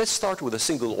think, let's start with a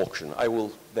single auction. I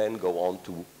will then go on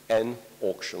to n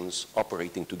auctions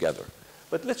operating together.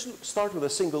 But let's start with a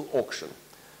single auction.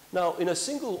 Now, in a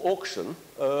single auction,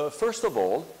 first of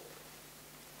all,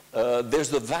 there's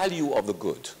the value of the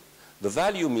good. The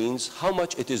value means how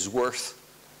much it is worth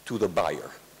to the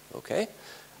buyer. Okay?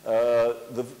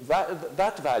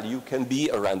 That value can be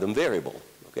a random variable.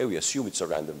 Okay? We assume it's a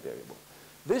random variable.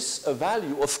 This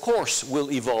value, of course, will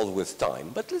evolve with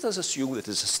time, but let us assume that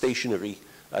it's a stationary,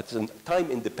 that's a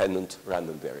time-independent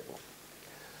random variable.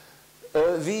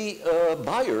 The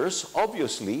buyers,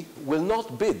 obviously, will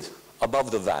not bid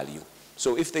above the value.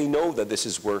 So if they know that this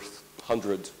is worth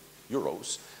 100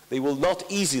 euros, they will not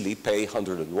easily pay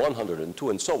 101, 102,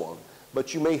 and so on.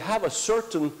 But you may have a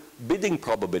certain bidding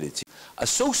probability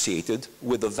associated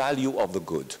with the value of the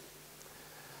good.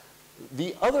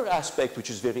 The other aspect which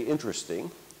is very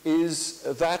interesting is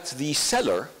that the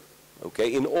seller,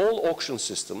 okay, in all auction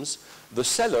systems, the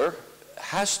seller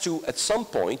has to, at some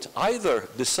point, either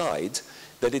decide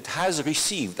that it has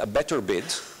received a better bid,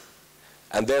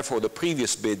 and therefore the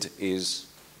previous bid is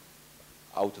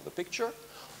out of the picture,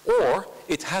 or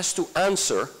it has to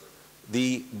answer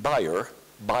the buyer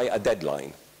by a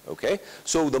deadline. Okay?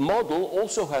 So the model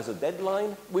also has a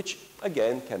deadline, which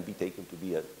again can be taken to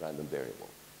be a random variable.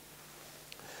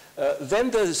 Then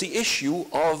there's the issue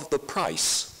of the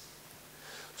price.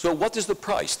 So what is the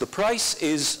price? The price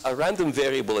is a random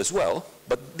variable as well,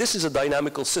 but this is a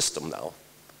dynamical system now,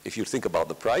 if you think about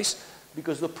the price,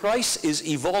 because the price is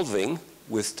evolving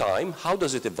with time. How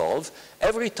does it evolve?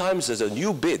 Every time there's a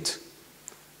new bid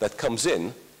that comes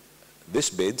in,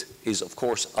 this bid is, of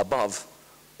course, above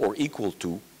or equal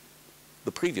to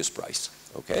the previous price.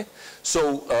 Okay?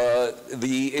 So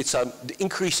it's an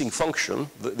increasing function.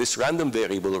 This random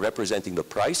variable representing the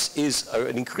price is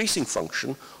an increasing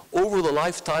function over the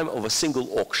lifetime of a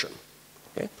single auction.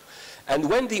 Okay? And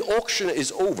when the auction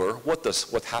is over,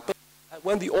 what happens?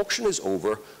 When the auction is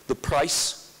over, the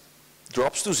price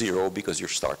drops to zero because you're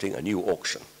starting a new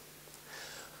auction.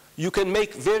 You can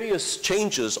make various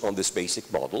changes on this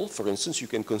basic model. For instance, you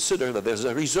can consider that there's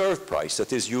a reserve price.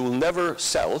 That is, you will never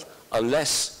sell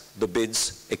unless the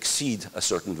bids exceed a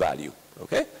certain value.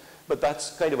 Okay? But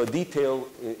that's kind of a detail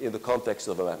in the context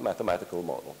of a mathematical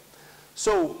model.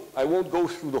 So I won't go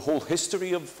through the whole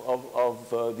history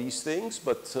of these things,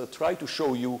 but try to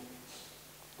show you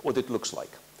what it looks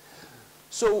like.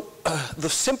 So the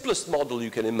simplest model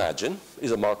you can imagine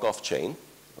is a Markov chain.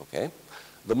 Okay?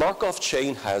 The Markov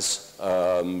chain has,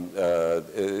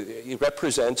 it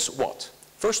represents what?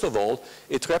 First of all,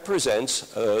 it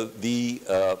represents the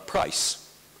price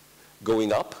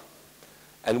going up,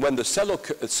 and when the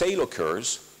sale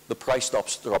occurs, the price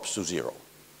drops to zero.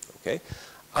 Okay?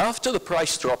 After the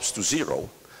price drops to zero,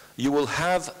 you will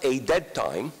have a dead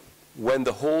time when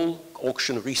the whole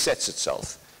auction resets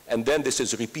itself, and then this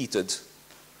is repeated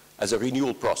as a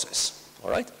renewal process. All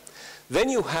right? Then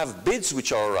you have bids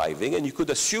which are arriving, and you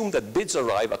could assume that bids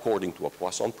arrive according to a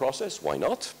Poisson process. Why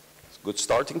not? It's a good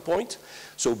starting point.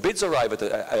 So bids arrive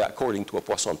according to a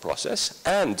Poisson process,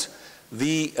 and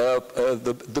the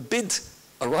bid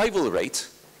arrival rate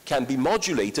can be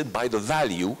modulated by the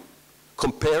value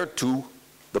compared to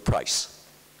the price.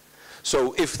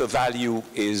 So if the value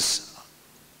is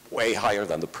way higher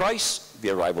than the price,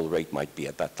 the arrival rate might be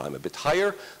at that time a bit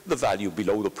higher. The value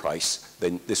below the price,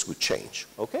 then this would change.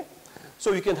 Okay?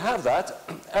 So you can have that,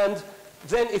 and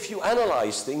then if you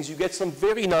analyze things, you get some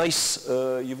very nice,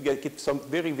 get some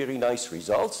very, very nice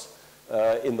results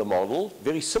in the model,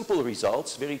 very simple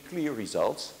results, very clear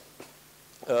results.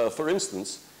 For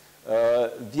instance,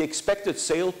 The expected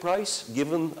sale price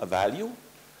given a value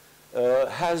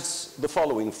has the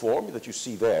following form that you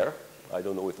see there. I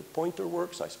don't know if the pointer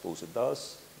works. I suppose it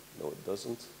does. No, it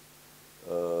doesn't.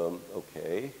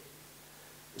 Okay.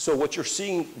 So what you're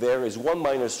seeing there is 1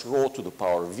 minus rho to the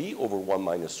power v over 1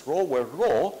 minus rho, where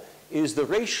rho is the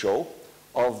ratio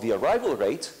of the arrival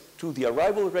rate to the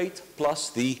arrival rate plus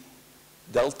the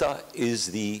delta is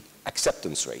the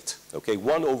acceptance rate. Okay,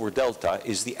 1 over delta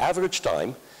is the average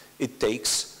time it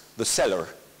takes the seller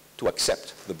to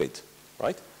accept the bid,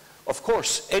 right? Of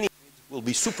course, any bid will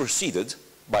be superseded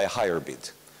by a higher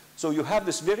bid. So you have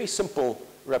this very simple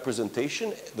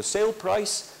representation, the sale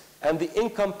price and the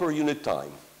income per unit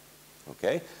time,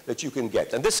 okay, that you can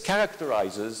get. And this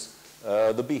characterizes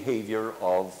the behavior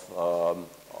of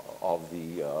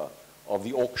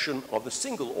the auction, of the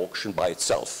single auction by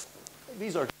itself.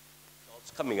 These are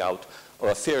results coming out of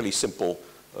a fairly simple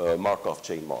Markov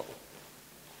chain model.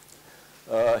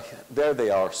 There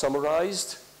they are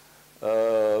summarized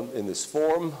in this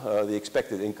form, the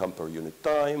expected income per unit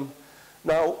time.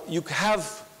 Now, you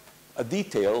have a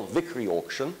detailed Vickrey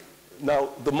auction. Now,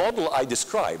 the model I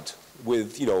described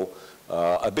with,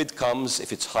 a bid comes,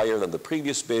 if it's higher than the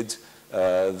previous bid,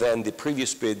 then the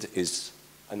previous bid is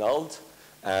annulled,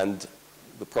 and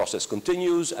the process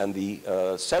continues, and the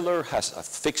seller has a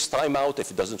fixed timeout.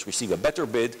 If it doesn't receive a better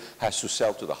bid, has to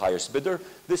sell to the highest bidder.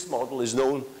 This model is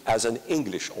known as an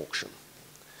English auction.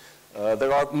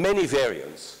 There are many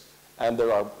variants, and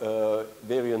there are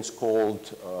variants called,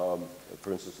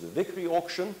 for instance, the Vickrey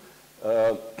auction,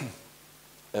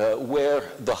 where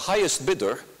the highest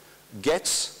bidder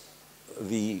gets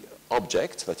the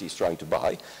object that he's trying to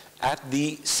buy at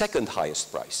the second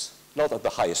highest price, not at the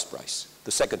highest price,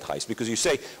 the second highest, because you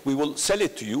say, we will sell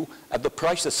it to you at the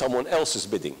price that someone else is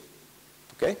bidding,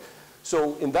 okay?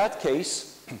 So in that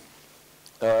case,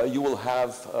 you will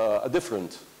have a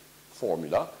different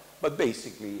formula, but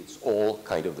basically it's all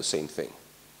kind of the same thing.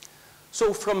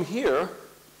 So from here,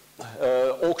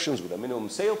 auctions with a minimum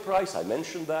sale price, I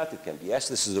mentioned that, it can be S,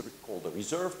 this is called the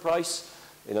reserve price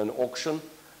in an auction.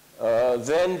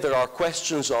 Then there are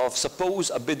questions of, suppose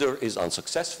a bidder is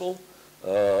unsuccessful,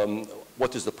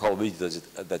 what is the probability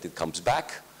that it comes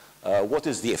back? What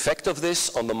is the effect of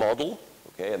this on the model?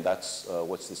 Okay, and that's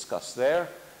what's discussed there.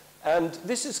 And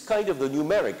this is kind of the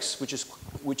numerics,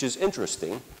 which is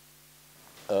interesting.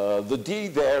 The D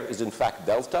there is in fact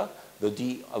delta. The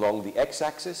D along the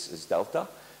x-axis is delta.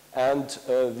 And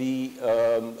the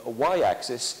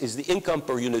y-axis is the income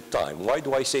per unit time. Why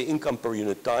do I say income per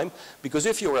unit time? Because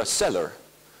if you're a seller,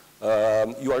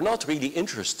 you are not really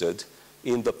interested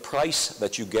in the price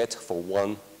that you get for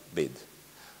one bid,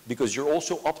 because you're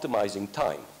also optimizing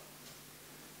time.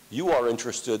 You are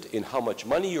interested in how much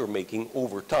money you're making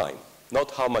over time, not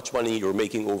how much money you're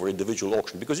making over individual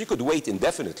auction, because you could wait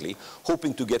indefinitely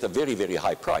hoping to get a very, very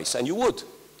high price, and you would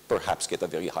perhaps get a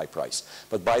very high price.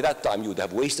 But by that time, you would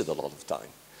have wasted a lot of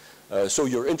time. So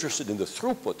you're interested in the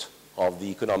throughput of the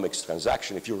economics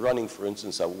transaction. If you're running, for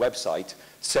instance, a website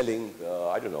selling,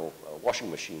 I don't know,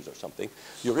 washing machines or something,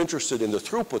 you're interested in the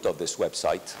throughput of this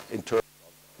website in terms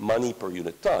of money per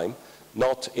unit time,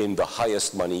 not in the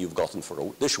highest money you've gotten for a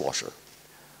dishwasher.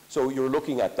 So you're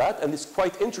looking at that, and it's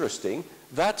quite interesting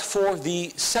that for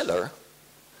the seller,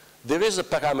 there is a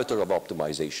parameter of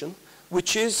optimization,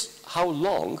 which is how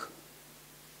long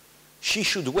she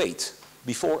should wait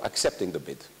before accepting the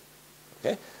bid.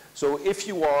 Okay? So if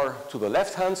you are to the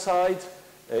left-hand side,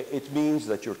 it means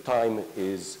that your time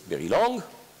is very long.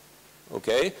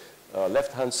 Okay?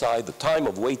 Left-hand side, the time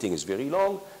of waiting is very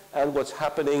long, and what's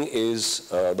happening is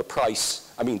the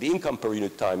price, I mean, the income per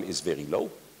unit time is very low.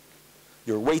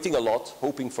 You're waiting a lot,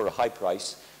 hoping for a high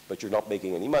price, but you're not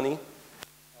making any money.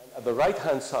 And at the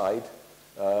right-hand side,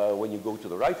 when you go to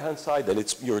the right-hand side, then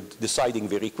you're deciding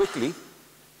very quickly.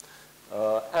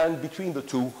 And between the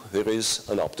two, there is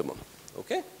an optimum.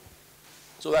 Okay?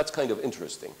 So that's kind of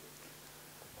interesting.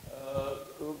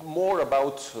 More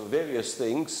about various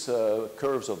things,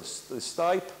 curves of this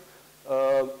type.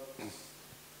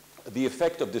 The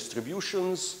effect of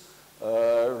distributions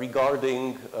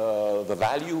regarding the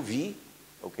value V.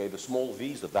 Okay, the small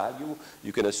v is the value.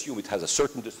 You can assume it has a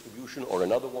certain distribution or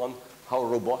another one. How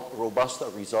robust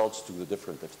are results to the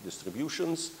different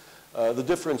distributions. The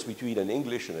difference between an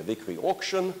English and a Vickrey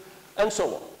auction, and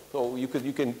so on. So you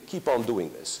can keep on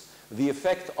doing this. The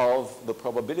effect of the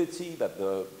probability that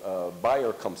the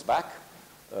buyer comes back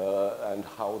and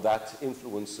how that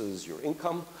influences your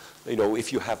income. You know,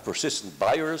 if you have persistent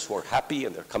buyers who are happy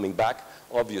and they're coming back,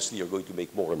 obviously you're going to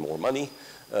make more and more money.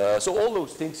 So all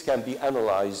those things can be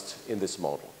analyzed in this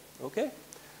model. Okay?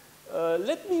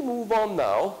 Let me move on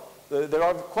now there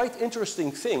are quite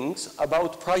interesting things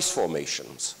about price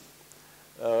formations.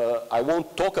 I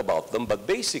won't talk about them, but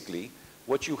basically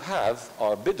what you have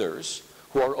are bidders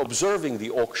who are observing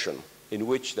the auction in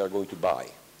which they're going to buy.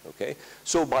 Okay?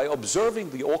 So by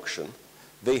observing the auction,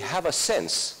 they have a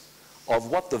sense of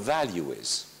what the value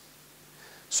is.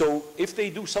 So if they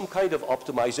do some kind of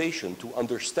optimization to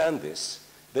understand this,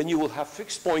 then you will have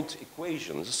fixed point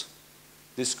equations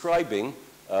describing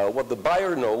what the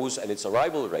buyer knows and its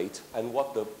arrival rate and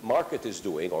what the market is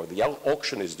doing or the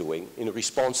auction is doing in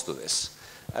response to this.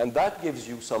 And that gives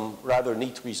you some rather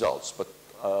neat results, but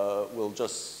we'll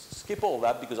just skip all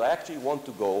that because I actually want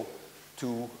to go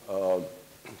to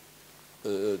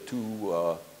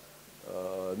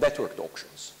networked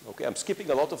auctions. Okay, I'm skipping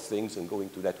a lot of things and going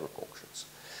to network auctions.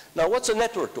 Now, what's a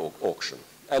networked auction?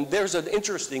 And there's an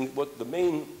interesting, what the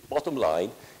main bottom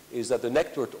line is that the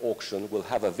networked auction will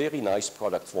have a very nice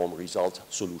product form result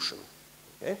solution,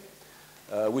 okay?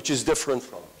 Which is different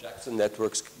from Jackson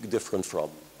networks, different from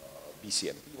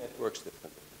BCMP networks,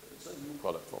 different. It's a new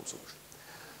product form solution.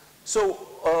 So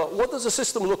what does the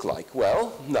system look like?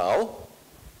 Well, now,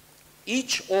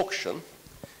 each auction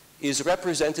is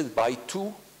represented by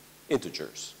two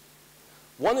integers.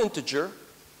 One integer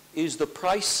is the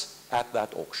price at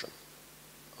that auction,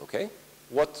 okay?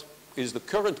 What is the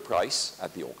current price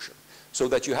at the auction, so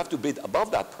that you have to bid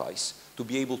above that price to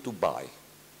be able to buy.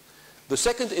 The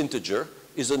second integer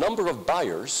is the number of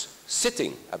buyers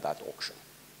sitting at that auction.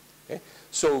 Okay?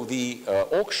 So the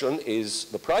auction is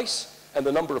the price and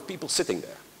the number of people sitting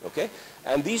there. Okay?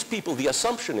 And these people, the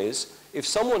assumption is, if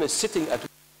someone is sitting at one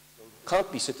auction,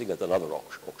 can't be sitting at another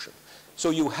auction. So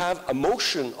you have a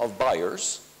motion of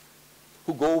buyers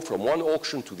who go from one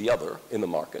auction to the other in the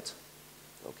market.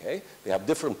 Okay? They have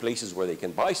different places where they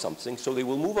can buy something, so they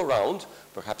will move around,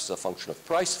 perhaps as a function of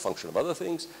price, function of other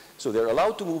things. So they're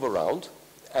allowed to move around,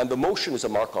 and the motion is a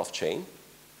Markov chain.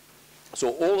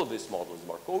 So all of this model is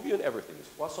Markovian, everything is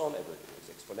Poisson, everything is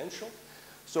exponential.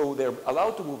 So they're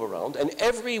allowed to move around, and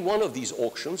every one of these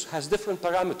auctions has different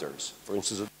parameters. For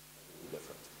instance,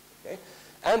 different. Okay?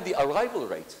 And the arrival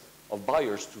rate of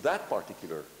buyers to that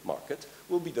particular market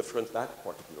will be different. That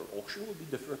particular auction will be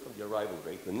different from the arrival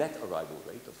rate, the net arrival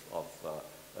rate of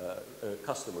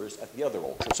customers at the other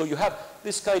auction. So you have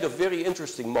this kind of very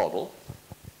interesting model.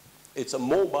 It's a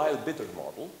mobile bidder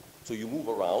model. So you move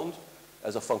around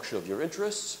as a function of your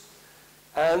interests.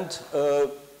 And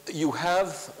you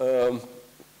have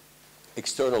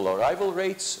external arrival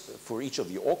rates for each of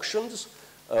the auctions.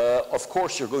 Of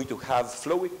course, you're going to have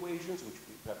flow equations, which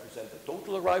represent the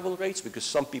total arrival rates, because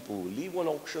some people will leave one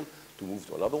auction to move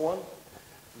to another one.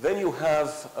 Then you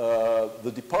have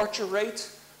the departure rate,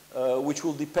 which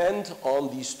will depend on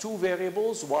these two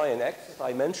variables, y and x, that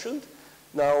I mentioned.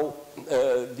 Now,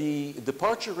 the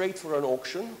departure rate for an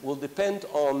auction will depend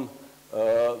on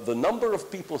the number of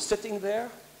people sitting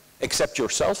there, except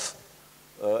yourself,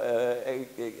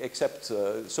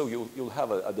 so you'll have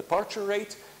a departure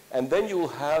rate, and then you'll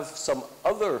have some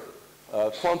other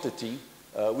quantity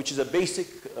which is a basic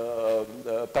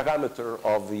parameter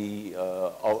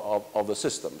of the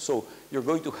system. So you're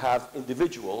going to have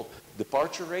individual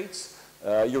departure rates.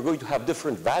 You're going to have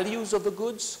different values of the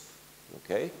goods.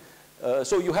 Okay?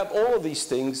 So you have all of these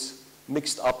things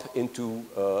mixed up into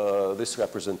this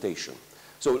representation.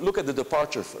 So look at the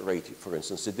departure rate, for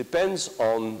instance. It depends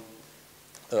on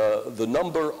the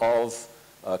number of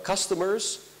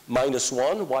customers,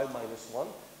 -1, y -1,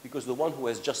 because the one who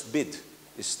has just bid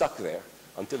is stuck there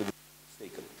until it is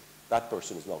taken. That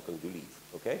person is not going to leave,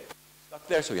 okay? Stuck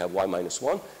there, so you have y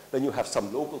 -1. Then you have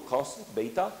some local constant,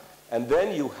 beta, and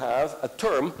then you have a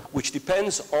term which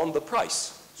depends on the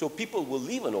price. So people will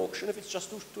leave an auction if it's just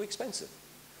too expensive.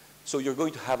 So you're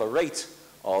going to have a rate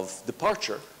of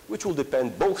departure which will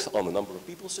depend both on the number of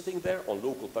people sitting there, on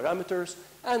local parameters,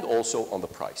 and also on the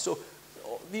price. So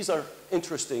these are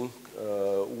interesting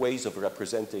ways of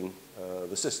representing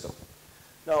the system.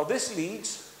 Now this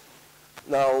leads,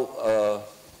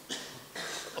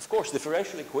 of course,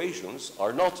 differential equations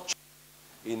are not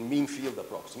in mean field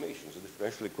approximations. The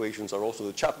differential equations are also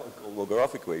the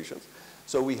Chapman-Kolmogorov equations.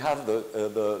 So we have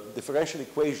the differential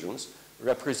equations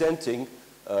representing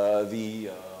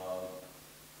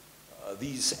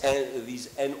these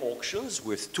n auctions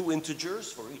with two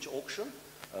integers for each auction,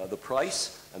 the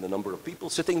price and the number of people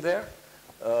sitting there.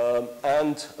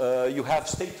 You have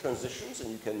state transitions,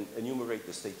 and you can enumerate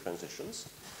the state transitions.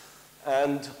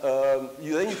 And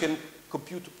then you can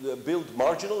build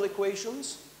marginal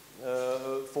equations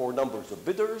for numbers of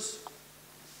bidders.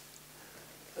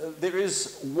 There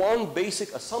is one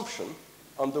basic assumption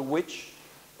under which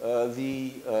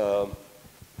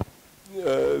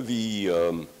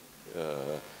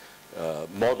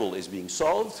model is being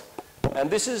solved. And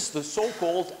this is the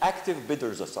so-called active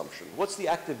bidders assumption. What's the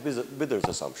active bidders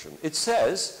assumption? It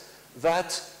says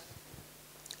that,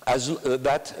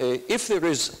 if there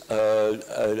is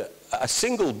a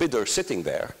single bidder sitting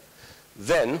there,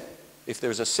 then if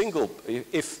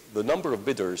the number of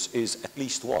bidders is at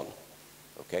least one,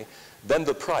 okay, then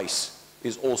the price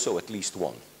is also at least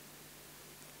one.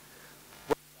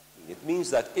 What does that mean? It means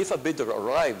that if a bidder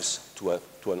arrives to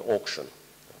an auction,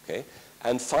 okay,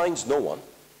 and finds no one,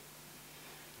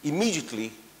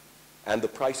 immediately, and the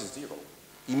price is zero,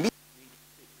 immediately,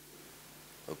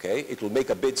 okay, it will make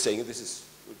a bid saying, this is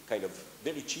kind of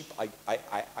very cheap, I'm not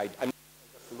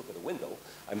just to look at the window,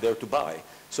 I'm there to buy.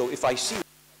 So if I see the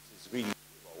price is really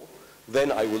low,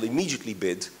 then I will immediately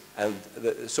bid, and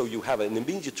so you have an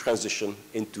immediate transition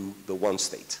into the one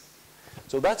state.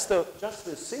 So that's just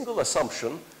the single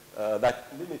assumption that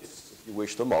limits, if you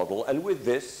wish, the model, and with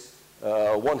this,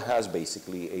 one has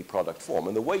basically a product form.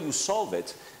 And the way you solve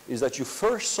it is that you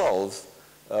first solve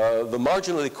the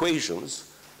marginal equations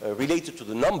related to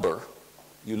the number.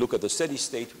 You look at the steady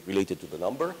state related to the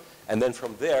number, and then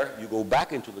from there you go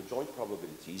back into the joint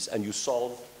probabilities and you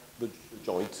solve the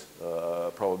joint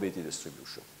probability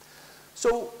distribution.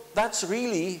 So that's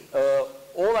really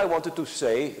all I wanted to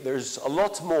say. There's a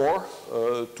lot more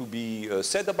to be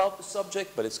said about the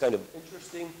subject, but it's kind of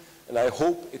interesting, and I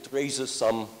hope it raises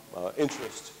some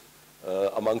interest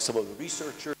among some of the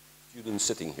researchers, students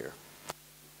sitting here.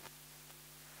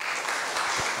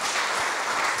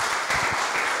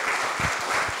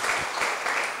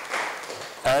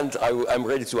 And I'm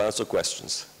ready to answer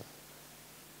questions.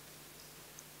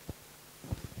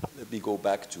 Let me go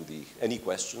back to any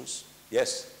questions?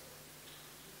 Yes?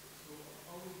 So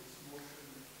how is this motion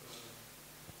of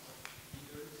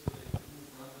leaders, they move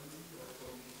randomly or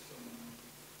from some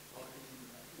algorithm?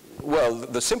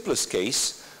 Well, the simplest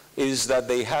case is that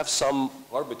they have some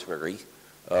arbitrary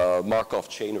Markov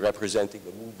chain representing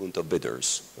the movement of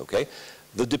bidders, okay?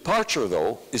 The departure,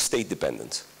 though, is state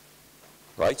dependent,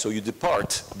 right? So you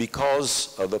depart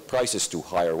because the price is too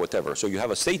high or whatever. So you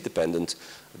have a state dependent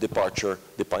departure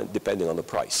depending on the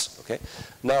price, okay?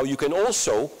 Now, you can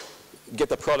also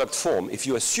get a product form if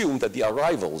you assume that the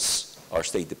arrivals are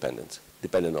state dependent,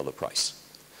 dependent on the price.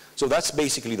 So that's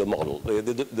basically the model,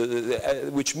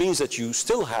 which means that you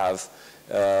still have,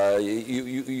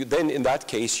 then in that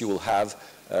case you will have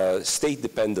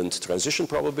state-dependent transition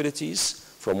probabilities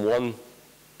from one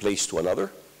place to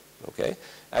another, okay?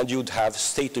 And you'd have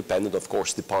state-dependent, of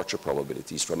course, departure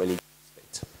probabilities from any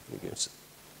state.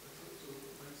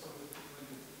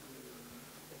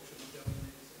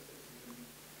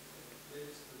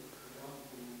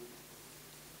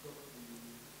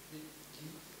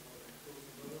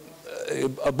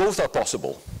 Both are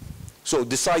possible. So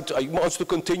decide, wants to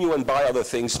continue and buy other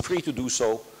things, free to do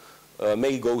so,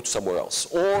 may go somewhere else,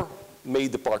 or may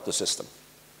depart the system.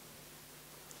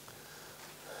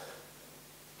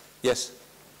 Yes?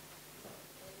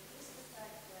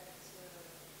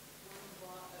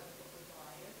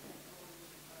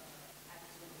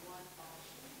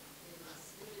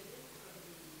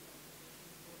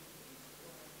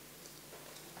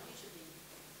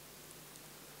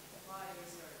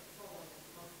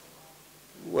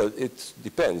 Well, it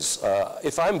depends.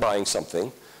 If I'm buying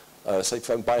something, say if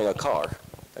I'm buying a car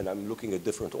and I'm looking at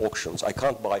different auctions, I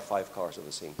can't buy 5 cars at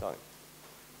the same time.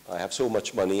 I have so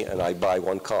much money and I buy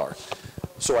one car.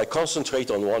 So I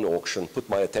concentrate on one auction, put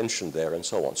my attention there, and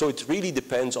so on. So it really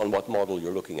depends on what model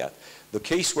you're looking at. The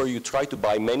case where you try to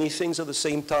buy many things at the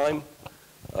same time,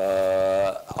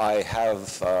 I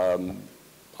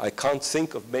can't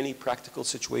think of many practical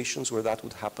situations where that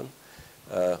would happen.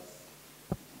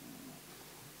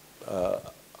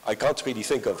 I can't really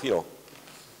think of,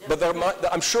 but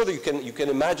I'm sure that you can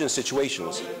imagine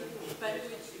situations.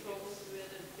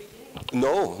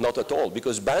 No, not at all,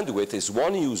 because bandwidth is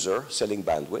one user selling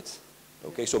bandwidth,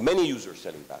 okay, so many users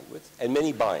selling bandwidth, and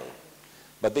many buying.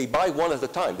 But they buy one at a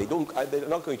time. They're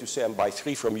not going to say, I buy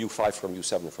 3 from you, 5 from you,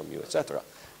 7 from you, etc.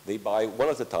 They buy one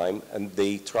at a time, and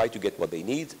they try to get what they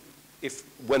need.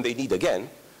 When they need again,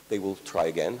 they will try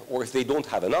again, or if they don't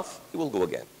have enough, they will go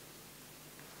again.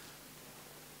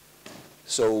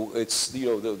 So it's,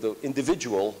 the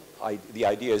individual, the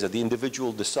idea is that the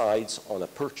individual decides on a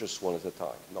purchase one at a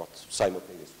time, not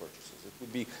simultaneous purchases. It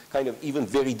would be kind of even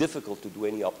very difficult to do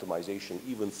any optimization,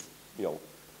 even, you're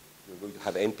going to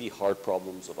have NP hard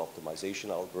problems of optimization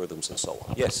algorithms and so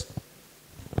on. Yes?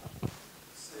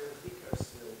 So because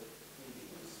is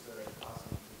very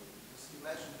awesome. Just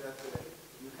imagine that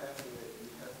you have the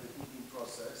bidding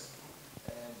process,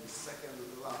 and the second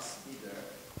to last bidder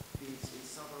bids in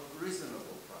some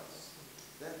reasonable price.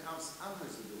 becomes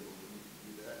unresolvable when you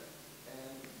do that,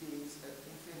 and bids at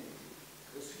infinity.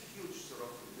 There's a huge sort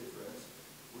of difference,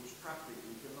 which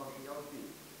practically cannot be outbid.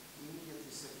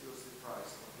 Immediately secures the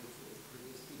price of the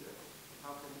previous bidder.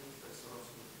 How can you sort of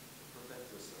protect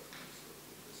yourself from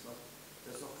this sort of thing?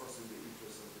 There's not possibly the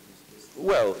interest of the business.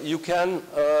 Well, you can,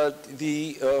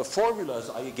 the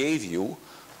formulas I gave you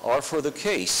are for the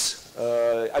case.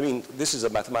 I mean, this is a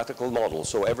mathematical model,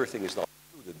 so everything is not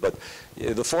included, but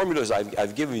the formulas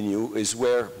I've given you is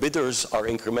where bidders are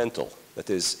incremental. That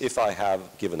is, if I have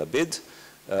given a bid,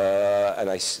 and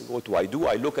what do?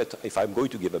 I look at, if I'm going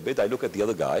to give a bid, I look at the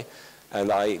other guy,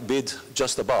 and I bid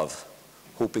just above,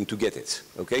 hoping to get it.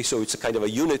 Okay, so it's a kind of a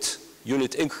unit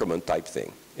increment type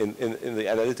thing in the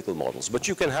analytical models. But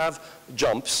you can have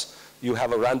jumps. You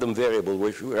have a random variable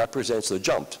which represents the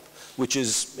jump, which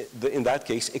is, in that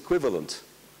case, equivalent,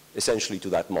 essentially, to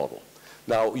that model.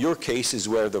 Now, your case is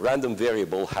where the random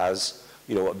variable has,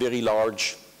 you know, a very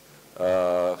large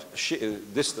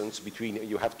distance between,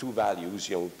 you have two values,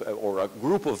 you know, or a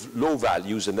group of low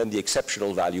values, and then the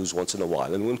exceptional values once in a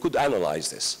while. And one could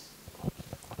analyze this.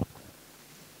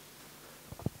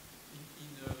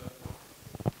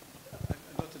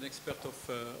 I'm not an expert of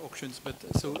auctions, but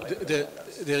so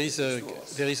there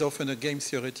is often a game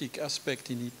theoretic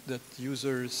aspect in it that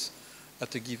users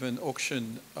at a given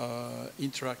auction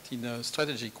interact in a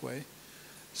strategic way.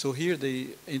 So here they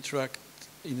interact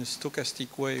in a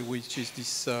stochastic way, which is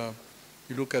this,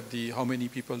 you look at how many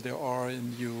people there are,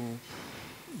 and you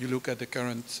look at the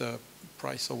current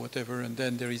price or whatever, and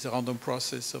then there is a random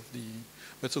process of the,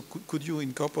 but so could you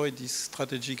incorporate this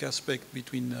strategic aspect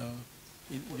between,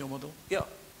 in your model? Yeah.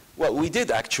 Well, we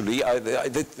did actually, but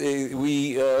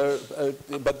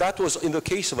that was in the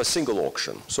case of a single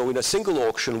auction. So in a single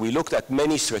auction, we looked at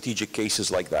many strategic cases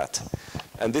like that.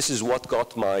 And this is what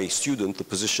got my student the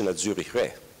position at Zurich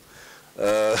Re.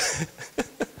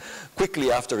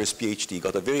 Quickly after his PhD,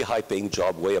 got a very high-paying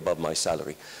job, way above my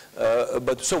salary.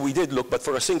 But so we did look, but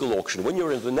for a single auction. When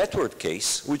you're in the network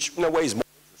case, which in a way is more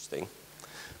interesting,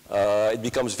 it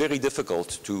becomes very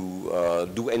difficult to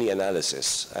do any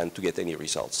analysis and to get any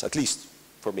results, at least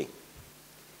for me.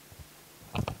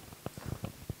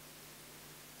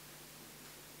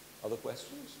 Other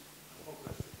questions?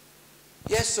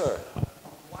 Yes, sir.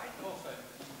 Quite often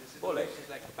in the situations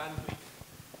like bandwidth,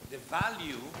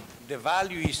 the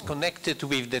value is connected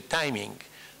with the timing.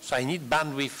 So I need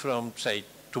bandwidth from, say,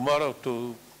 tomorrow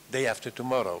to day after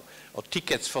tomorrow, or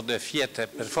tickets for the theater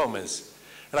performance.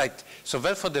 Right. So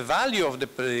therefore, the value of the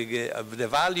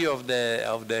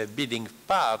bidding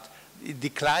part is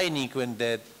declining when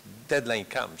the deadline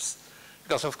comes,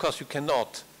 because of course you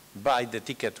cannot buy the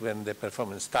ticket when the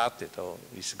performance started or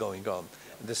is going on.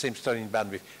 And the same story in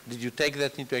bandwidth. Did you take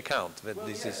that into account? That Well,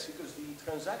 this yes, is because the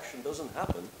transaction doesn't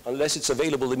happen unless it's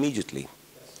available immediately,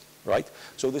 right?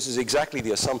 So this is exactly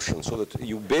the assumption, so that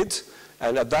you bid,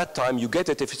 and at that time you get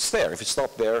it if it's there. If it's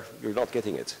not there, you're not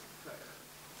getting it.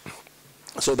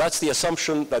 So that's the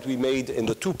assumption that we made in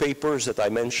the two papers that I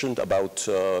mentioned about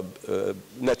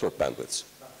network bandwidths.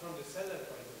 But from the seller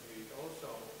point of view, it also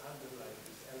underlies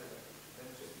this element you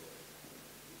mentioned.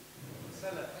 The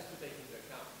seller has to take into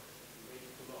account the wait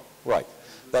too long. Right.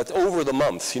 That over the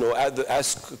month, you know,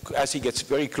 as he gets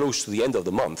very close to the end of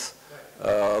the month,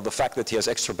 the fact that he has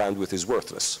extra bandwidth is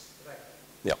worthless. Right.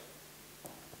 Yeah.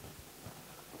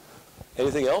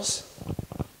 Anything else?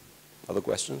 Other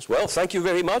questions? Well, thank you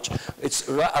very much. It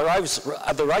arrives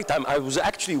at the right time. I was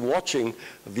actually watching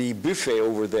the buffet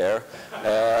over there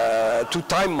to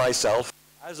time myself.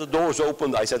 As the doors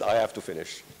opened, I said, I have to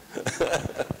finish.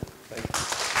 Thank you.